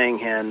old laying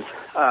hens.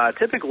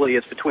 Typically,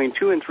 it's between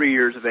 2 and 3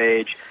 years of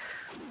age.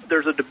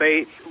 There's a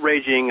debate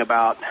raging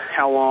about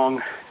how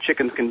long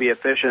chickens can be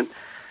efficient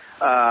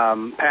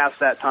past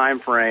that time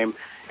frame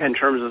in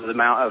terms of the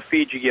amount of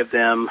feed you give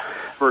them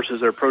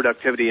versus their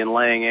productivity in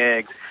laying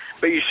eggs.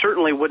 But you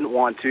certainly wouldn't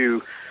want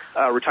to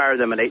retire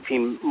them at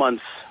 18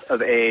 months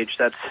of age.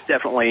 That's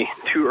definitely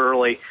too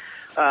early.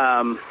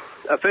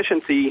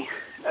 Efficiency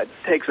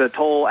takes a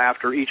toll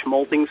after each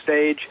molting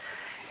stage,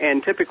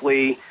 and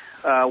typically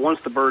once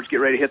the birds get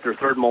ready to hit their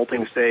third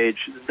molting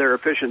stage, their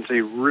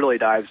efficiency really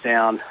dives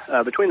down.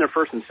 Between their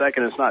first and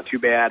second, it's not too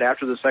bad.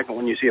 After the second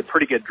one, you see a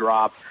pretty good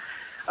drop.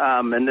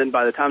 And then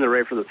by the time they're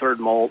ready for the third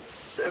molt,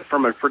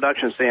 from a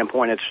production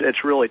standpoint,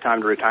 it's really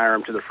time to retire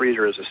them to the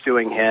freezer as a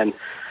stewing hen.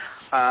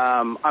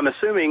 I'm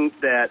assuming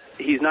that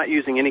he's not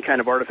using any kind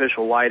of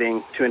artificial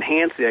lighting to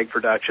enhance the egg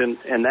production,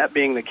 and that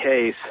being the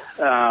case,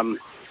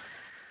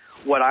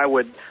 what I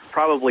would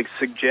probably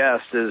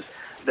suggest is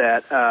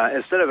that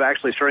instead of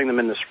actually starting them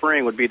in the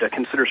spring would be to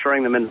consider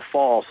starting them in the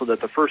fall so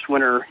that the first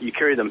winter you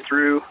carry them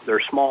through,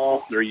 they're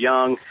small, they're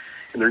young,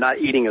 and they're not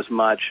eating as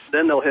much.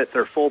 Then they'll hit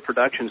their full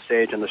production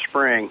stage in the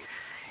spring,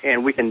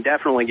 and we can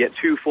definitely get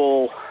 2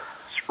 full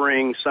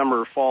spring,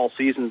 summer, fall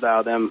seasons out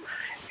of them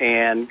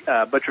and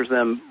butchers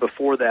them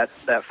before that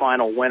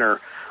final winter.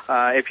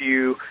 If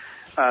you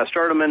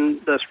start them in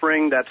the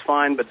spring, that's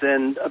fine, but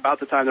then about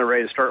the time they're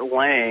ready to start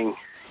laying,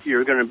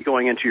 you're going to be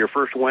going into your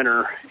first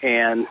winter,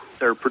 and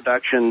their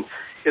production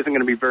isn't going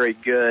to be very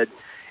good,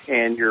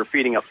 and you're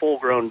feeding a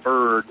full-grown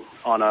bird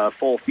on a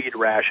full feed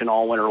ration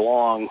all winter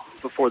long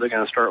before they're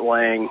going to start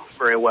laying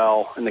very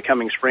well in the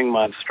coming spring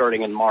months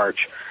starting in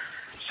March.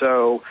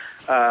 So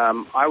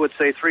I would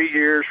say 3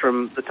 years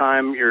from the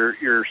time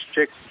your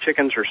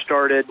chickens are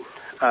started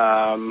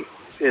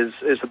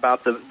is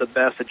about the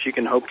best that you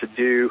can hope to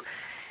do.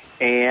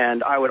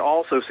 And I would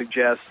also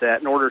suggest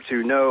that in order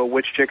to know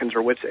which chickens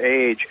are which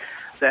age,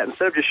 that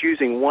instead of just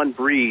using one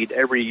breed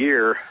every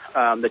year,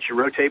 that you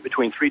rotate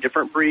between 3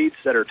 different breeds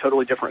that are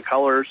totally different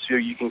colors so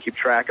you can keep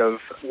track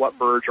of what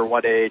birds are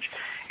what age.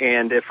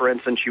 And if, for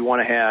instance, you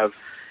want to have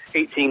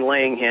 18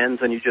 laying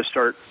hens, and you just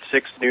start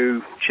 6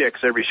 new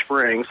chicks every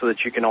spring so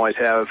that you can always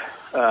have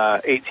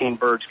 18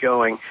 birds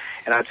going.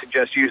 And I'd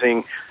suggest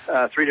using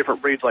 3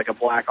 different breeds like a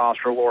black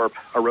Australorp,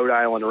 a Rhode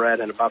Island Red,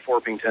 and a Buff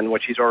Orpington,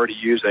 which he's already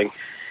using.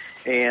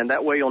 And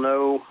that way you'll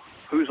know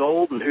who's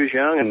old and who's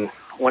young and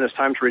when it's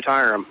time to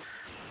retire them.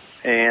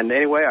 And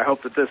anyway, I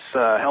hope that this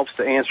helps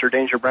to answer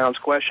Danger Brown's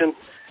question.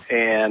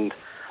 And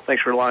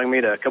thanks for allowing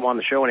me to come on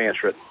the show and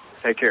answer it.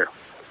 Take care.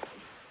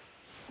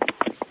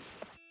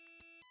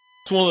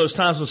 It's one of those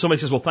times when somebody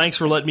says, well, thanks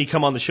for letting me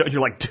come on the show. And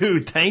you're like,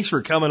 dude, thanks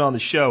for coming on the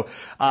show.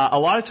 A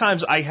lot of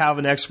times I have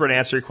an expert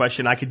answer your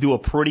question. I could do a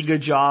pretty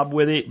good job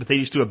with it, but they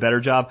just do a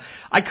better job.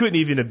 I couldn't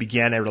even have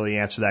began to really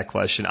answer that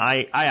question.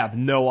 I have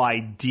no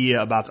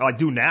idea about, I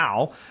do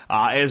now,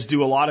 as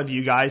do a lot of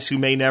you guys who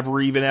may never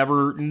even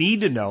ever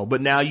need to know, but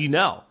now you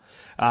know.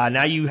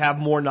 Now you have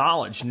more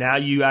knowledge. Now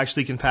you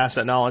actually can pass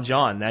that knowledge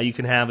on. Now you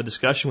can have a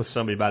discussion with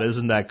somebody about it.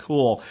 Isn't that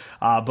cool?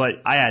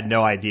 But I had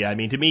no idea. I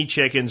mean, to me,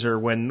 chickens are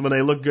when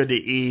they look good to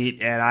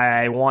eat and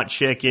I want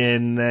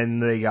chicken, then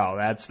they go.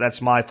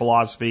 That's my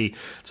philosophy.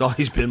 It's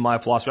always been my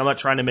philosophy. I'm not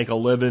trying to make a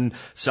living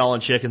selling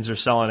chickens or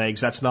selling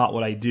eggs. That's not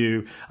what I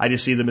do. I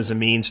just see them as a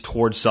means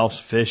towards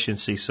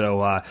self-sufficiency.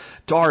 So,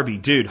 Darby,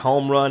 dude,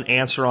 home run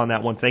answer on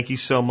that one. Thank you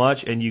so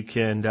much. And you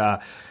can,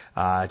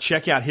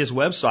 check out his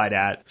website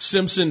at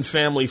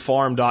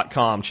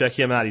simpsonfamilyfarm.com. Check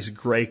him out. He's a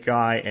great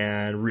guy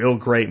and real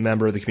great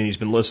member of the community. He's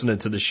been listening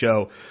to the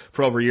show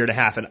for over a year and a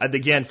half. And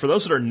again, for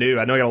those that are new,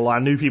 I know I got a lot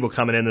of new people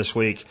coming in this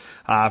week,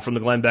 from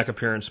the Glenn Beck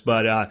appearance,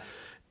 but,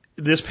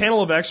 this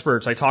panel of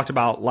experts I talked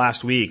about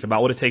last week,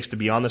 about what it takes to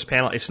be on this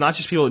panel, it's not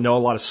just people that know a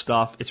lot of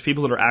stuff, it's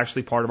people that are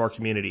actually part of our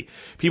community,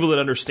 people that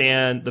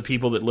understand the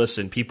people that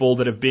listen, people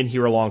that have been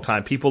here a long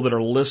time, people that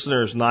are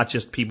listeners, not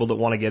just people that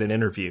want to get an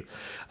interview,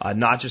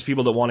 not just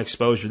people that want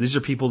exposure. These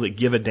are people that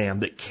give a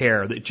damn, that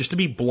care, that, just to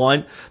be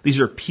blunt, these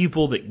are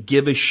people that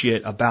give a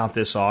shit about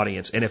this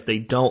audience. And if they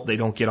don't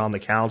get on the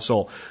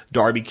council.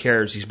 Darby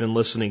cares. He's been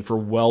listening for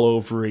well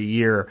over a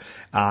year,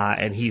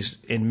 and he's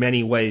in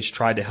many ways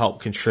tried to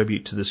help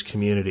contribute to this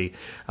community.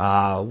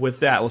 With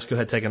that, let's go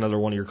ahead and take another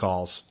one of your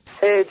calls.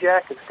 Hey,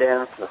 Jack, it's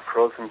Dan from the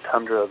frozen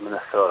tundra of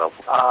Minnesota.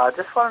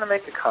 Just wanted to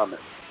make a comment.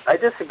 I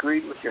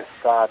disagreed with your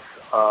thoughts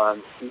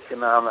on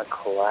economic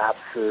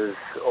collapses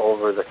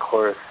over the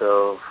course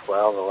of, the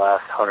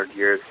last 100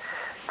 years,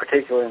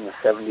 particularly in the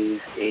 70s,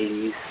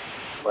 80s,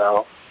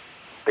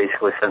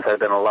 basically since I've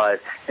been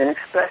alive, and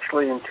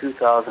especially in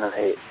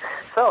 2008.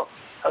 So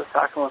I was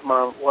talking with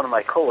one of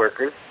my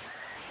coworkers,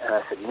 and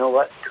I said, you know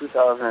what,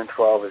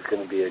 2012 is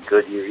going to be a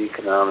good year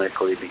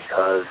economically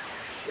because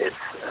it's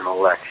an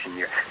election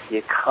year. The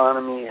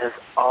economy has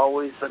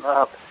always been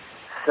up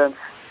since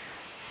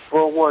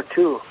World War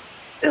II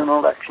in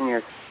election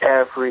years,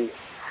 every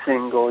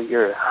single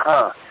year.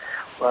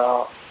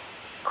 Well,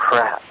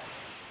 crap.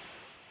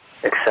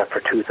 Except for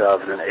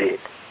 2008.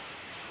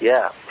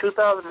 Yeah,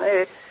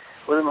 2008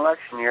 was an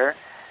election year,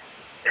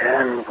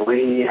 and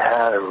we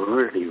had a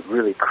really,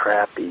 really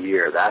crappy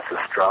year. That's a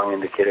strong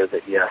indicator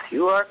that, yes,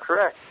 you are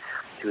correct.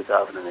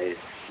 2008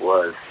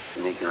 was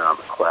an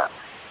economic collapse.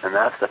 And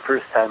that's the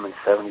first time in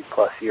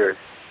 70-plus years.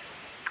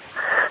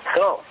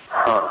 So,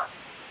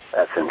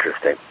 that's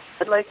interesting.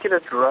 I'd like you to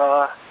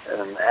draw an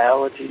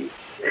analogy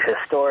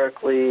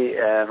historically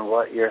and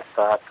what your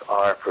thoughts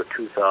are for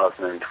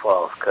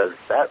 2012, because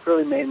that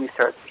really made me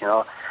start,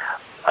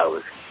 I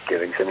was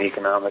giving some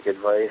economic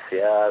advice.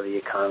 Yeah, the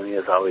economy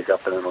is always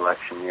up in an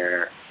election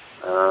year.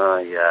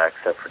 Yeah,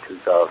 except for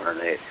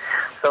 2008.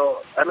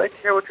 So I'd like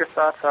to hear what your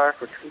thoughts are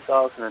for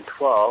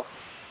 2012.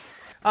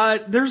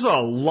 There's a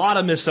lot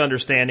of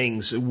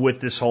misunderstandings with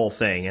this whole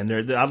thing,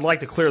 and I'd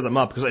like to clear them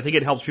up because I think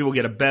it helps people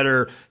get a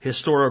better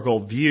historical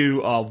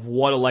view of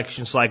what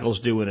election cycles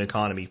do in an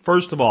economy.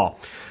 First of all,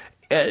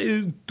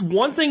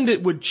 one thing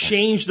that would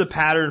change the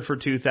pattern for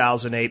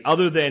 2008,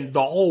 other than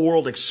the whole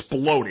world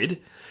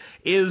exploded,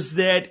 is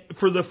that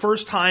for the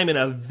first time in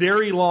a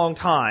very long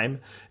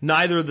time,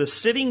 neither the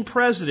sitting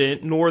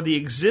president nor the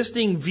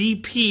existing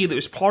VP that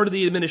was part of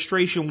the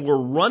administration were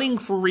running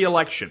for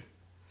re-election.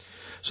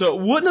 So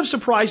it wouldn't have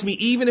surprised me,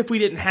 even if we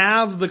didn't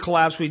have the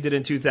collapse we did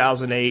in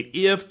 2008,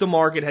 if the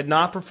market had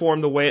not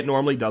performed the way it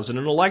normally does in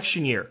an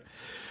election year.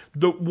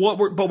 But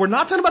we're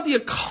not talking about the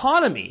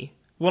economy.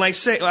 When I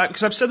say,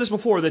 because I've said this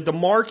before, that the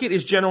market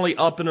is generally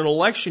up in an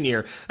election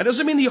year. That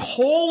doesn't mean the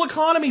whole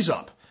economy's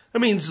up. That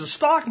means the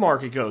stock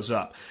market goes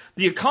up.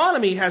 The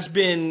economy has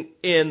been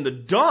in the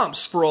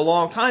dumps for a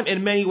long time,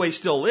 in many ways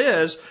still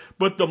is,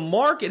 but the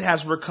market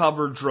has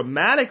recovered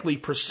dramatically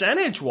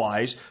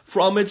percentage-wise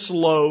from its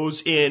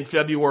lows in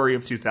February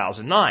of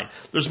 2009.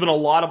 There's been a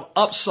lot of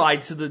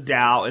upside to the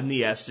Dow and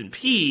the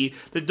S&P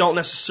that don't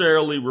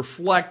necessarily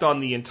reflect on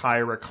the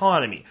entire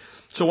economy.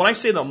 So when I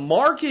say the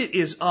market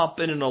is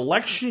up in an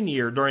election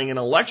year during an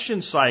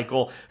election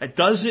cycle, it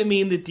doesn't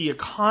mean that the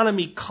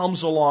economy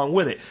comes along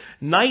with it.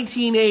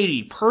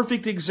 1980,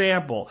 perfect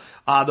example.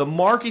 The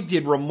market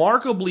did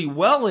remarkably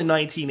well in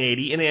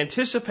 1980 in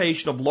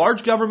anticipation of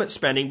large government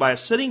spending by a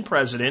sitting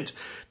president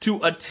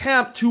to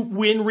attempt to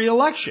win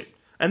re-election.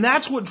 And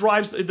that's what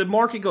drives the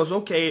market goes,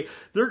 okay,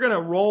 they're going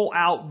to roll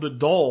out the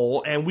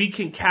dole and we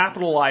can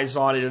capitalize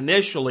on it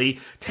initially,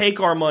 take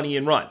our money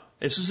and run.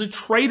 This is a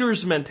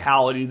trader's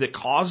mentality that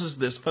causes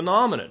this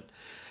phenomenon.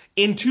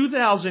 In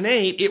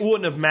 2008, it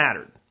wouldn't have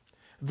mattered.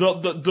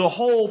 The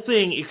whole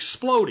thing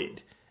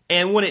exploded.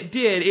 And when it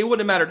did, it wouldn't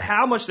have mattered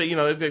how much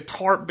the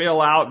TARP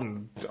bailout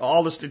and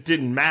all this, it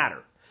didn't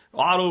matter.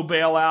 Auto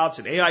bailouts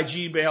and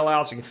AIG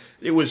bailouts, and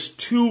it was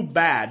too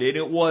bad. And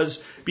it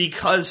was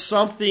because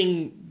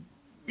something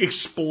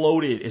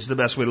exploded is the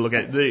best way to look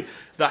at it.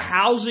 The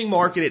housing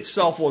market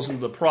itself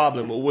wasn't the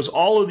problem. It was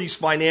all of these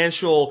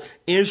financial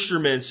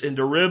instruments and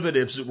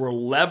derivatives that were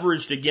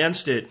leveraged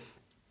against it.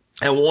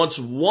 And once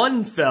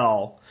one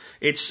fell,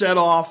 it set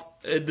off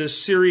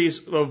this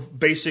series of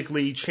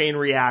basically chain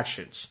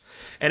reactions.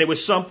 And it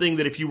was something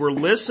that if you were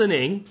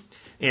listening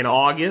in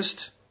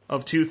August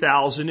of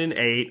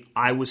 2008,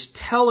 I was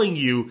telling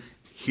you,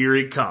 here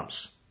it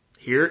comes.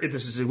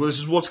 This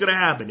is what's going to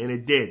happen, and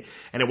it did.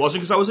 And it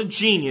wasn't because I was a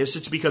genius,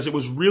 it's because it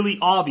was really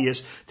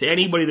obvious to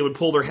anybody that would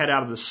pull their head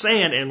out of the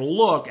sand and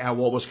look at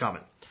what was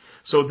coming.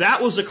 So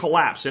that was a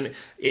collapse, and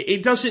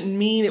it doesn't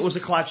mean it was a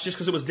collapse just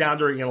because it was down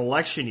during an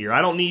election year.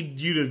 I don't need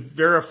you to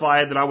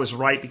verify that I was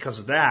right because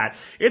of that.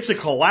 It's a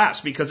collapse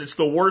because it's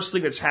the worst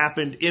thing that's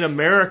happened in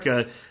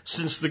America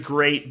since the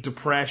Great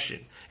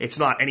Depression. It's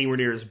not anywhere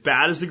near as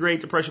bad as the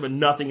Great Depression, but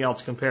nothing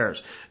else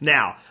compares.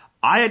 Now,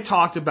 I had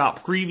talked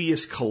about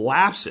previous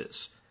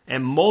collapses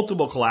and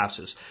multiple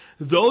collapses.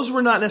 Those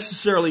were not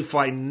necessarily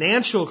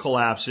financial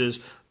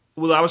collapses.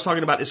 What I was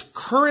talking about is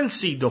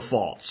currency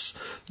defaults.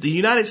 The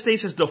United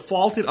States has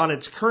defaulted on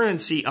its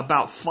currency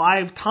about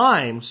 5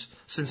 times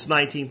since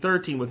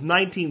 1913, with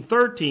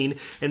 1913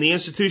 and the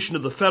institution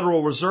of the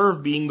Federal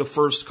Reserve being the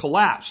first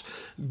collapse.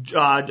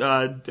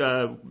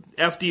 FDR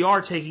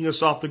taking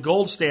us off the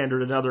gold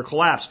standard, another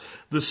collapse.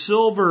 The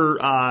silver,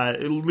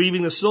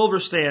 leaving the silver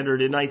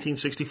standard in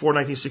 1964,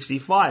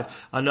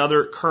 1965,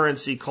 another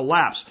currency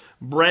collapse.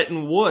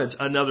 Bretton Woods,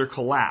 another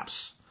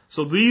collapse.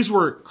 So these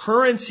were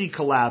currency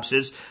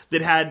collapses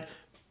that had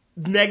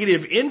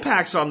negative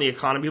impacts on the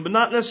economy, but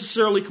not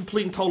necessarily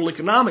complete and total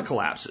economic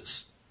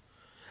collapses.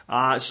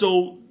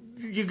 So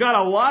you got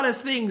a lot of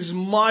things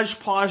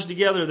modge-podge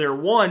together there.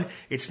 One,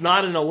 it's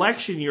not an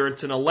election year.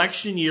 It's an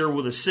election year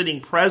with a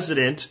sitting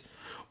president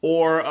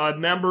or a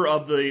member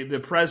of the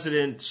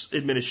president's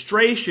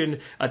administration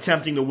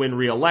attempting to win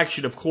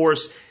re-election. Of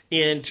course,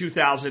 in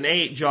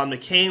 2008, John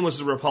McCain was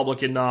the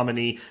Republican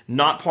nominee,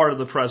 not part of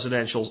the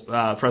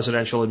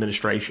presidential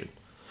administration.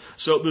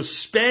 So the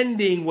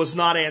spending was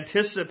not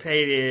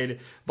anticipated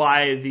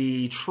by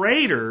the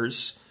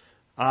traders,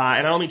 and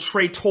I don't mean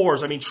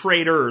traders, I mean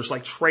traders,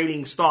 like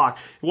trading stock.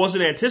 It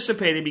wasn't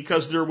anticipated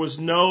because there was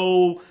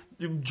no,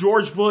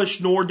 George Bush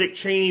nor Dick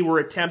Cheney were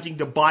attempting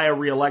to buy a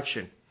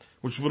re-election,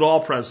 which would all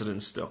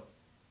presidents do.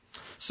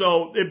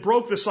 So it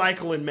broke the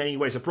cycle in many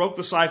ways. It broke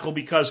the cycle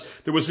because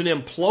there was an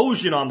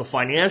implosion on the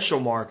financial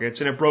markets,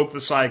 and it broke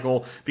the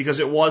cycle because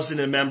it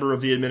wasn't a member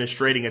of the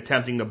administrating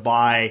attempting to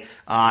buy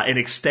an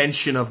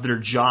extension of their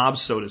job,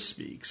 so to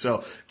speak.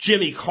 So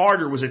Jimmy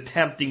Carter was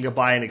attempting to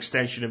buy an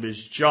extension of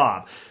his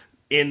job.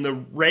 In the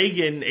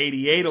Reagan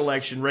 88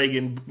 election,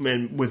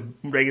 with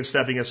Reagan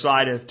stepping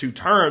aside of 2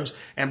 terms,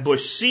 and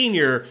Bush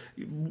Sr.,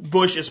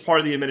 Bush as part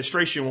of the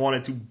administration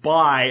wanted to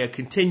buy a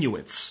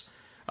continuance.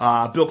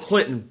 Bill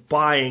Clinton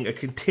buying a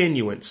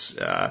continuance.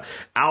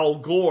 Al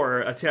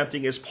Gore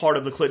attempting as part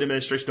of the Clinton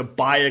administration to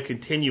buy a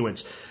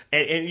continuance.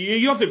 And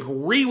you have to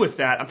agree with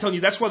that. I'm telling you,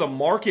 that's why the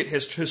market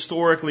has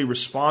historically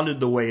responded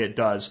the way it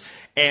does.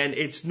 And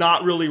it's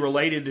not really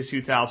related to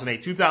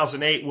 2008.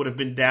 2008 would have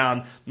been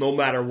down no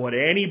matter what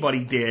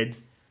anybody did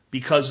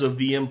because of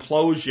the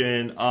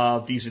implosion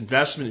of these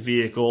investment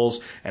vehicles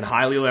and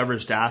highly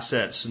leveraged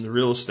assets in the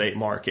real estate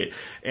market.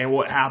 And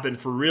what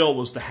happened for real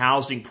was the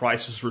housing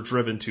prices were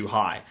driven too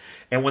high.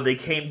 And when they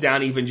came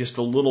down even just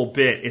a little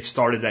bit, it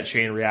started that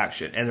chain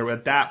reaction. And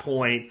at that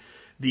point,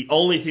 the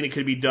only thing that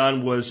could be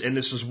done was, and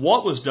this is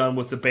what was done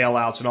with the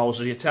bailouts and all, was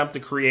the attempt to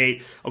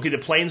create, okay, the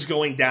plane's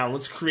going down,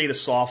 let's create a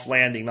soft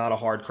landing, not a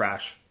hard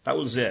crash. That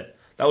was it.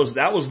 That was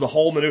the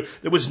whole maneuver.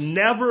 There was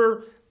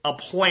never a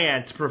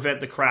plan to prevent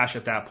the crash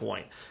at that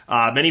point.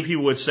 Many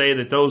people would say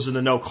that those in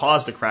the know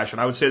caused the crash,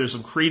 and I would say there's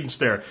some credence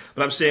there.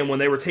 But I'm saying when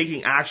they were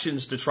taking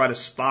actions to try to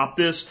stop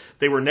this,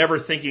 they were never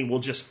thinking, we'll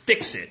just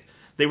fix it.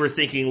 They were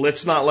thinking,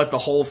 let's not let the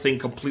whole thing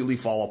completely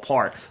fall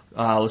apart.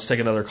 Let's take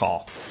another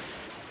call.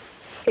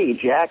 Hey,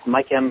 Jack.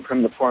 Mike M.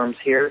 from the forums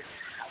here.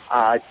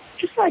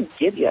 Just thought I'd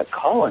give you a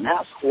call and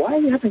ask why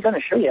you haven't done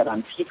a show yet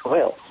on peak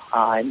oil.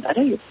 I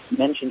know you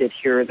mentioned it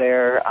here or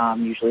there,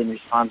 usually in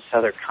response to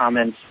other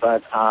comments,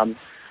 but it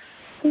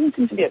doesn't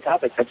seem to be a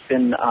topic that's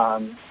been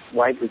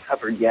widely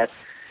covered yet.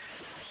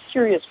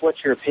 Curious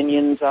what your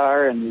opinions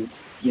are and,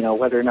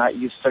 whether or not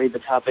you've studied the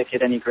topic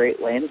at any great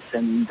length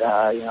and,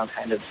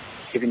 kind of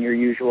given your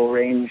usual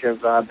range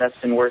of best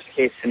and worst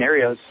case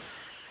scenarios.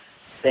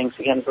 Thanks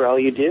again for all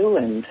you do,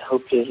 and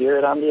hope to hear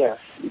it on the air.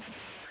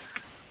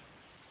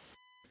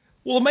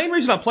 Well, the main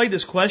reason I played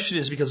this question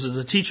is because it's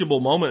a teachable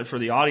moment for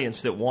the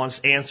audience that wants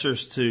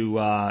answers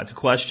to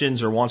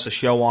questions or wants a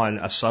show on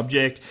a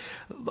subject.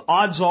 The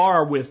odds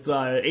are, with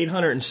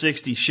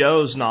 860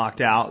 shows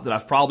knocked out, that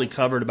I've probably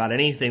covered about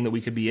anything that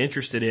we could be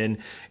interested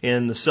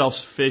in the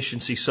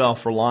self-sufficiency,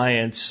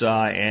 self-reliance,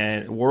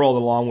 and world,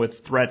 along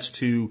with threats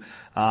to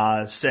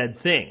said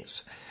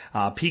things.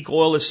 Peak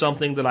oil is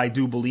something that I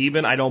do believe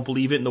in. I don't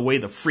believe it in the way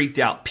the freaked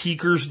out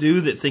peakers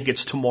do that think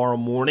it's tomorrow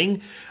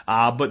morning.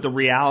 But the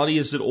reality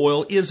is that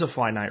oil is a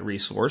finite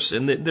resource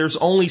and that there's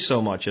only so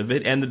much of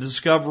it. And the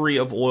discovery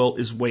of oil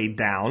is way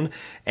down.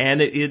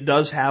 And it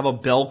does have a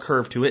bell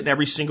curve to it. And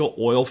every single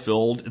oil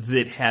field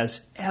that has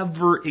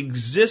ever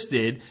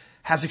existed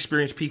has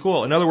experienced peak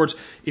oil. In other words,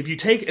 if you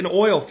take an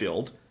oil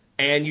field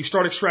and you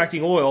start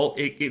extracting oil,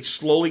 it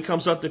slowly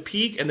comes up to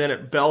peak, and then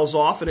it bells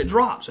off and it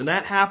drops. And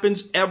that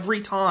happens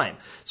every time.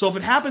 So if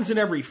it happens in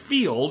every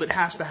field, it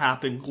has to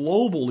happen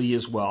globally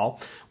as well.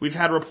 We've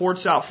had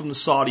reports out from the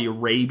Saudi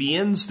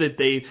Arabians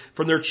that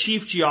from their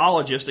chief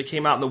geologist that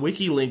came out in the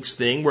WikiLeaks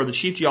thing, where the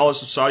chief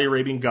geologist of the Saudi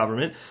Arabian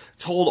government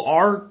told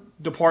our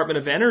Department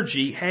of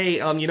Energy, hey,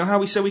 you know how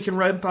we said we can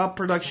ramp up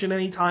production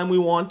anytime we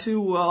want to?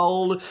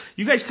 Well,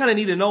 you guys kind of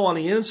need to know on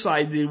the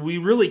inside that we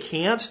really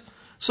can't.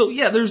 So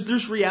yeah,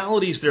 there's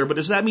realities there, but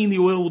does that mean the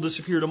oil will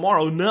disappear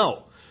tomorrow?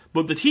 No.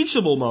 But the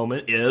teachable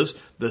moment is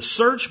the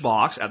search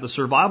box at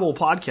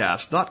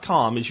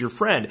thesurvivalpodcast.com is your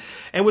friend.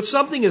 And with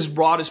something as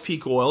broad as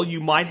peak oil, you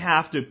might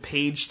have to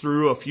page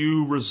through a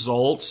few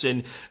results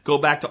and go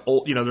back to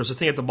old, there's a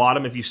thing at the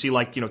bottom. If you see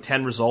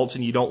 10 results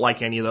and you don't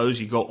like any of those,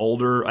 you go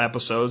older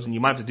episodes, and you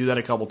might have to do that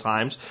a couple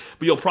times.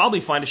 But you'll probably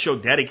find a show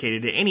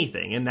dedicated to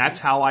anything. And that's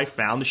how I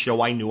found the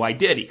show I knew I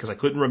did, because I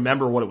couldn't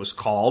remember what it was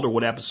called or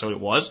what episode it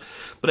was.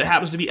 But it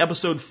happens to be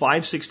episode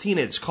 516.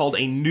 And it's called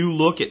A New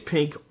Look at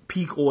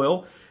Peak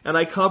Oil. And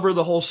I cover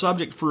the whole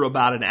subject for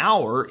about an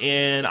hour,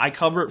 and I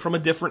cover it from a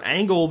different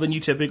angle than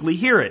you typically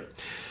hear it.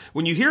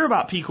 When you hear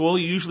about peak oil,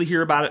 you usually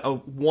hear about it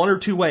one or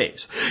two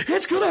ways.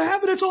 It's going to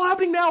happen. It's all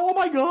happening now. Oh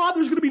my God,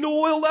 there's going to be no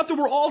oil left and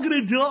we're all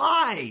going to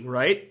die,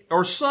 right?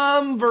 Or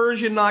some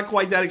version, not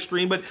quite that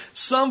extreme, but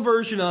some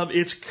version of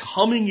it's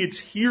coming, it's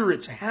here,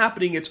 it's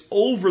happening, it's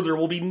over, there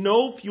will be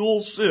no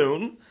fuel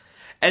soon.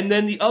 And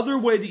then the other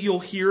way that you'll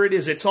hear it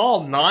is it's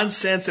all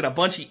nonsense and a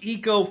bunch of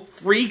eco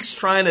freaks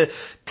trying to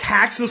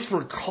tax us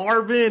for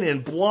carbon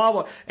and blah,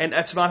 blah. And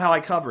that's not how I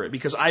cover it,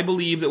 because I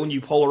believe that when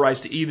you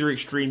polarize to either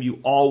extreme,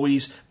 you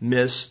always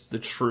miss the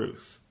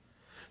truth.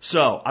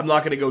 So I'm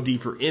not going to go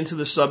deeper into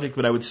the subject,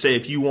 but I would say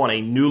if you want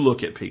a new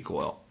look at peak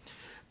oil,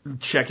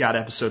 check out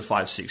episode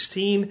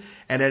 516.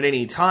 And at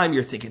any time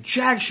you're thinking,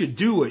 Jack should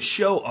do a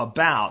show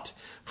about,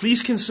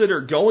 please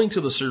consider going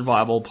to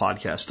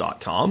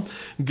thesurvivalpodcast.com,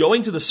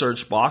 going to the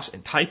search box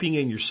and typing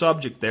in your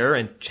subject there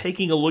and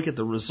taking a look at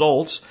the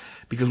results,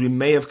 because we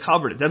may have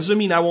covered it. That doesn't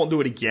mean I won't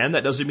do it again.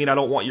 That doesn't mean I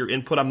don't want your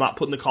input. I'm not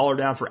putting the caller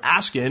down for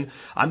asking.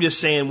 I'm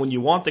just saying when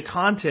you want the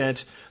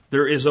content,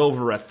 there is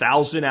over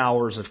 1,000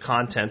 hours of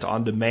content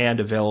on demand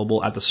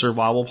available at the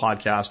Survival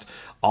Podcast.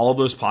 All of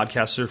those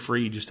podcasts are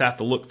free. You just have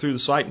to look through the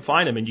site and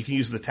find them. And you can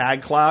use the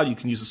tag cloud. You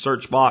can use the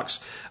search box.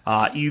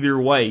 Either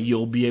way,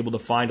 you'll be able to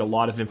find a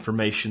lot of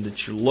information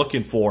that you're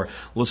looking for.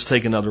 Let's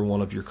take another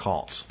one of your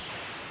calls.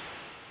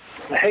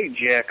 Hey,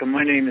 Jack.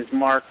 My name is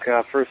Mark.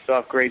 First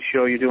off, great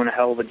show. You're doing a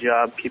hell of a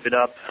job. Keep it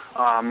up.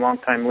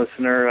 Long-time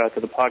listener to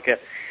the podcast.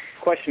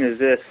 Question is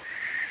this.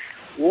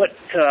 What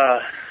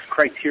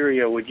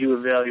criteria would you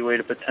evaluate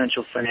a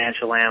potential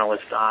financial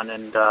analyst on?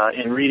 And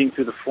in reading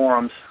through the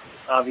forums,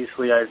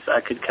 obviously I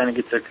could kind of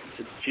get the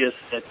gist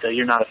that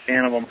you're not a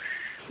fan of them,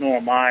 nor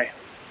am I.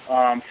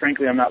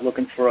 Frankly, I'm not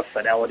looking for a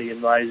Fidelity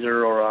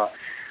advisor or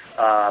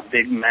a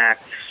Big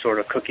Mac sort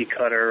of cookie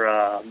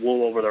cutter,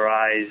 wool over their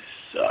eyes,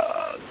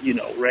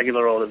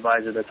 regular old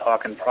advisor that's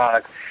hawking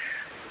products.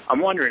 I'm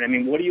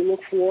wondering, what do you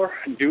look for?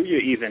 Do you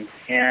even?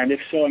 And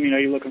if so, are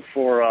you looking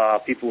for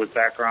people with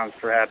backgrounds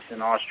perhaps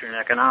in Austrian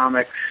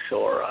economics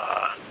or,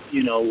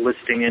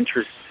 listing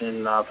interests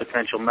in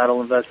potential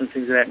metal investments,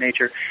 things of that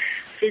nature?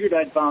 Figured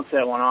I'd bounce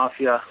that one off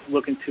you.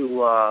 Looking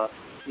to,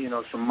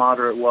 some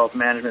moderate wealth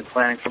management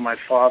planning for my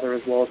father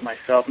as well as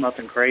myself.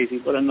 Nothing crazy,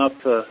 but enough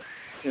to,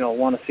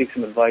 want to seek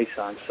some advice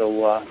on.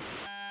 So,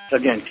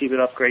 again, keep it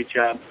up. Great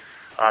job.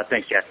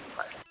 Thanks, Jack.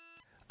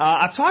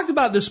 I've talked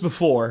about this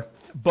before,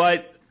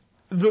 but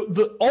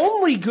the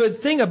only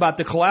good thing about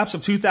the collapse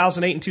of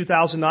 2008 and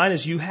 2009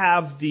 is you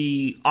have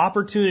the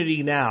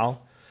opportunity now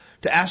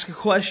to ask a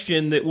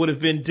question that would have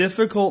been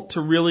difficult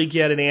to really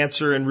get an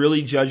answer and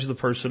really judge the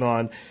person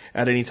on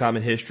at any time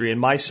in history. And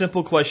my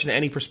simple question to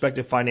any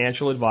prospective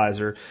financial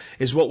advisor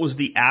is, what was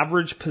the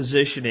average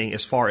positioning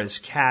as far as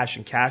cash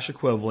and cash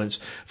equivalents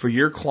for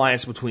your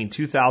clients between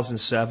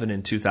 2007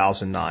 and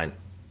 2009?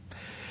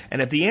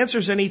 And if the answer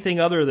is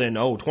anything other than,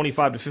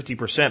 25 to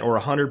 50% or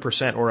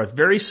 100% or a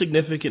very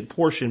significant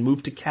portion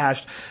moved to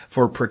cash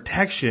for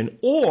protection,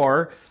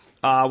 or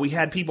we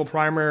had people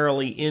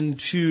primarily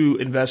into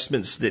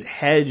investments that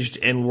hedged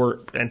and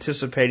were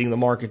anticipating the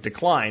market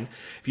decline.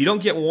 If you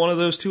don't get one of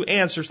those two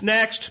answers,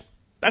 next.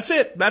 That's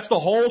it. That's the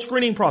whole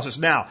screening process.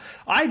 Now,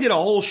 I did a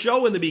whole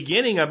show in the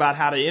beginning about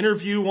how to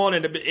interview one,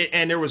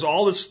 and there was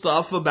all this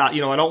stuff about, I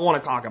don't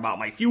want to talk about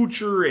my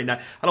future, and I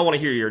don't want to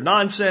hear your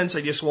nonsense.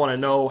 I just want to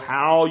know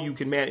how you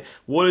can manage.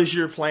 What is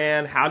your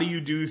plan? How do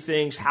you do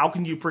things? How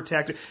can you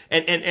protect it?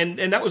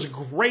 And that was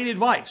great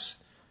advice.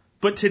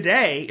 But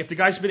today, if the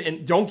guy's been,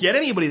 and don't get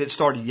anybody that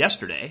started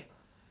yesterday,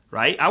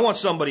 right? If I want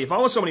somebody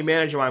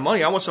managing my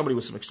money, I want somebody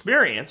with some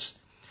experience.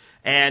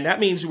 And that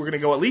means we're going to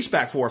go at least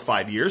back 4 or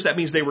 5 years. That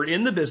means they were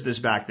in the business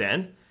back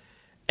then.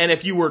 And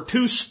if you were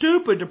too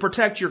stupid to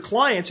protect your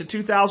clients in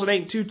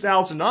 2008 and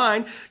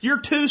 2009,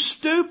 you're too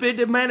stupid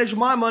to manage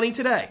my money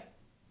today.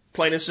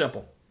 Plain and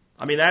simple.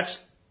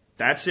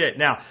 That's it.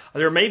 Now,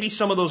 there may be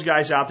some of those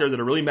guys out there that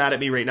are really mad at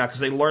me right now because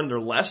they learned their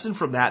lesson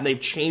from that and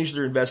they've changed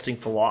their investing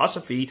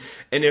philosophy.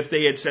 And if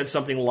they had said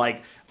something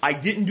like, I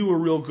didn't do a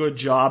real good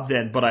job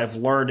then, but I've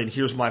learned and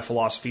here's my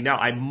philosophy now,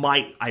 I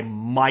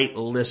might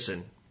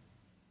listen.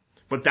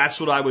 But that's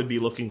what I would be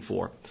looking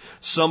for.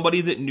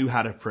 Somebody that knew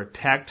how to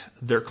protect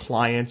their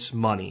clients'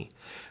 money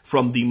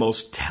from the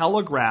most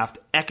telegraphed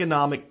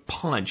economic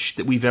punch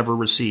that we've ever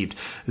received.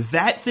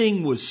 That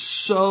thing was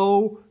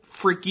so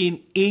freaking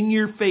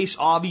in-your-face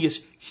obvious.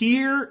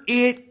 Here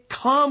it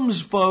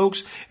comes,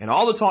 folks. And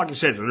all the talking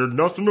says, there's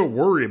nothing to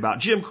worry about.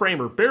 Jim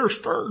Cramer, Bear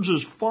Stearns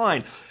is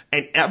fine.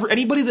 And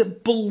anybody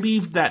that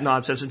believed that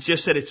nonsense and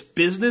just said it's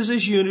business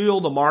as usual,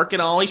 the market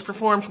always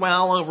performs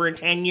well over a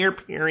 10-year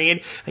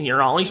period, and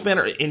you're always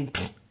better.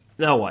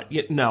 No way.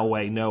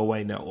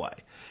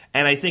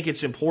 And I think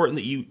it's important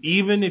that you,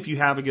 even if you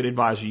have a good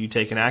advisor, you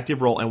take an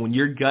active role. And when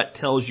your gut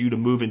tells you to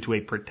move into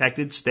a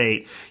protected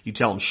state, you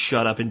tell them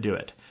shut up and do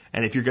it.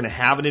 And if you're going to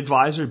have an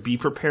advisor, be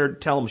prepared to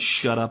tell them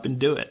shut up and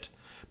do it.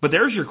 But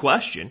there's your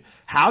question.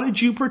 How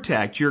did you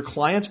protect your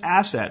client's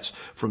assets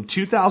from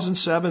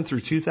 2007 through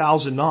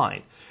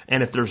 2009?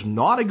 And if there's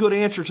not a good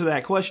answer to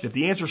that question, if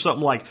the answer is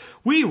something like,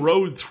 we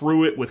rode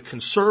through it with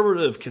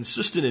conservative,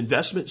 consistent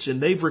investments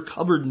and they've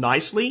recovered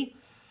nicely,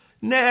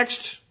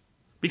 next.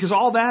 Because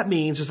all that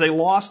means is they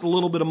lost a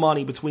little bit of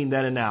money between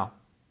then and now.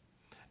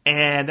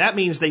 And that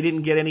means they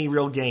didn't get any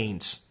real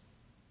gains.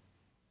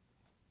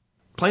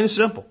 Plain and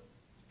simple.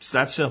 It's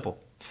that simple.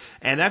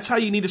 And that's how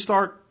you need to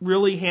start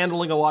really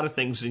handling a lot of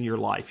things in your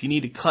life. You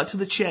need to cut to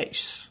the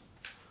chase.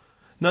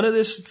 None of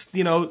this,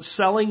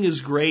 selling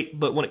is great,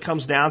 but when it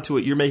comes down to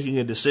it, you're making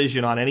a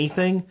decision on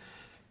anything,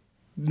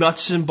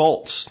 nuts and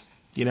bolts,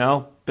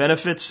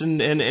 benefits and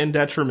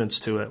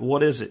detriments to it.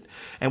 What is it?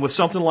 And with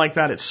something like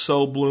that, it's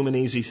so blooming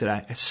easy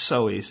today. It's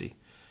so easy.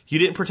 You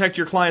didn't protect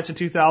your clients in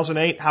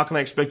 2008. How can I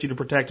expect you to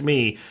protect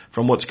me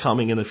from what's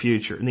coming in the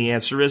future? And the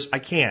answer is, I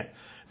can't.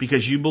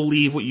 Because you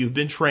believe what you've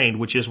been trained,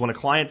 which is when a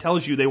client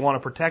tells you they want to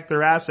protect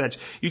their assets,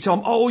 you tell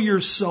them, oh,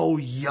 you're so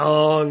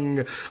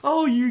young.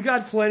 Oh, you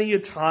got plenty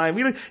of time.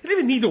 You don't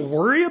even need to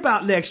worry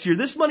about next year.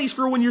 This money's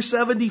for when you're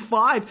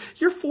 75.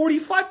 You're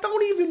 45.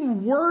 Don't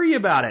even worry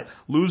about it.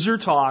 Loser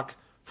talk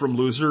from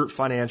loser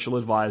financial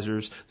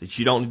advisors that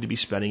you don't need to be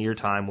spending your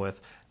time with.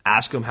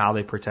 Ask them how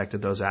they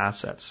protected those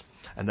assets.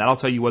 And that'll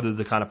tell you whether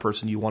they're the kind of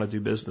person you want to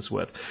do business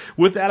with.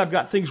 With that, I've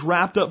got things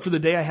wrapped up for the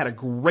day. I had a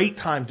great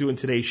time doing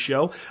today's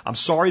show. I'm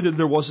sorry that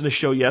there wasn't a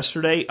show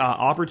yesterday.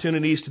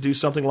 Opportunities to do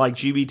something like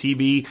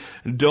GBTV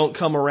don't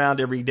come around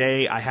every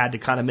day. I had to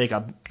kind of make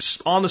a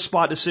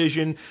on-the-spot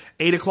decision.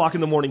 8 o'clock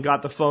in the morning,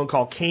 got the phone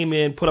call, came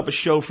in, put up a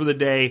show for the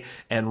day,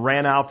 and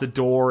ran out the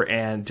door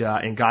and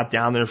got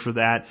down there for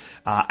that.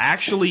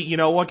 Actually, you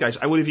know what, guys?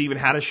 I would have even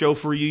had a show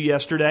for you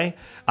yesterday,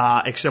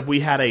 except we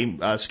had a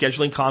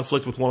scheduling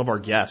conflict with one of our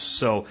guests.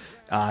 So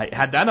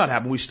had that not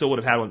happened, we still would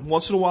have had one.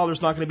 Once in a while,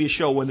 there's not going to be a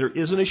show. When there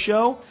isn't a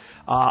show,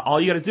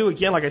 all you got to do,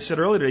 again, like I said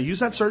earlier today,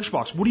 use that search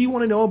box. What do you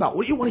want to know about?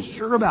 What do you want to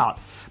hear about?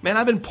 Man,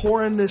 I've been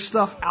pouring this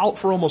stuff out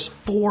for almost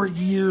 4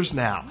 years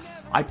now.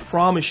 I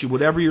promise you,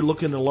 whatever you're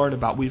looking to learn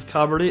about, we've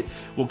covered it.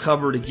 We'll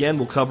cover it again.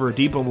 We'll cover it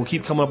deeper, and we'll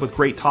keep coming up with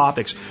great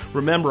topics.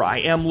 Remember,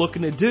 I am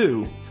looking to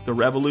do The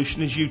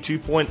Revolution is You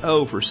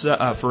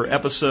 2.0 for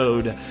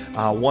episode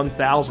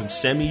 1000.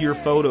 Send me your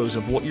photos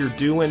of what you're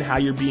doing, how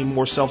you're being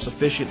more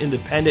self-sufficient,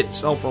 independent,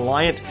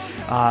 self-reliant.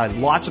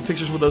 Lots of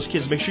pictures with those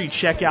kids. Make sure you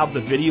check out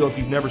the video if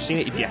you've never seen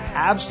it. If you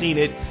have seen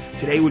it,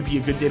 today would be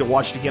a good day to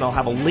watch it again. I'll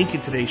have a link in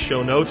today's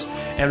show notes.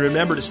 And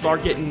remember to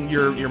start getting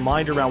your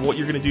mind around what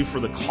you're going to do for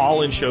the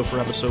call-in show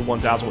for episode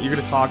 1000, what you're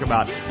going to talk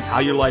about, how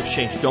your life's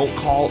changed. Don't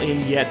call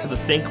in yet to the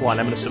Think line.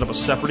 I'm going to set up a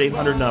separate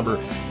 800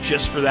 number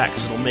just for that,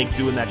 because it'll make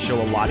doing that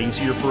show a lot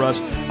easier for us.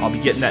 I'll be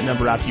getting that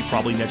number out to you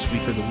probably next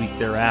week or the week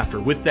thereafter.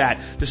 With that,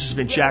 this has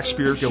been Jack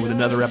Spirko with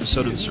another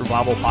episode of the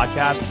Survival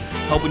Podcast,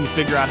 helping you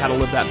figure out how to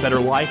live that better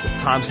life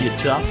if times get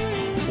tough,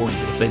 or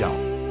even if they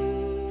don't.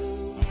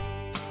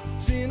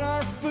 It's in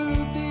our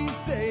food these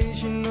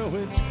days, you know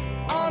it's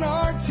on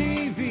our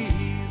TVs.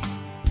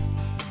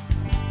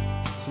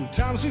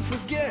 Sometimes we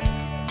forget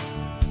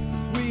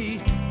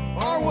we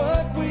are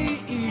what we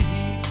eat.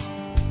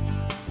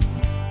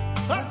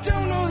 I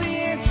don't know the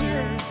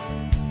answer.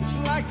 It's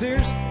like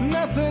there's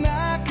nothing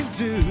I can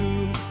do.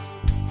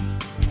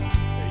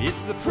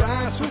 It's the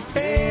price we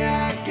pay,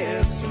 I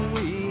guess, when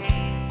we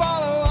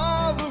follow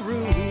all the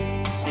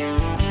rules.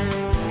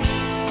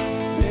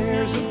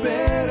 There's a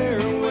better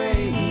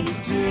way to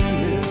do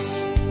this.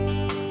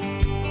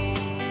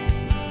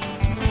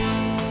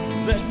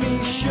 Let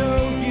me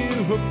show you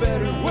a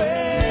better way.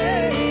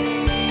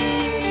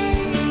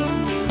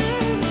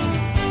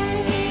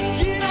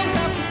 You don't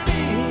have to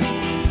be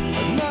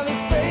another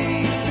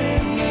face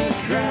in the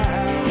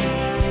crowd.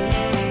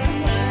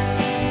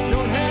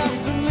 Don't have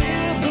to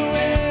live the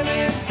way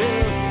they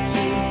tell you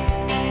to.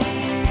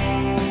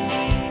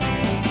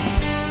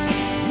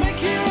 Make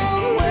your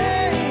own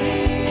way,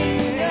 and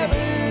the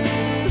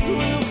others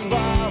will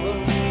follow.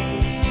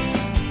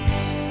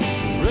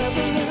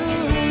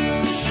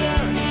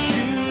 Revolution is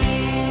you.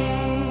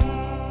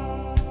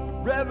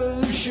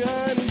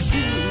 Revolution is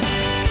you.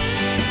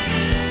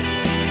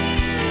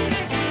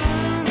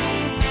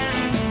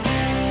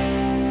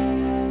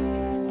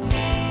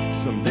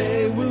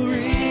 Someday we'll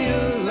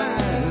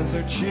realize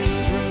our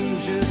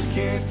children just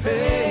can't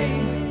pay.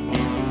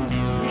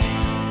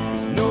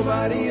 'Cause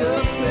nobody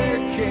up there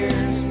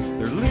cares.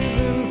 They're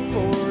living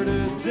for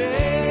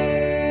today.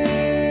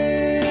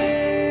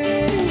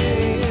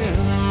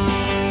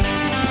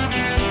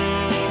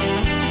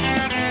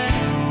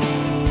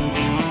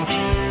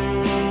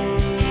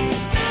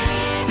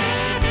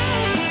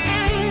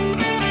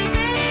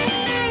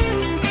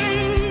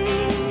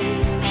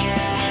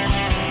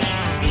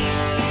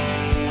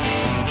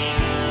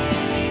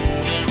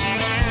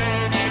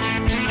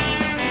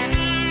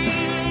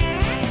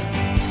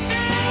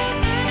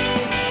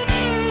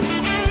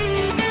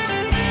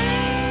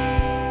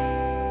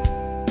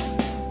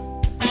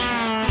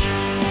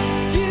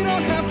 You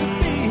don't have to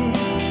be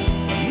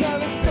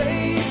another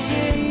face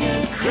in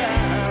the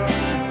crowd.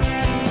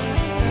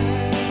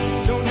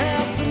 Don't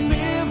have to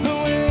live the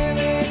way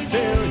they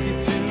tell you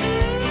to.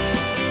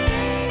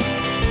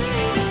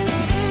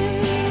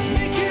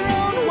 Make your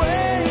own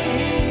way,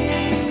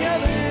 and the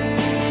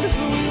others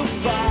will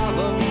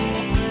follow.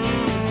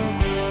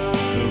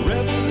 The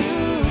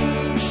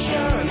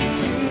revolution is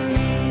you.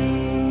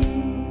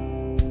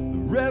 The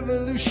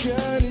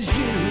revolution is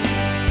you.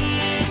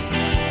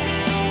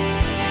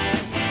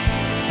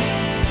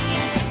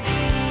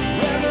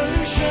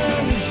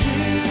 Revolution is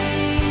you.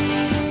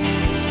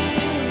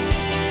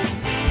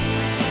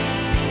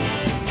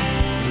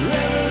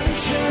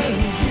 Revolution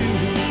is you.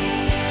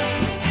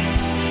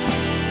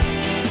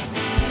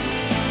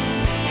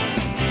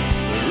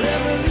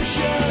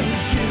 Revolution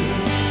is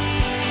you.